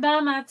 I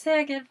bought my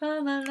ticket for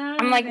the line.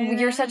 I'm like,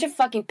 you're such a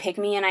fucking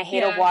pick-me, and I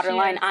hate a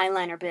waterline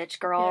eyeliner, bitch,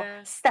 girl.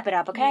 Yeah. Step it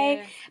up, okay?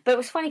 Yeah. But it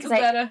was funny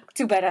because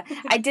Too better.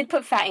 I did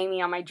put Fat Amy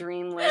on my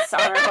dream list,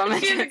 honorable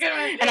mentions,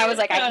 and I was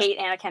like, I hate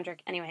Anna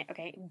Kendrick. Anyway,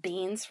 okay,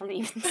 Beans from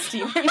Even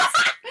Stevens.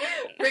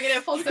 Bringing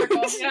it full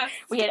circle.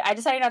 Yeah. I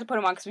decided not to put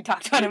him on because we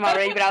talked about him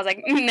already, but I was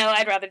like, no,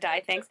 I'd rather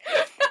die, thanks.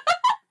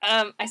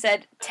 I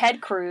said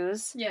Ted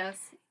Cruz. Yes.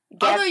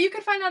 Although you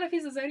could find out if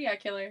he's a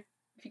Zodiac killer.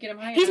 If you get him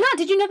high He's not.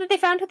 Did you know that they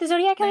found who the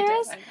Zodiac killer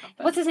is? I know,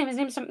 what's his name? His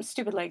name's something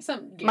stupid like,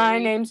 Gary. My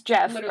name's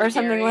Jeff, Literally or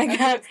something Gary. like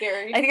that.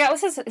 Gary. I think that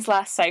was his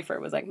last cipher.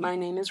 Was like, my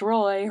name is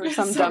Roy, or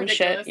some dumb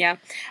ridiculous. Shit. Yeah.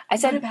 I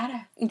said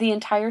the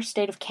entire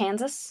state of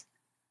Kansas.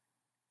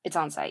 It's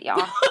on site,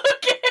 y'all.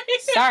 Okay.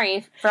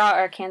 Sorry for all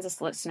our Kansas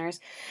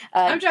listeners.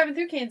 I'm driving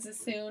through Kansas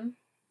soon.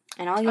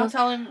 And I'll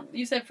tell him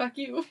you said fuck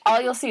you.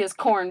 All you'll see is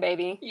corn,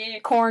 baby. Yeah.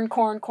 Corn.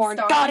 Stars,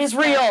 God is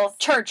real. stars.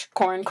 Church.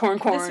 Corn.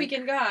 This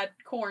weekend, God.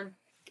 Corn.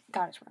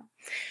 God is real.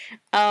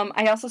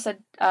 I also said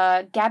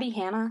Gabby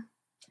Hanna.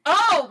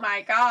 Oh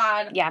my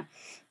God. Yeah.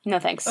 No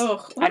thanks.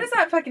 Ugh. What is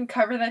that fucking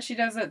cover that she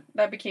does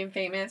that became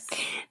famous?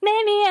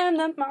 Maybe I'm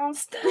the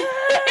monster. Yeah.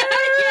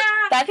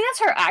 I think that's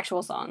her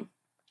actual song.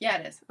 Yeah,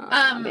 it is.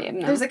 Babe,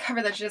 no. There's a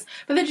cover that she does,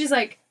 but then she's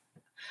like,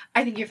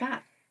 I think you're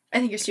fat. I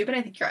think you're stupid.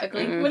 I think you're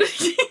ugly. Mm-hmm. What is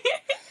she?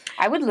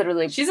 I would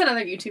literally... She's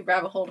another YouTube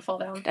rabbit hole to fall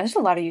down. There's a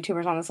lot of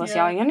YouTubers on this list,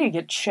 y'all. You need to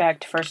get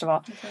checked, first of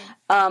all.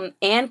 Okay.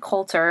 Ann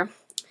Coulter.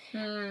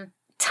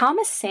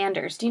 Thomas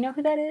Sanders. Do you know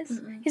who that is?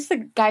 Mm-mm. He's the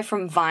guy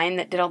from Vine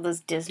that did all those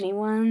Disney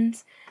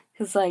ones.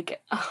 Who's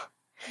like...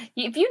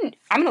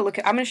 I'm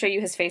gonna show you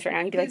his face right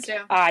now. He'd be Please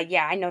like,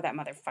 yeah, I know that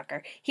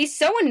motherfucker. He's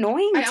so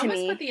annoying to me. I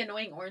almost put the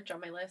annoying orange on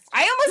my list.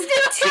 I almost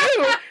did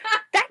too.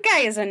 That guy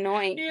is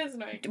annoying. He is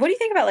annoying. What do you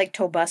think about like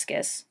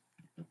Tobuscus?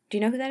 Do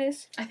you know who that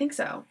is? I think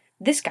so.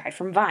 This guy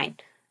from Vine.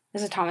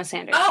 This is Thomas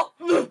Sanders. Oh!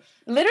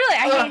 Literally,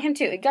 I hate him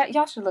too.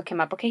 Y'all should look him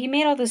up, okay? He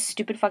made all those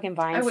stupid fucking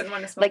Vines. I wouldn't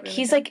want to smoke with him.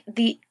 He's like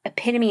the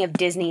epitome of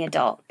Disney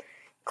adult.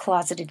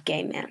 Closeted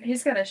gay man.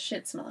 He's got a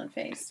shit-smelling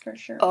face, for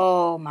sure.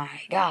 Oh my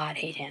God,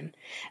 hate him.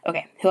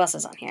 Okay, who else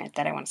is on here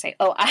that I want to say?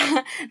 Oh,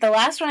 the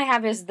last one I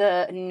have is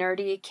the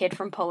nerdy kid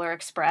from Polar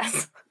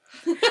Express.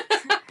 Do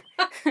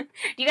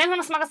you guys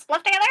want to smoke a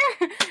spliff together?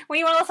 When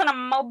you want to listen to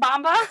Mo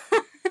Bamba?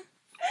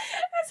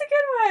 That's a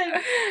good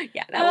one.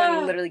 Yeah, that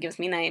one literally gives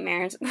me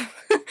nightmares.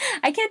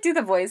 I can't do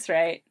the voice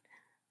right.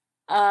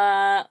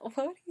 What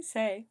would he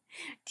say?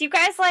 Do you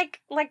guys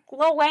like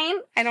Lil Wayne?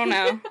 I don't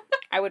know.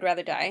 I would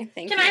rather die.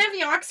 Thank you. Can I have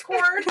the aux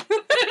cord?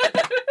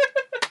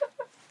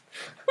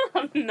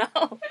 Oh,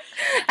 no.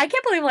 I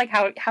can't believe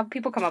how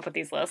people come up with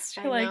these lists.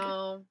 I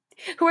know.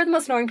 Who are the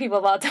most annoying people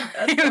of all time?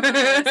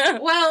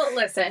 Well,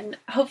 listen.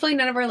 Hopefully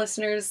none of our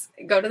listeners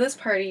go to this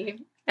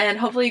party. And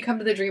hopefully you come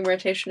to the dream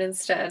rotation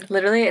instead.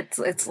 Literally, it's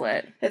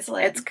lit. It's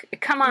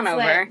lit. Come on over.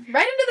 Lit.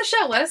 Right into the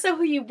show. Let us know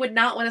who you would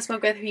not want to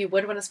smoke with, who you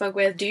would want to smoke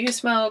with. Do you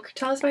smoke?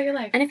 Tell us about your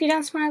life. And if you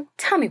don't smoke,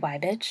 tell me why,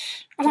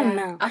 bitch. I want to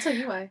know. I'll tell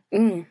you why.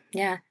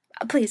 Yeah.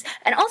 Please.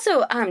 And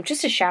also,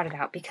 just to shout it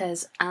out,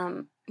 because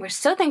we're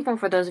so thankful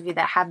for those of you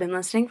that have been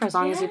listening for as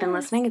long as you've been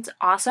listening. It's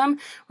awesome.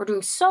 We're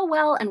doing so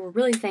well, and we're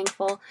really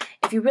thankful.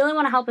 If you really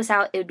want to help us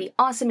out, it would be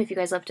awesome if you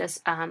guys left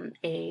us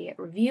a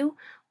review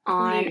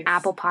on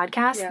Apple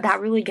Podcasts. Yes. That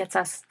really gets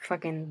us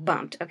fucking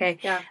bumped, okay?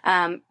 Yeah.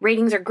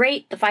 Ratings are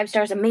great. The 5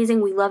 stars,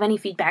 amazing. We love any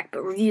feedback,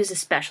 but reviews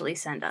especially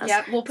send us.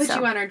 Yeah, we'll put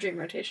you on our dream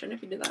rotation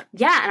if you do that.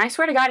 Yeah, and I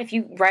swear to God, if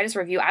you write us a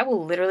review, I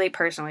will literally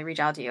personally reach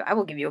out to you. I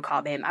will give you a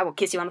call, babe. I will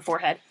kiss you on the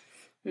forehead.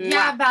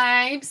 Yeah,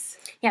 babes.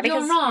 Yeah,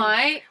 because you're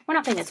right. We're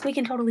not famous. We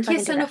can totally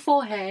kiss on the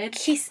forehead.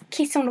 Kiss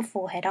on the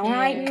forehead,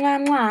 alright?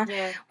 Mwah, mwah.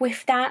 Yeah.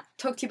 With that.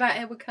 Talk to you about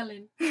Edward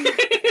Cullen.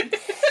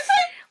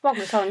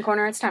 Welcome to Cullen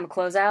Corner. It's time to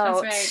close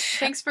out. That's right.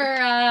 Thanks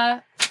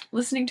for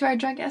listening to our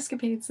drunk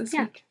escapades this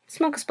week.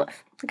 Smoke a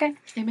spliff, okay?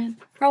 Amen.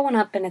 Roll one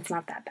up and it's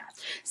not that bad.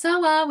 So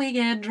while we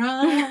get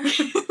drunk.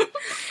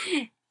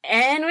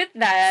 And with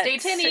that, stay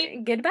tinny.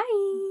 Goodbye.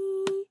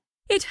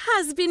 It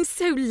has been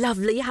so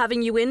lovely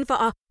having you in for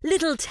our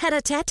little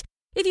tete-a-tete.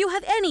 If you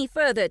have any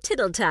further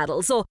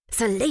tittle-tattles or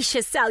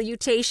salacious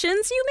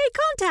salutations, you may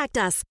contact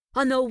us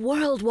on the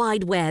World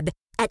Wide Web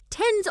at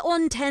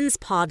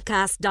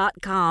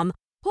tensontenspodcast.com.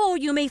 Or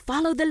you may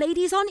follow the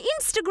ladies on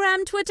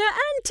Instagram, Twitter,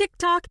 and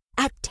TikTok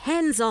at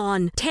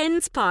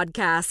TensOnTens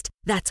Podcast.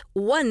 That's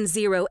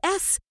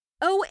 10SON10S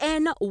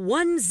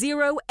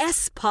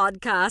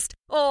podcast.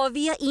 Or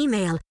via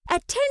email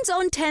at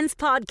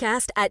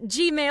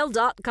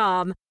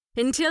tensontenspodcast@gmail.com.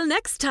 Until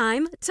next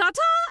time,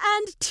 ta-ta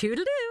and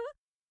toodaloo.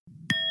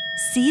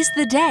 Seize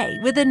the day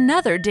with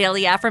another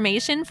daily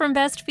affirmation from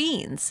Best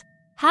Fiends.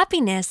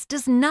 Happiness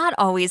does not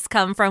always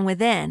come from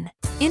within.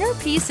 Inner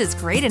peace is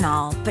great and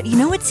all, but you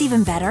know what's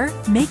even better?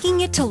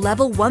 Making it to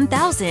level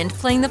 1000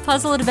 playing the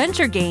puzzle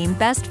adventure game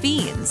Best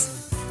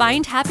Fiends.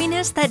 Find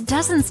happiness that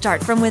doesn't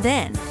start from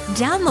within.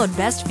 Download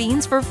Best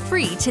Fiends for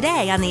free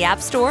today on the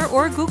App Store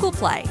or Google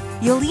Play.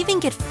 You'll even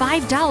get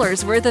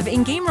 $5 worth of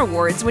in-game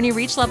rewards when you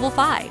reach level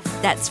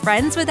 5. That's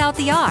friends without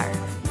the R.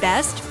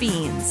 Best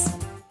Fiends.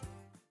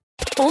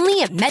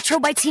 Only at Metro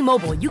by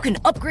T-Mobile, you can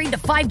upgrade to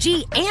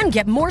 5G and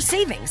get more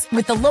savings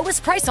with the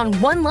lowest price on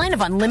one line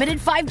of unlimited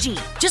 5G.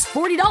 Just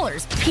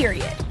 $40,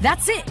 period.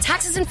 That's it,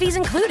 taxes and fees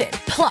included.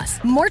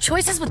 Plus, more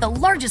choices with the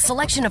largest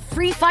selection of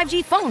free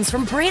 5G phones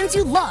from brands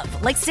you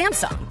love, like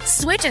Samsung.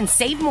 Switch and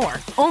save more,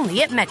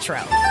 only at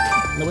Metro.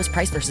 Lowest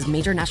price versus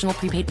major national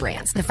prepaid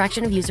brands. The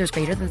fraction of users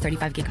greater than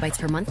 35 gigabytes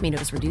per month may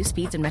notice reduced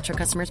speeds, and Metro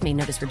customers may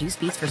notice reduced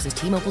speeds versus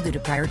T-Mobile due to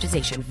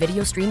prioritization.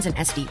 Video streams and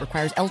SD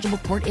requires eligible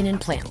port in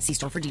and plan. See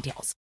store for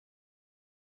details.